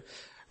clear.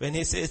 When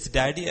he says,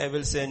 Daddy, I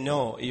will say,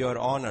 no, Your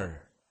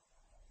Honor.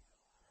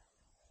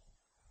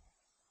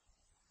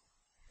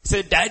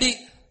 Say, Daddy.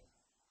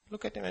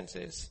 Look at him and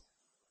says,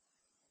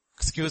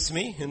 excuse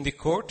me, in the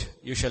court,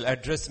 you shall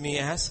address me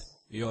as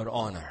Your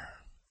Honor.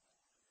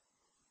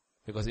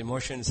 Because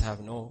emotions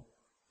have no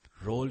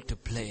role to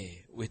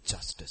play with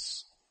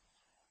justice.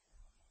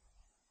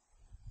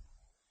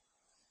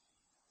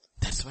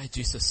 That's why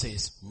Jesus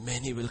says,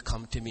 many will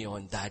come to me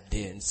on that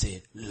day and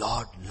say,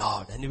 Lord,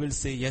 Lord. And he will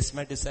say, yes,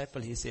 my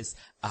disciple. He says,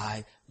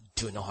 I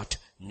do not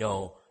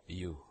know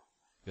you.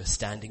 You're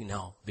standing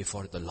now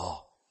before the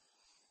law.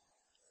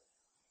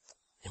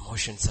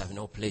 Emotions have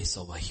no place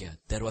over here.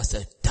 There was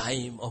a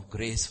time of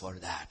grace for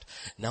that.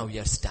 Now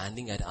you're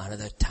standing at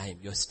another time.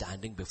 You're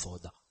standing before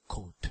the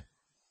court.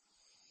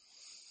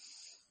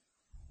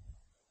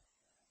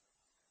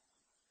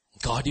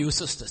 God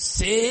uses the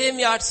same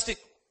yardstick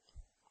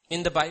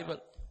in the Bible.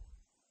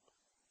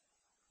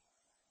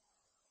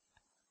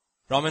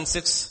 Romans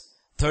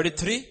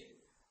 6:33.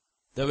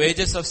 The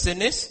wages of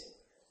sin is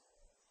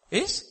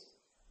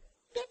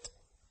death.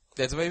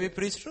 That's why we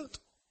preach truth.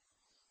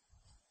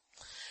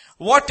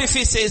 What if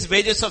he says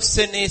wages of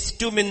sin is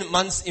 2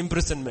 months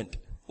imprisonment?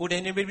 Would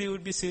anybody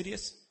be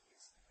serious?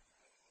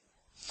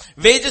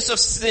 Wages of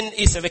sin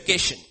is a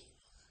vacation.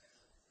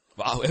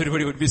 Wow,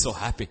 everybody would be so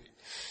happy.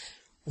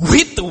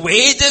 With the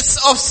wages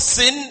of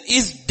sin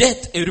is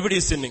death. Everybody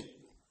is sinning.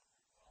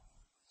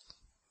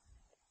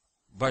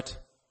 But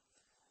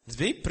it's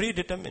very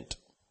predetermined.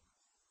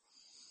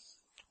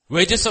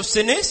 Wages of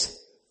sin is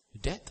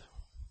death.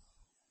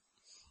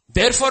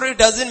 Therefore it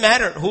doesn't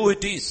matter who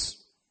it is.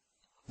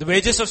 The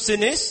wages of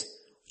sin is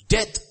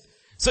death.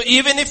 So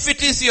even if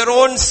it is your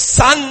own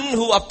son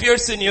who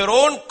appears in your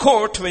own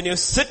court, when you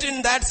sit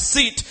in that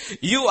seat,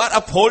 you are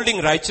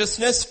upholding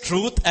righteousness,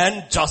 truth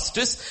and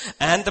justice,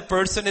 and the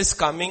person is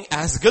coming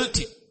as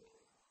guilty.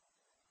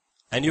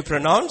 And you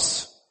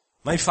pronounce,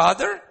 my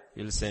father?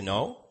 You'll say,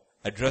 no,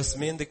 address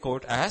me in the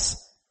court as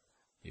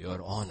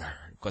your honor.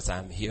 Because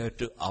I'm here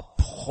to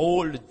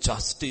uphold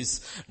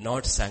justice,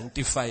 not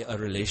sanctify a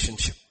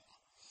relationship.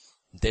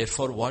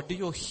 Therefore, what do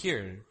you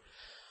hear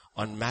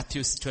on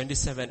Matthew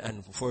 27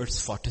 and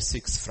verse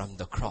 46 from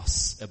the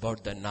cross?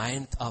 About the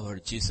 9th hour,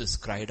 Jesus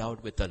cried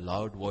out with a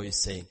loud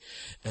voice saying,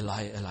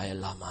 Eli, Eli,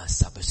 lama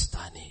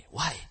sabachthani.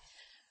 Why?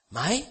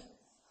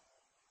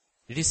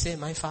 Did he say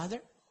my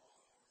father?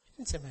 He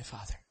didn't say my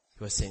father.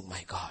 He was saying,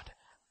 my God,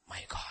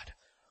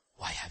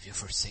 why have you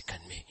forsaken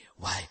me?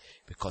 Why?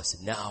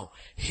 Because now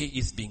he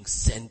is being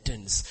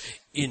sentenced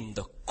in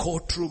the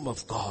courtroom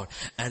of God,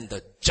 and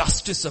the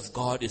justice of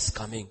God is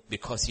coming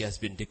because he has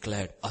been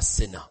declared a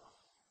sinner.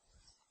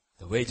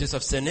 The wages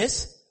of sin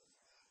is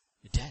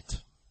death.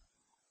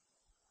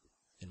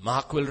 And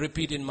Mark will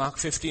repeat in Mark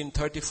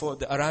 15:34,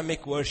 the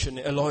Aramaic version,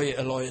 Eloi,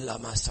 Eloi,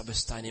 lama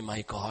sabachthani,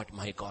 my God,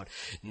 my God.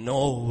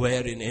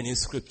 Nowhere in any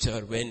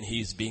scripture when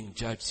he is being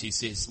judged, he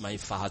says, my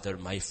Father,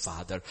 my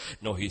Father.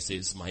 No, he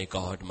says, my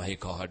God,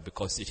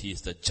 because he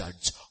is the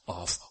judge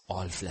of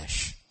all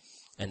flesh.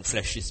 And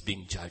flesh is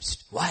being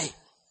judged. Why?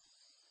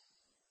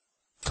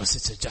 Because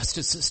it's a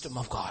justice system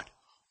of God.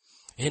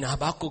 In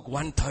Habakkuk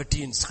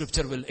 1:13,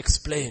 scripture will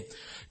explain,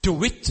 to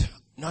wit,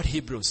 not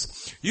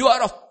Hebrews, you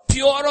are of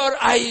purer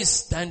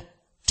eyes than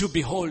to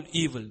behold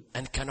evil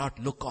and cannot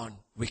look on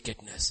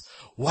wickedness.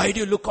 Why do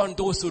you look on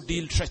those who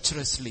deal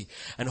treacherously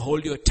and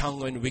hold your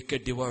tongue when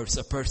wicked devours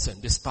a person?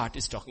 This part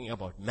is talking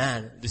about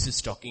man. This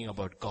is talking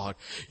about God.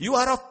 You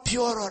are of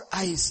purer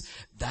eyes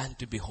than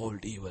to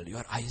behold evil.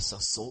 Your eyes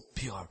are so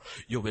pure.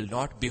 You will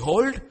not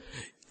behold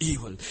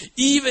evil.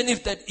 Even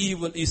if that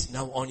evil is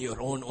now on your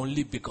own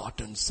only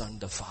begotten son,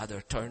 the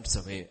father turns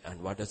away.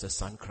 And what does the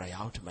son cry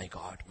out? My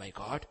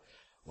God,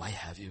 why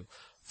have you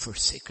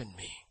forsaken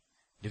me?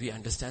 Do we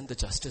understand the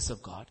justice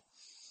of God?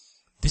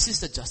 This is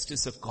the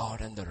justice of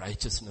God and the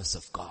righteousness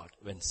of God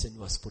when sin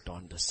was put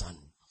on the son.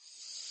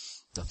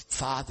 The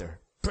Father,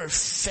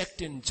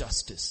 perfect in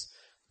justice,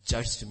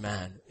 judged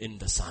man in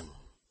the son.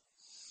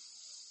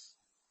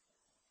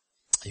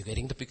 Are you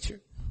getting the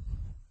picture?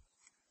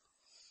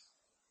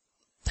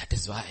 That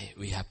is why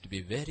we have to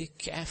be very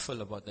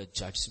careful about the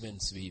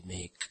judgments we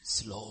make.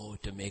 Slow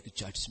to make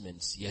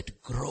judgments,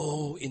 yet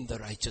grow in the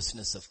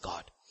righteousness of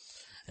God.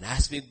 And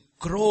as we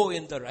grow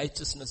in the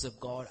righteousness of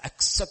God,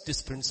 accept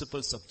these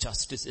principles of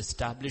justice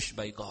established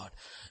by God.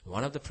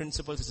 One of the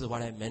principles is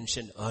what I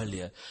mentioned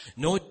earlier.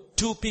 No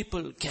two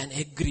people can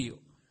agree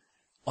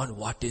on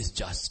what is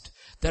just.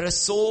 There are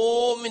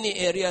so many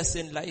areas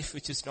in life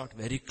which is not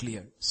very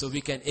clear. So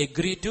we can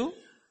agree to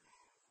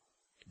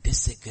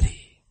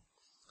disagree.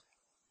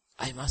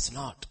 I must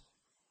not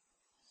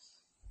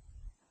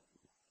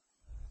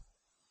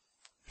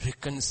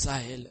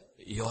reconcile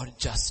your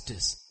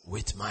justice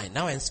with mine.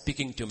 Now I'm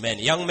speaking to men.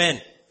 Young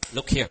men,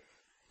 look here.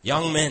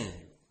 Young men,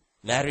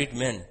 married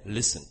men,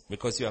 listen.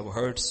 Because you have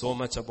heard so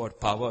much about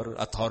power,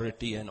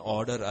 authority and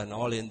order and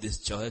all in this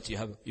church.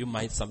 You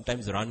might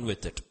sometimes run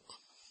with it.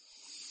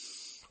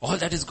 All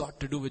that has got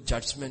to do with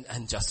judgment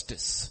and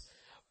justice.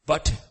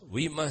 But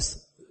we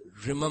must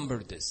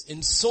remember this.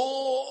 In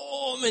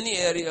so many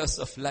areas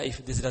of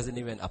life, this doesn't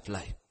even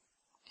apply.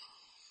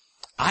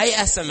 I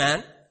as a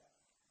man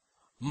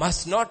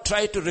must not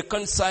try to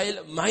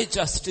reconcile my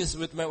justice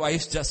with my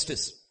wife's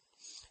justice.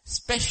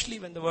 Especially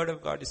when the word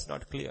of God is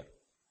not clear.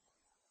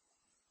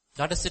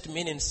 What does it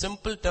mean in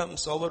simple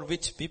terms over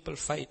which people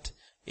fight?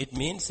 It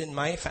means in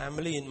my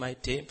family, in my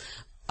team,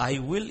 I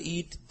will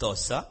eat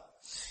dosa.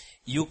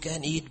 You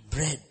can eat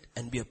bread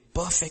and be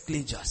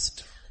perfectly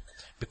just.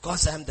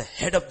 Because I am the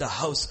head of the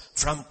house,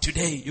 from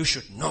today you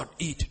should not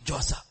eat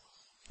dosa.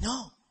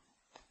 No.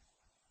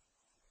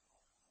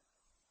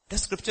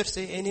 Does scripture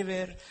say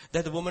anywhere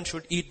that the woman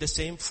should eat the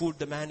same food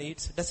the man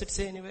eats? Does it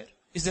say anywhere?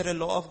 Is there a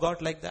law of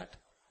God like that?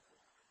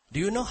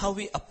 Do you know how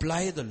we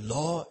apply the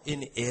law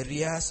in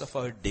areas of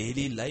our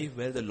daily life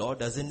where the law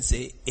doesn't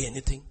say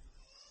anything?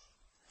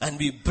 And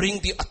we bring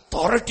the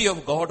authority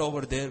of God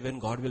over there when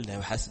God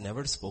has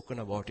never spoken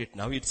about it.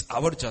 Now it's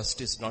our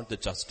justice, not the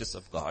justice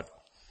of God.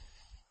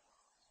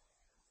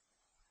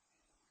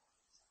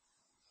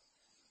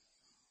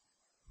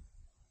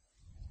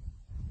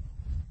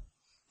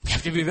 We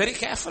have to be very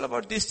careful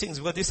about these things,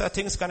 because these are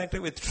things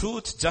connected with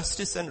truth,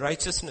 justice, and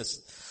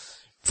righteousness.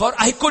 For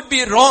I could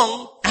be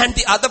wrong and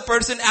the other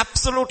person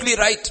absolutely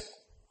right.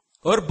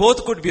 Or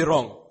both could be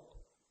wrong.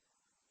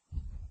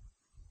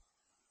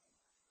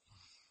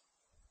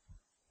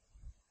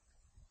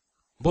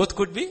 Both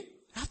could be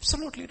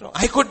absolutely wrong.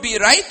 I could be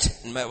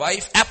right and my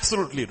wife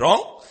absolutely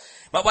wrong.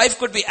 My wife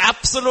could be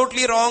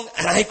absolutely wrong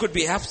and I could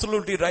be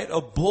absolutely right.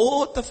 Or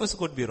both of us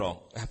could be wrong.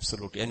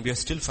 Absolutely. And we are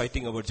still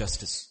fighting over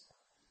justice.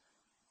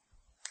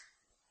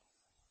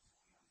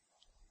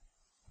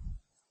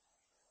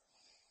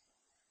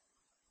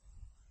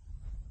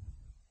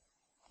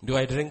 Do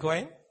I drink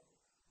wine?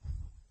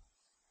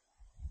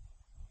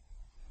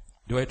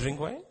 Do I drink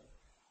wine?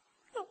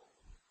 No.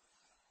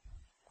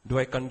 Do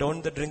I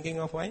condone the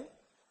drinking of wine?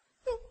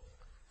 No.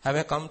 Have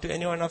I come to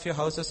any one of your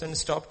houses and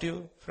stopped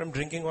you from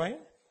drinking wine?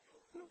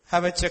 No.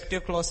 Have I checked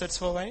your closets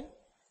for wine?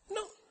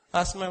 No.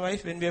 Ask my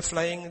wife when we were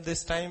flying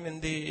this time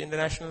in the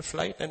international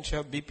flight and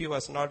her BP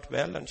was not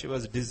well and she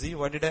was dizzy.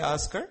 What did I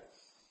ask her?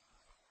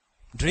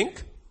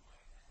 Drink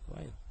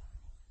wine.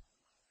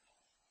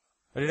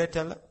 What did I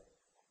tell her?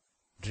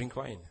 Drink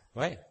wine.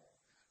 Why?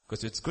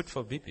 Because it's good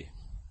for BP.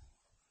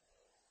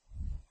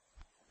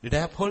 Did I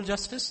uphold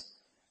justice?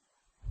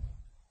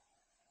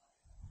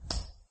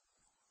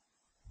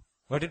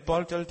 What did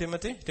Paul tell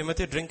Timothy?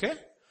 Timothy, drink a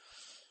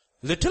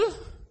little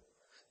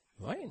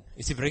wine.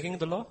 Is he breaking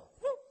the law?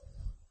 No.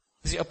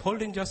 Is he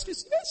upholding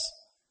justice? Yes.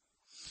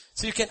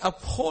 So you can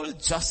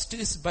uphold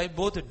justice by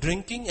both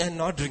drinking and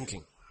not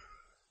drinking.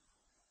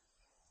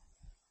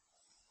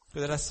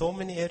 Because there are so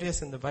many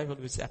areas in the Bible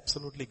which are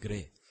absolutely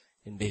grey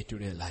in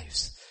day-to-day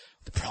lives.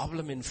 The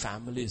problem in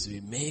families,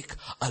 we make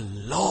a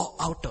law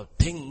out of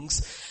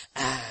things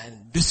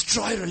and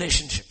destroy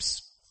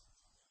relationships.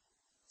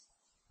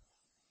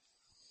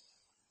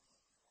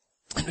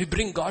 And we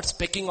bring God's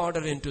pecking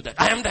order into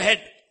that. I am the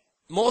head.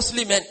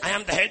 Mostly men, I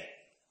am the head.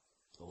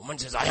 The woman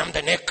says, I am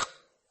the neck.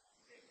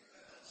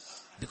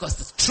 Because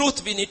the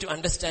truth we need to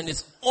understand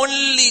is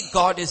only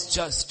God is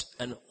just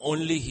and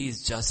only He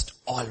is just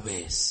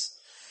always.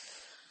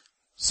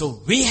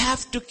 So we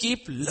have to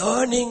keep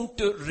learning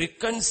to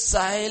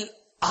reconcile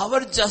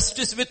our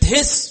justice with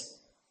His.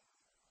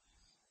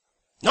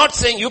 Not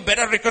saying you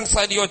better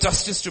reconcile your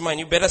justice to mine.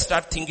 You better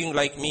start thinking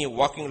like me,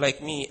 walking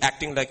like me,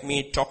 acting like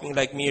me, talking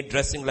like me,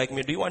 dressing like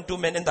me. Do you want two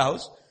men in the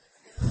house?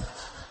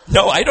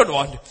 No, I don't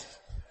want.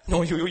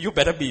 No, you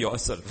better be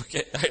yourself.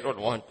 Okay, I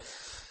don't want.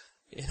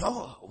 You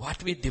know,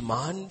 what we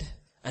demand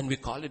and we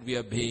call it we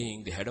are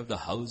being the head of the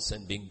house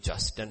and being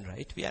just and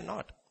right. We are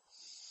not.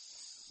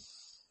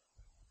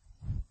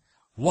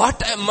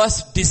 What I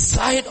must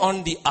decide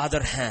on the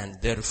other hand,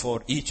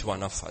 therefore each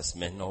one of us,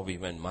 men or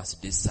women,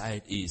 must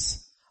decide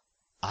is,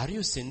 are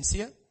you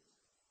sincere?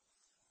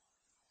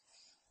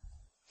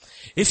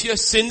 If you're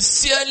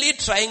sincerely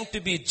trying to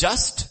be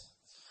just,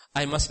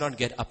 I must not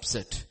get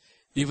upset,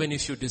 even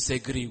if you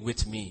disagree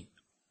with me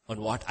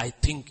on what I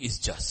think is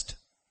just.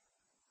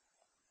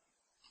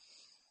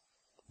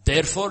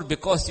 Therefore,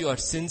 because you are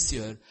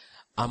sincere,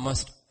 I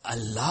must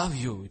allow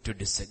you to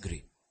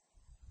disagree.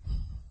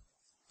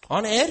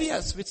 On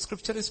areas which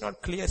scripture is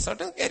not clear.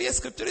 Certain areas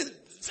scripture is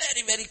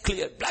very, very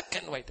clear. Black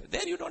and white.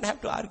 There you don't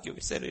have to argue.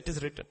 It said it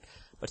is written.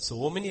 But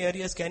so many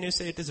areas can you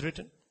say it is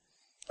written?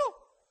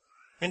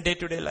 No. In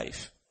day-to-day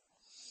life.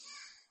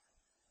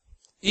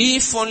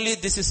 If only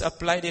this is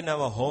applied in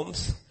our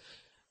homes,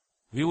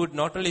 we would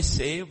not only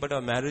save, but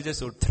our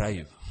marriages would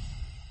thrive.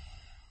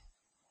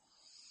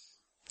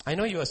 I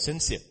know you are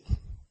sincere.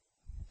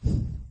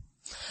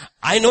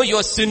 I know you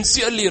are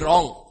sincerely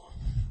wrong.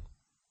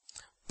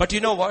 But you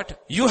know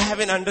what? You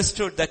haven't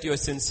understood that you are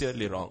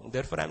sincerely wrong.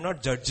 Therefore, I'm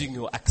not judging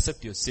you.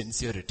 Accept your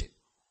sincerity.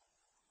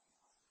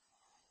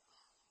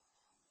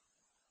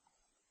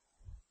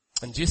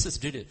 And Jesus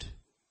did it.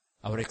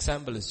 Our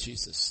example is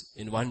Jesus.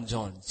 In 1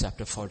 John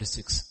chapter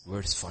 46,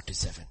 verse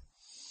 47.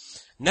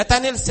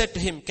 Nathanael said to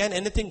him, can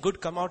anything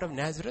good come out of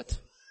Nazareth?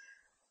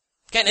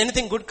 Can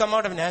anything good come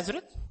out of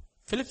Nazareth?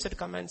 Philip said,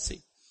 come and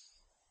see.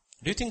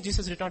 Do you think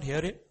Jesus did not hear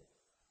him?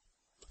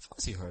 Of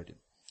course he heard him.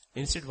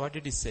 Instead, what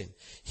did he say?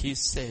 He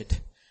said,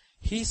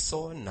 he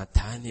saw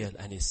Nathanael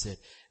and he said,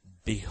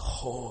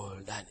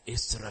 behold an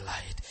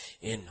Israelite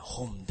in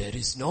whom there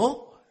is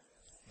no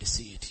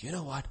deceit. You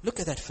know what?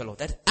 Look at that fellow.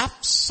 That's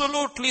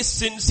absolutely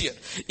sincere.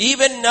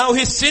 Even now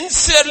he's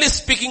sincerely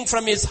speaking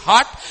from his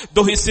heart,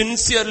 though he's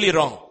sincerely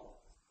wrong.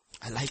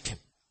 I like him.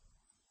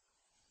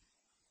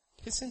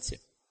 He's sincere.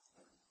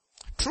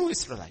 True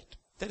Israelite.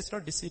 There is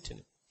no deceit in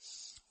him.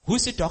 Who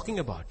is he talking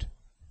about?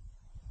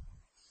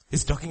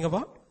 He's talking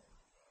about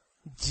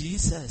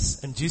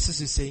Jesus. And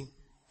Jesus is saying,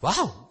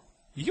 wow,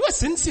 you are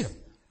sincere.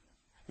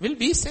 Will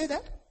we say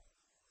that?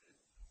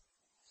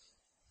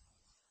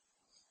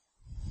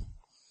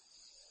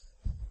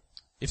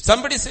 If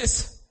somebody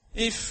says,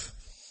 if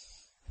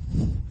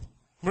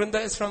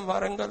Brinda is from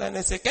Warangal and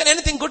I say, can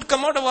anything good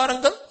come out of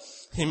Warangal?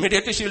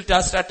 Immediately she will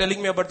start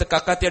telling me about the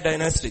Kakatiya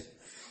dynasty.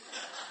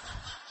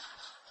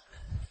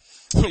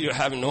 You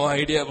have no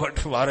idea about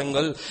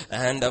Warangal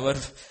and our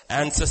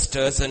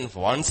ancestors, and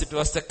once it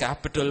was the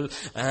capital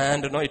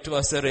and it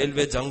was a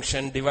railway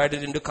junction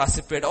divided into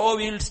Kasipet. Oh,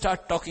 we'll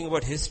start talking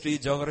about history,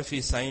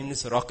 geography,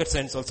 science, rocket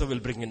science also will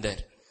bring in there.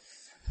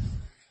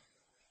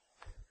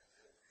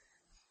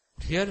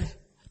 Here,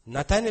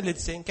 Nathanael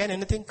is saying, can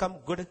anything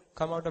good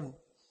come out of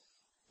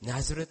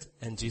Nazareth?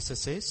 And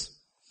Jesus says,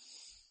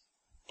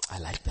 I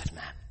like that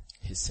man.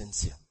 He's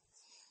sincere.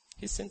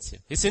 He's sincere.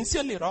 He's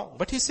sincerely wrong,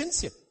 but he's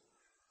sincere.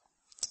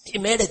 He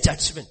made a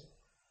judgment.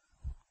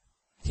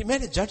 He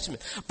made a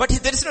judgment. But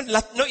there is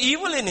no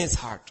evil in his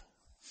heart.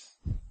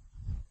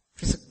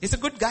 He's a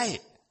good guy.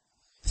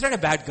 He's not a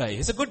bad guy.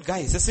 He's a good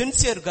guy. He's a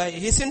sincere guy.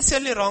 He's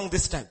sincerely wrong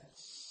this time.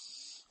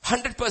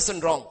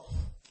 100% wrong.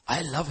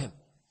 I love him.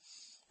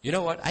 You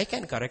know what? I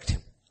can correct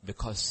him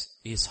because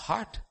his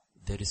heart,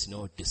 there is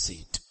no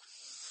deceit.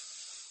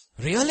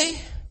 Really?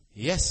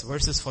 Yes,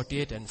 verses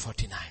 48 and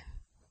 49.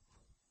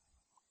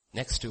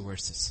 Next two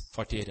verses,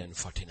 48 and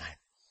 49.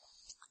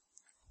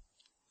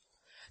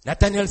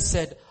 Nathanael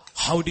said,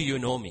 how do you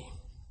know me?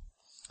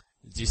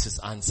 Jesus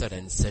answered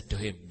and said to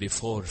him,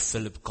 before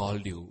Philip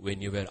called you,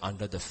 when you were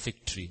under the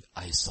fig tree,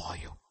 I saw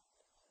you.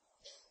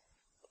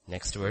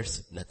 Next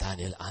verse,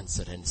 Nathanael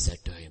answered and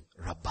said to him,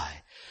 Rabbi,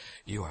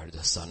 you are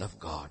the Son of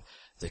God,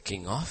 the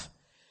King of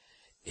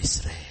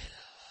Israel.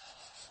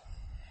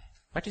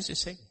 What is he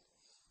saying?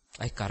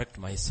 I correct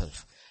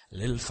myself. A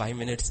little 5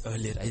 minutes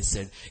earlier I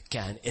said,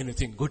 can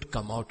anything good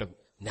come out of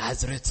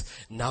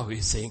Nazareth? Now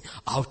he's saying,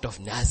 out of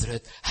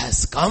Nazareth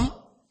has come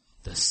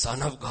the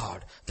Son of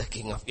God, the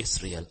King of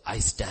Israel. I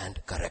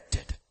stand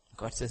corrected.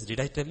 God says, did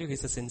I tell you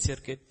he's a sincere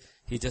kid?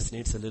 He just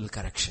needs a little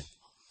correction.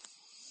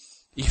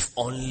 If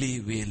only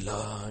we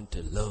learn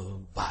to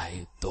live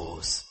by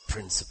those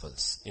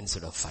principles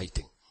instead of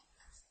fighting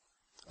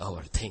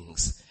over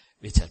things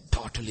which are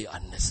totally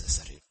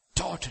unnecessary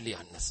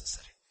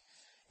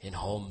in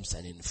homes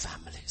and in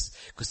families.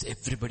 Because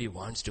everybody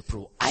wants to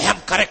prove, I am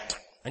correct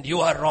and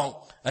you are wrong,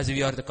 as if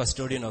you are the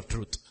custodian of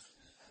truth.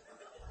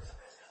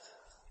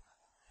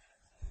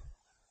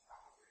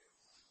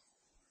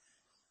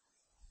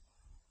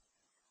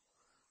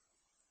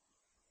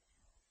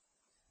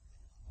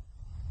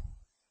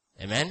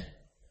 Amen?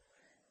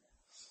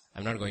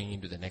 I'm not going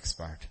into the next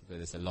part because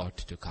there's a lot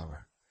to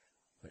cover.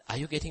 But are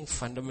you getting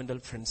fundamental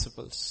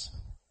principles?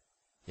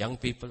 Young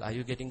people, are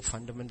you getting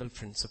fundamental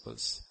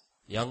principles?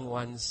 Young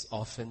ones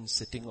often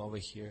sitting over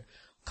here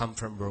come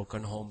from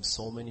broken homes,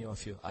 so many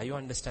of you. Are you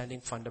understanding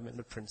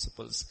fundamental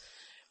principles?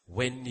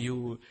 When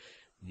you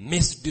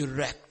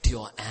misdirect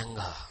your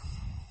anger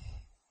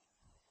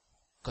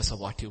because of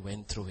what you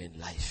went through in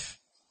life,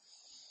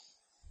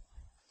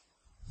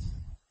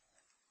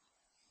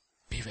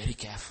 be very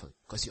careful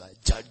because you are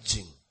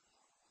judging.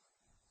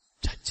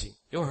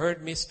 You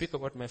heard me speak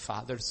about my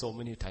father so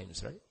many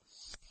times, right?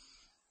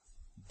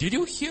 Did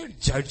you hear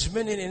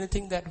judgment in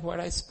anything that what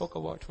I spoke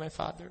about my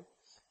father?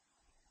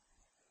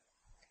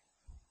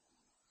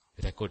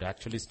 That I could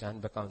actually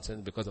stand back and say,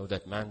 because of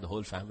that man, the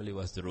whole family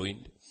was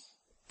ruined.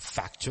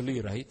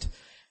 Factually right.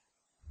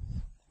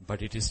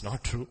 But it is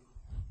not true.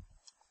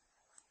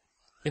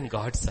 In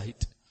God's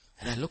sight.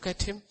 And I look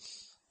at him,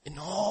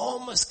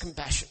 enormous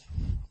compassion.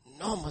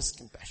 Enormous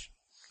compassion.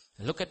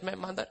 I look at my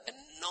mother,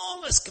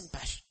 enormous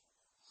compassion.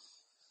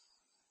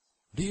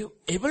 Do you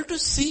able to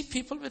see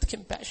people with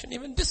compassion?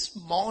 Even this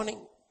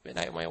morning, when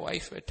I and my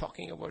wife were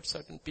talking about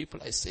certain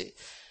people, I say,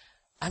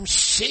 I'm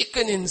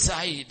shaken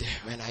inside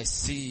when I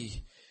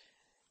see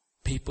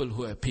people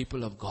who are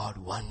people of God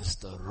once,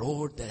 the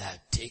road that I'm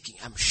taking,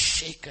 I'm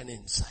shaken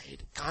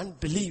inside. Can't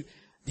believe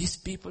these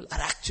people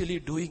are actually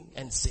doing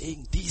and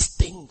saying these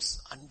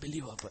things.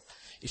 Unbelievable.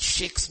 It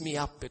shakes me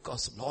up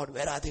because, Lord,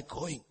 where are they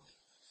going?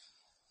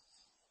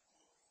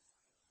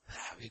 Where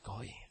are we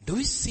going? Do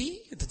we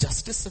see the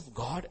justice of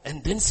God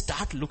and then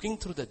start looking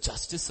through the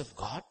justice of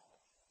God?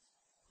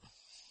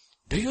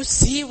 Do you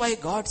see why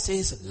God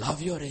says,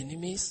 love your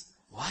enemies?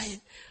 Why?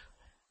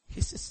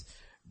 He says,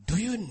 do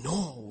you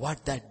know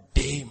what that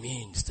day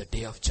means, the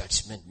day of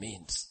judgment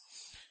means?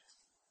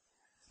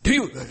 Do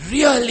you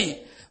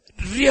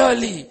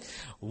really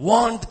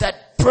want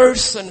that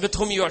person with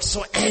whom you are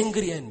so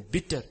angry and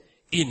bitter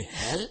in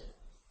hell?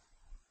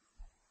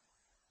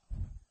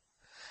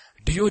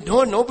 Do you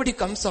know nobody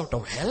comes out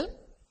of hell?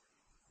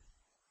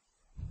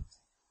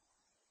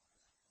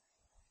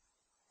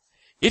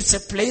 It's a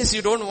place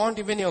you don't want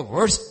even your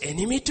worst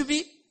enemy to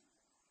be.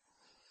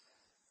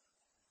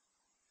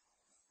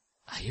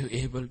 Are you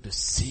able to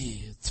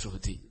see through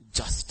the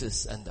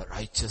justice and the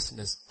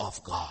righteousness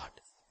of God?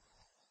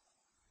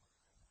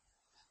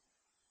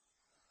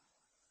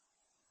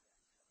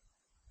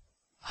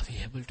 Are we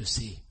able to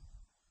see?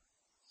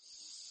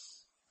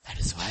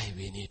 why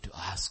we need to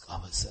ask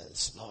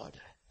ourselves, Lord,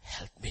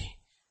 help me.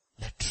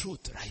 Let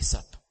truth rise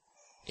up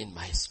in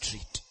my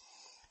street.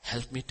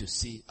 Help me to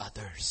see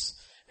others.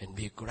 And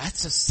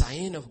that's a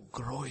sign of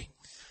growing.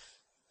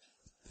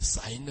 The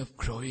sign of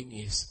growing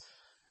is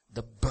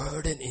the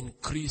burden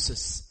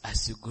increases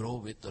as you grow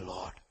with the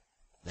Lord.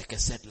 Like I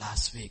said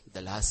last week,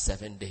 the last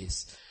 7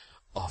 days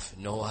of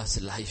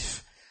Noah's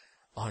life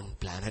on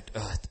planet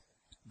Earth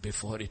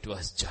before it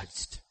was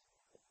judged.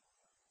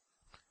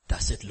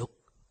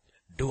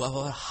 Do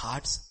our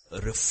hearts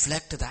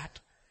reflect that?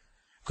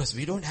 Because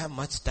we don't have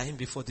much time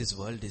before this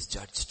world is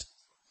judged.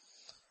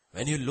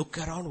 When you look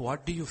around,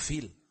 what do you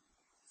feel?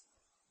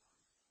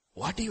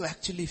 What do you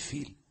actually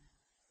feel?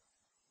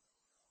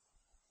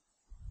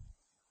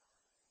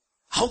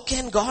 How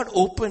can God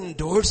open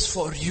doors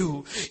for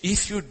you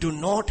if you do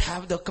not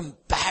have the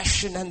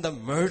compassion and the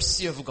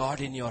mercy of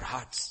God in your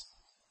hearts?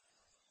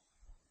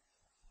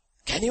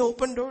 Can He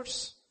open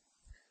doors?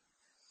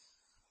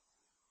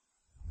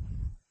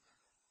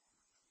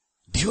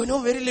 Do you know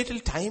very little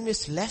time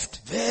is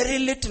left? Very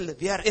little.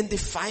 We are in the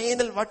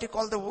final, what you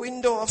call the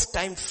window of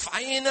time,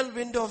 final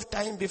window of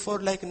time before,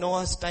 like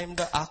Noah's time,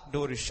 the ark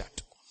door is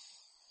shut.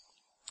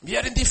 We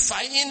are in the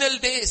final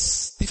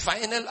days, the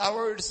final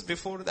hours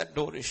before that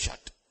door is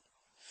shut.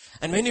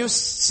 And when you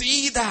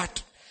see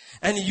that,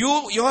 and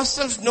you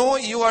yourself know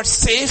you are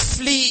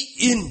safely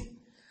in,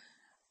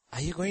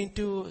 are you going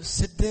to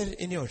sit there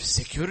in your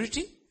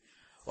security?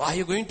 Or are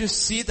you going to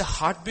see the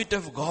heartbeat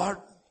of God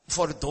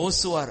for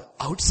those who are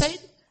outside?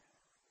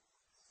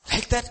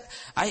 Like that,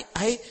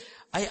 I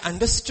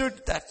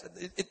understood that,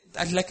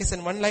 like I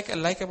said, one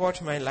like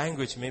about my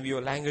language, maybe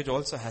your language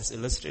also has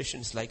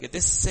illustrations like it. They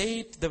say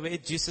it the way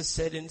Jesus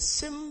said in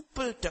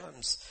simple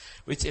terms,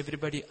 which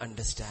everybody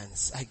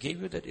understands. I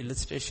gave you that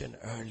illustration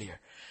earlier,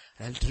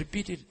 and I'll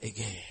repeat it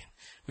again.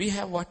 We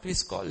have what we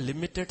call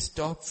limited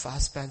stop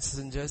fast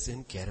passengers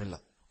in Kerala.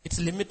 It's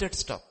limited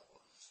stop.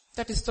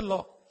 That is the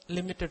law.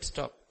 Limited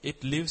stop.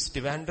 It leaves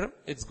Trivandrum,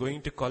 it's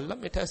going to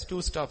Kollam, it has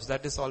 2 stops,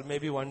 that is all,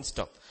 maybe 1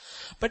 stop.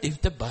 But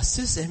if the bus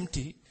is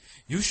empty,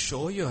 you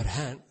show your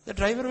hand, the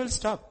driver will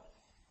stop.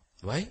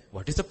 Why?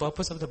 What is the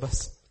purpose of the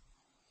bus?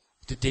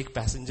 To take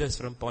passengers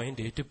from point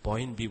A to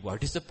point B.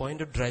 What is the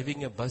point of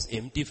driving a bus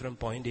empty from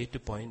point A to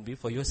point B?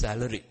 For your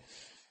salary.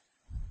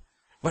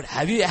 But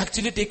have you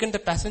actually taken the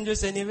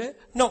passengers anywhere?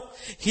 No.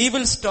 He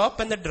will stop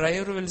and the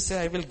driver will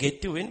say, I will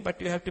get you in, but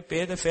you have to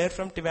pay the fare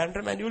from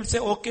Trivandrum, and you will say,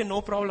 okay,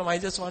 no problem, I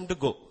just want to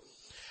go.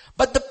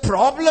 But the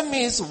problem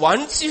is,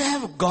 once you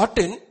have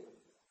gotten,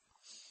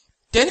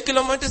 10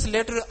 kilometers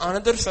later,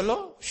 another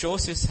fellow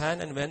shows his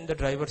hand, and when the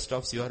driver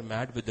stops, you are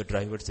mad with the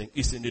driver saying,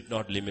 isn't it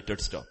not limited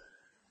stop?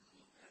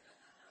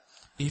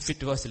 If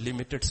it was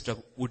limited stop,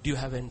 would you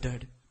have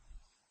entered?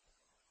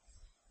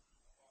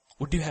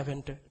 Would you have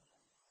entered?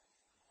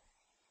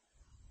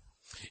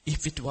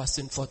 If it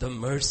wasn't for the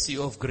mercy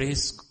of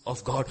grace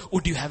of God,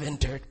 would you have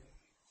entered?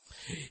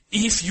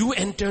 If you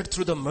entered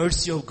through the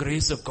mercy of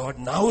grace of God,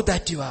 now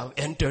that you have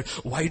entered,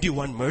 why do you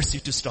want mercy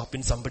to stop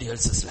in somebody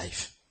else's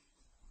life?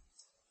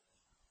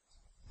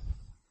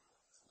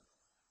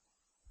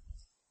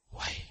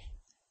 Why?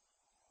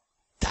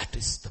 That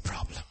is the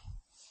problem.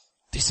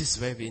 This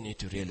is where we need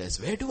to realize,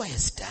 where do I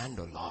stand,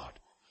 O Lord?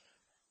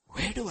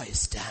 Where do I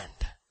stand?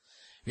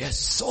 We are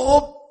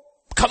so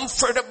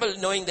comfortable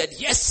knowing that,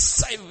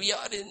 yes, we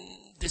are in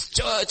this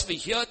church, we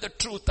hear the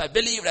truth, I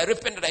believed, I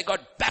repented, I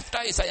got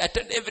baptized, I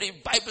attend every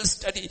Bible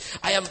study,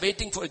 I am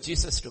waiting for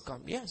Jesus to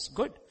come. Yes,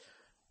 good.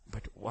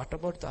 But what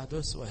about the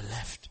others who are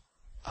left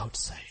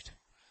outside?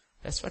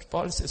 That's what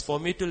Paul says, for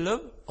me to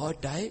live or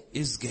die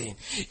is gain.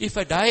 If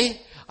I die,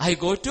 I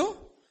go to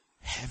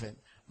heaven.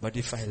 But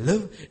if I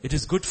live, it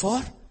is good for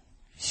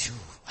you.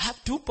 I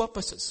have 2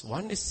 purposes.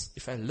 One is,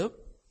 if I live,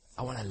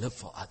 I want to live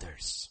for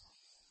others.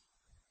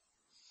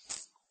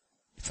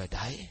 If I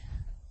die,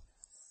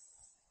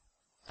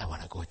 I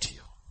want to go to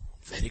you.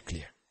 Very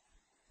clear.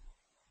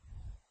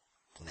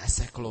 And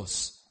as I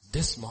close,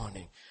 this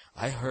morning,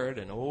 I heard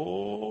an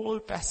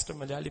old pastor,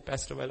 Malayali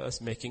pastor, while I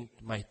was making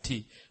my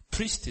tea,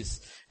 preached this.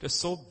 It was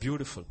so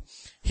beautiful.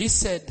 He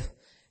said,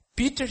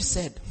 Peter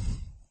said,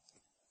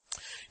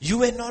 you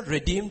were not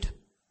redeemed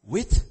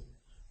with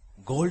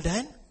gold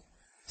and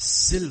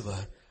silver,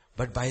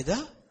 but by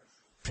the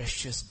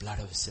precious blood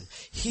of His Son.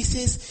 He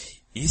says,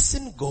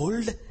 isn't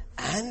gold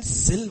and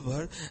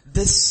silver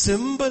the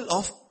symbol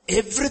of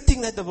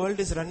everything that the world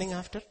is running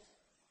after?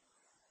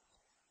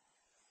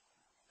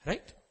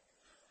 Right?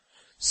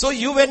 So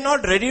you were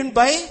not redeemed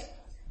by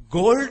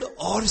gold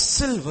or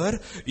silver.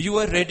 You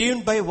were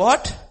redeemed by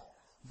what?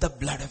 The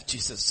blood of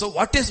Jesus. So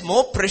what is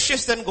more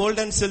precious than gold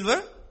and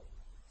silver?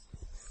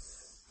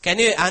 Can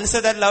you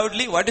answer that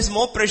loudly? What is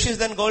more precious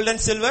than gold and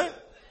silver?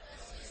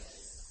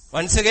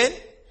 Once again?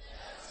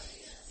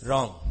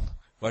 Wrong.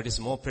 What is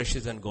more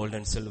precious than gold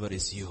and silver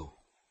is you.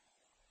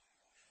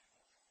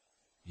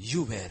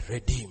 You were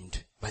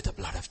redeemed by the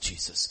blood of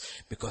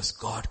Jesus, because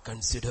God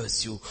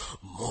considers you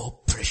more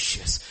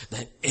precious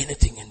than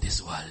anything in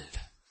this world.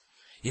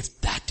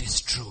 If that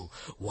is true,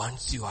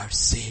 once you are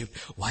saved,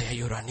 why are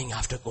you running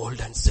after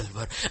gold and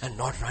silver and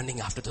not running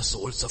after the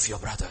souls of your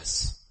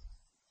brothers?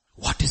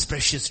 What is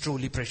precious,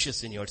 truly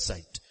precious in your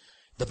sight?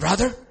 The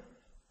brother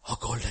or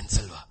gold and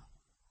silver?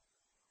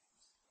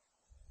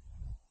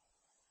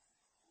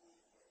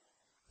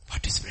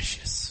 What is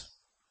precious?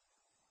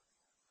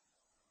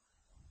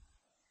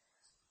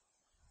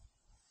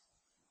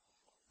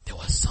 There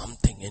was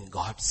something in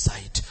God's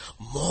sight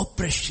more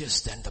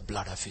precious than the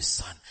blood of his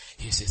son.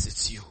 He says,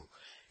 it's you.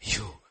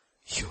 You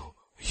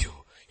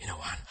know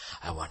what?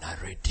 I want to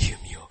redeem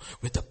you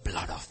with the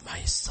blood of my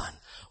son.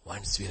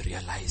 Once we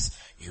realize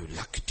you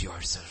look at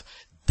yourself,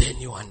 then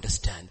you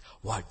understand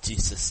what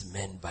Jesus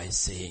meant by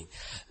saying,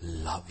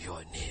 love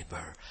your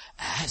neighbor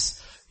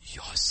as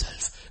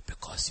yourself,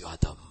 because you are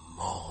the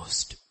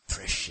most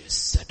precious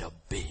set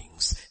of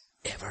beings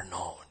ever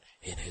known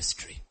in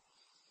history.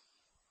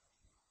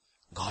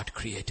 God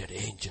created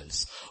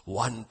angels.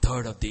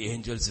 1/3 of the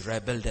angels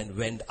rebelled and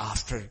went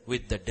after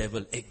with the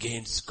devil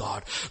against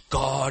God.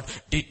 God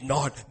did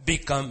not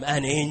become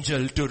an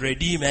angel to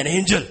redeem an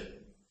angel.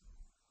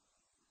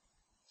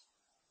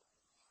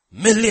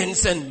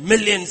 Millions and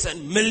millions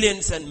and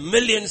millions and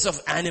millions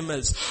of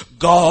animals.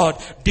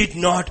 God did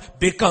not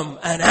become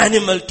an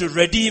animal to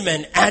redeem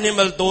an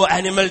animal, though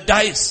animal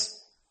dies.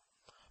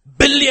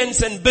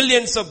 Billions and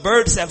billions of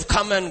birds have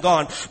come and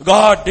gone.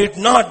 God did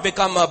not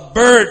become a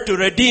bird to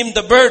redeem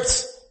the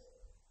birds.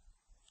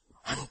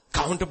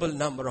 Uncountable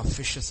number of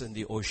fishes in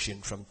the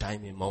ocean from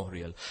time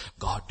immemorial.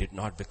 God did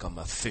not become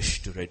a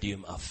fish to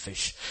redeem a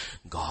fish.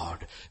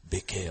 God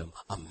became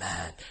a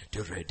man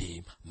to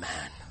redeem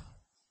man.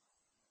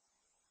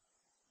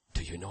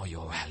 Do you know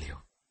your value?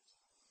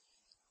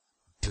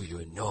 Do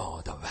you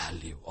know the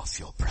value of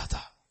your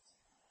brother?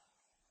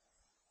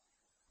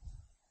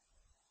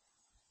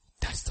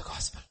 That's the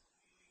gospel.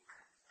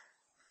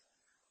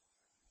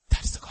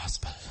 That's the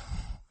gospel.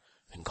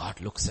 When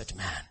God looks at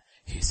man,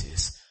 he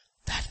says,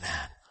 that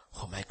man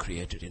whom I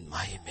created in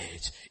my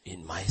image,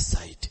 in my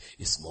sight,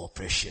 is more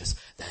precious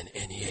than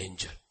any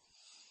angel,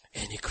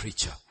 any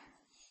creature,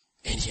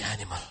 any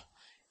animal,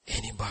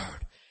 any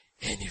bird,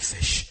 any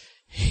fish.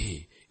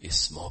 He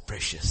is more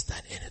precious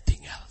than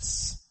anything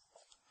else.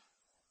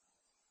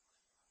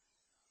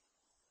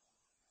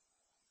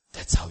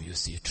 That's how you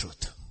see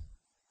truth.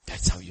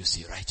 That's how you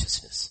see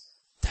righteousness.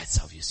 That's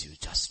how you see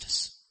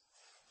justice.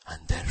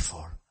 And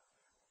therefore,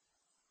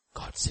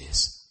 God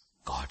says,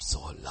 God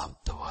so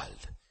loved the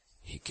world,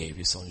 he gave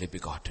his only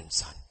begotten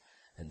son.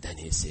 And then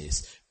he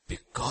says,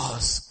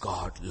 because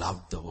God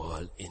loved the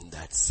world in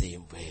that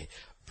same way,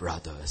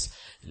 brothers,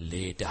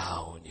 lay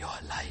down your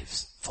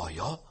lives for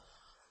your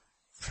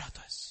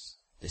brothers.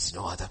 There's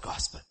no other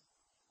gospel.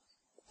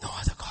 No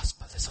other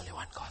gospel. There's only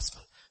one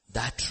gospel.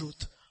 That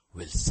truth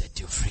will set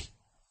you free.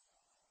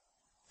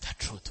 That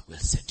truth will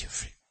set you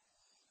free.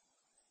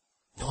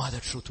 No other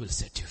truth will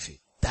set you free.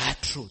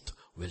 That truth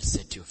will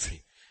set you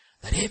free.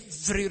 That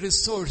every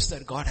resource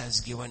that God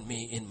has given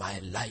me in my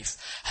life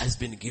has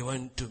been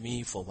given to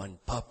me for one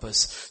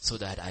purpose, so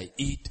that I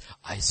eat,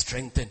 I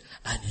strengthen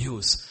and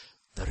use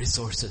the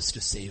resources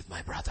to save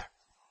my brother.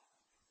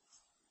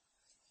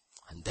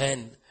 And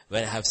then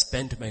when I have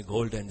spent my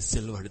gold and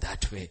silver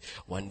that way,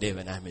 one day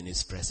when I'm in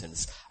his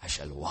presence, I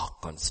shall walk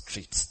on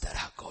streets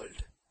that are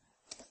gold.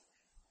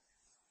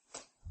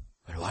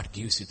 But what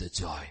gives you the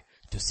joy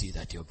to see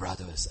that your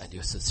brothers and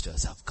your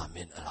sisters have come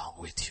in along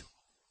with you?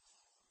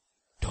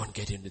 Don't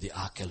get into the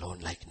ark alone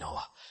like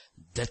Noah.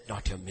 Let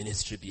not your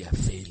ministry be a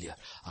failure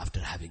after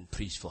having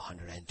preached for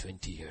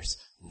 120 years.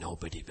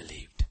 Nobody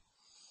believed.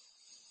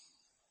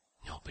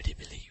 Nobody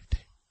believed.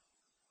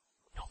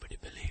 Nobody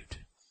believed.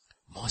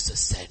 Moses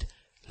said,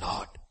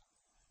 Lord,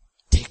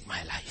 take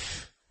my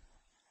life,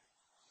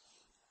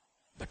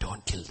 but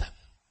don't kill them.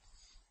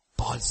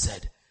 Paul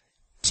said,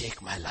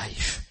 take my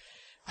life.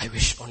 I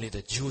wish only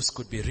the Jews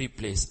could be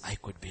replaced. I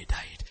could be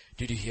died.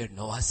 Did you hear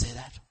Noah say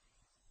that?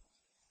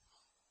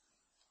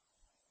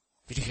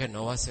 Did you hear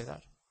Noah say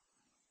that?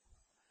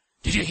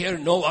 Did you hear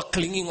Noah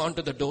clinging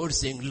onto the door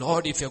saying,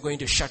 Lord, if you're going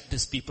to shut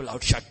these people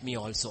out, shut me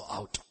also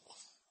out?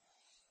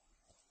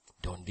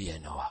 Don't be a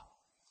Noah.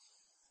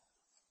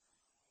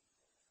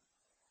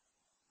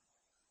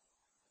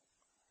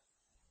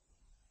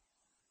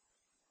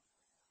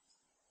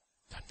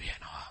 Don't be a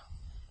Noah.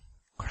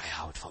 Cry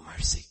out for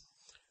mercy.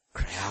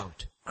 Cry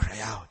out, cry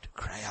out,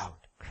 cry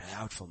out, cry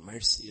out for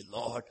mercy.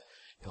 Lord,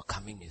 your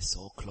coming is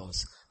so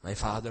close. My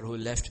father who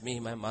left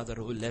me, my mother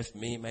who left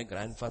me, my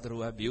grandfather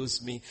who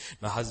abused me,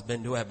 my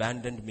husband who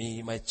abandoned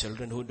me, my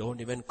children who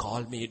don't even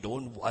call me.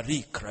 Don't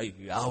worry, cry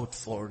out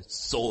for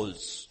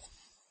souls.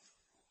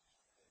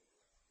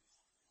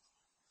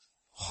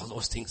 All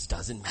those things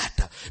doesn't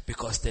matter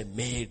because they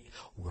made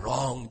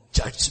wrong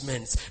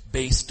judgments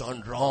based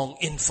on wrong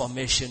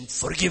information.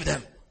 Forgive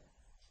them.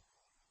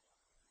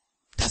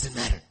 Doesn't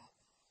matter.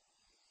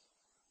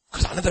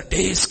 Because another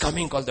day is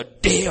coming called the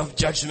day of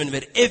judgment,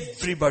 where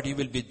everybody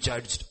will be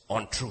judged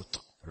on truth,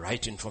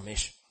 right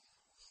information.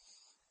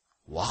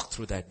 Walk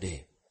through that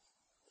day.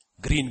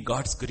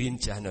 God's green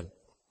channel.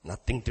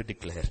 Nothing to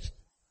declare.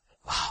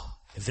 Wow.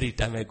 Every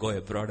time I go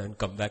abroad and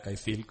come back, I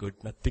feel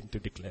good. Nothing to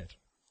declare.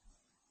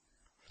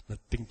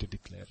 Nothing to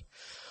declare.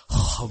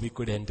 Oh, how we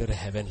could enter a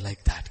heaven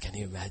like that. Can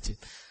you imagine?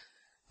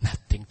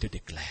 Nothing to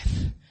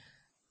declare.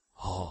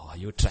 Oh,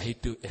 you try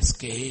to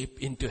escape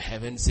into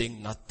heaven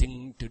saying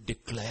nothing to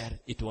declare.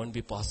 It won't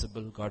be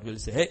possible. God will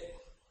say, hey,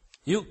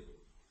 you,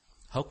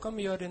 how come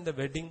you are in the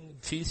wedding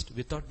feast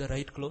without the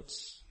right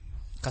clothes?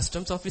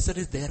 Customs officer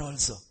is there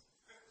also.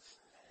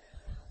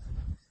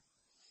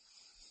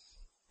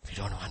 We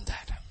don't want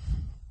that.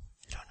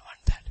 We don't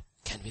want that.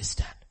 Can we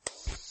stand?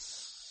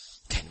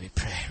 Can we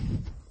pray?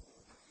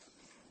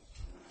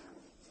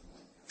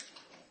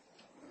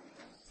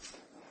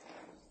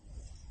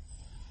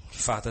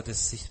 Father,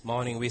 this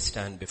morning we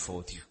stand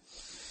before you.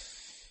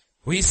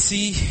 We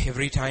see,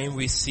 every time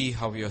we see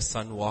how your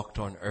Son walked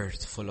on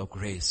earth, full of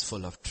grace,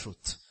 full of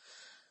truth.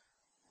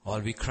 All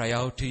we cry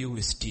out to you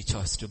is teach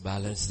us to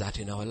balance that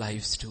in our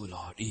lives too,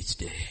 Lord, each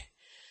day.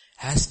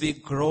 As we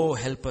grow,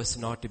 help us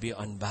not to be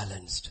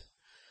unbalanced.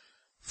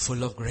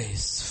 Full of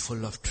grace,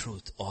 full of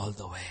truth all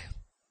the way.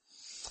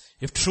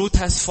 If truth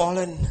has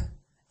fallen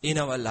in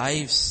our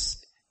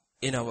lives,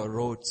 in our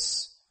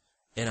roads,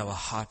 in our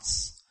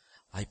hearts,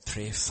 I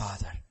pray,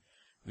 Father,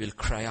 we'll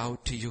cry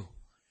out to you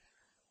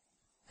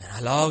and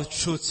allow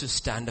truth to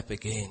stand up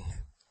again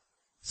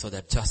so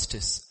that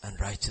justice and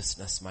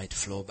righteousness might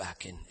flow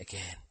back in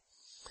again.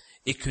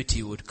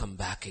 Equity would come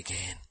back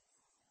again.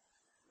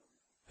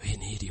 We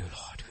need you,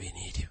 Lord. We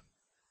need you.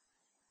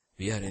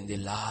 We are in the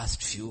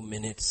last few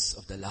minutes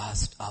of the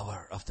last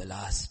hour of the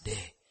last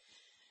day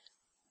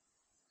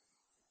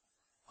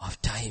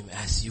of time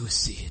as you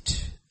see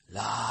it.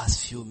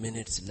 Last few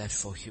minutes left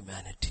for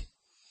humanity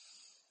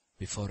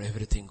before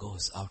everything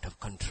goes out of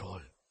control.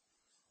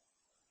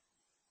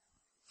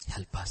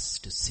 Help us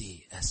to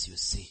see as you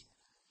see.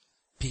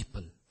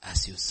 People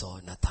as you saw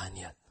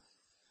Nathaniel.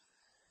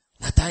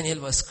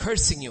 Nathaniel was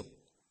cursing you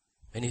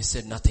when he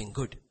said nothing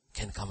good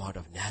can come out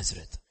of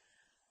Nazareth.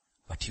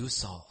 But you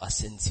saw a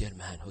sincere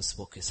man who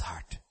spoke his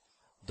heart,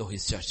 though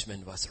his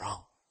judgment was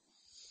wrong.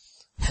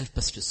 Help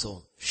us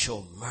to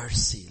show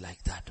mercy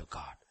like that, O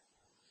God.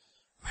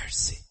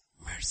 Mercy,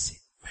 mercy,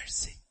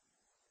 mercy.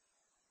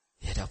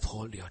 Yet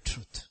uphold your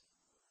truth.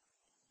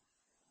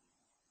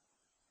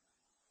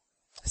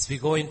 As we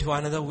go into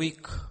another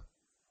week,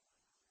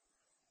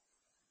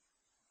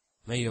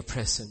 may your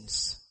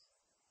presence,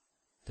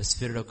 the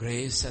Spirit of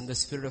grace and the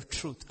Spirit of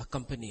truth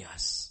accompany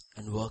us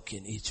and work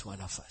in each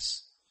one of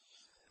us.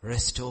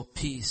 Restore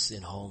peace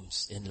in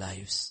homes, in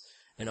lives,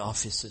 in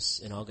offices,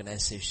 in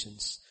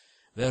organizations.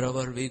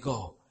 Wherever we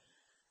go,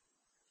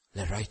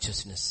 let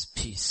righteousness,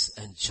 peace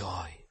and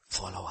joy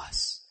follow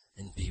us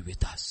and be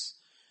with us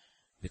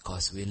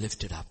because we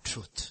lifted up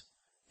truth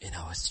in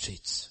our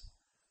streets.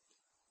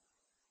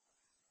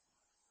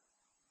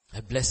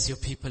 I bless your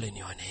people in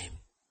your name.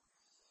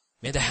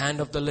 May the hand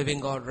of the living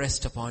God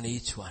rest upon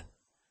each one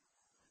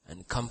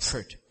and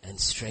comfort and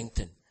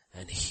strengthen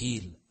and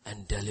heal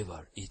and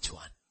deliver each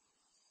one.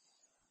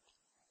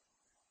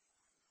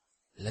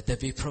 Let there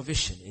be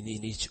provision in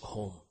each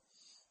home.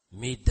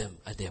 Meet them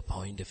at their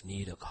point of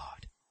need, O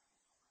God.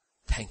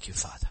 Thank you,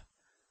 Father.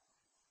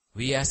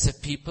 We as a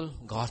people,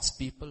 God's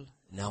people,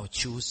 now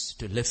choose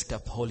to lift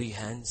up holy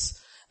hands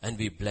and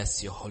we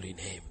bless your holy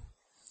name.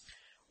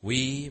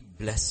 We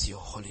bless your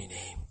holy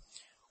name.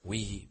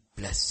 We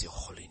bless your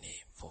holy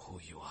name for who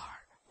you are.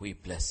 We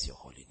bless your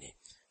holy name.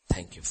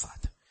 Thank you,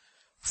 Father.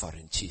 For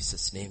in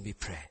Jesus' name we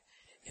pray.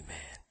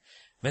 Amen.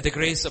 May the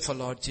grace of our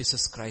Lord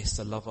Jesus Christ,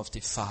 the love of the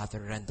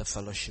Father and the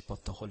fellowship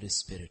of the Holy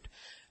Spirit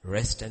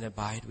rest and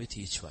abide with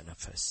each one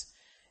of us.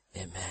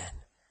 Amen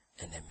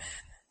and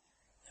amen.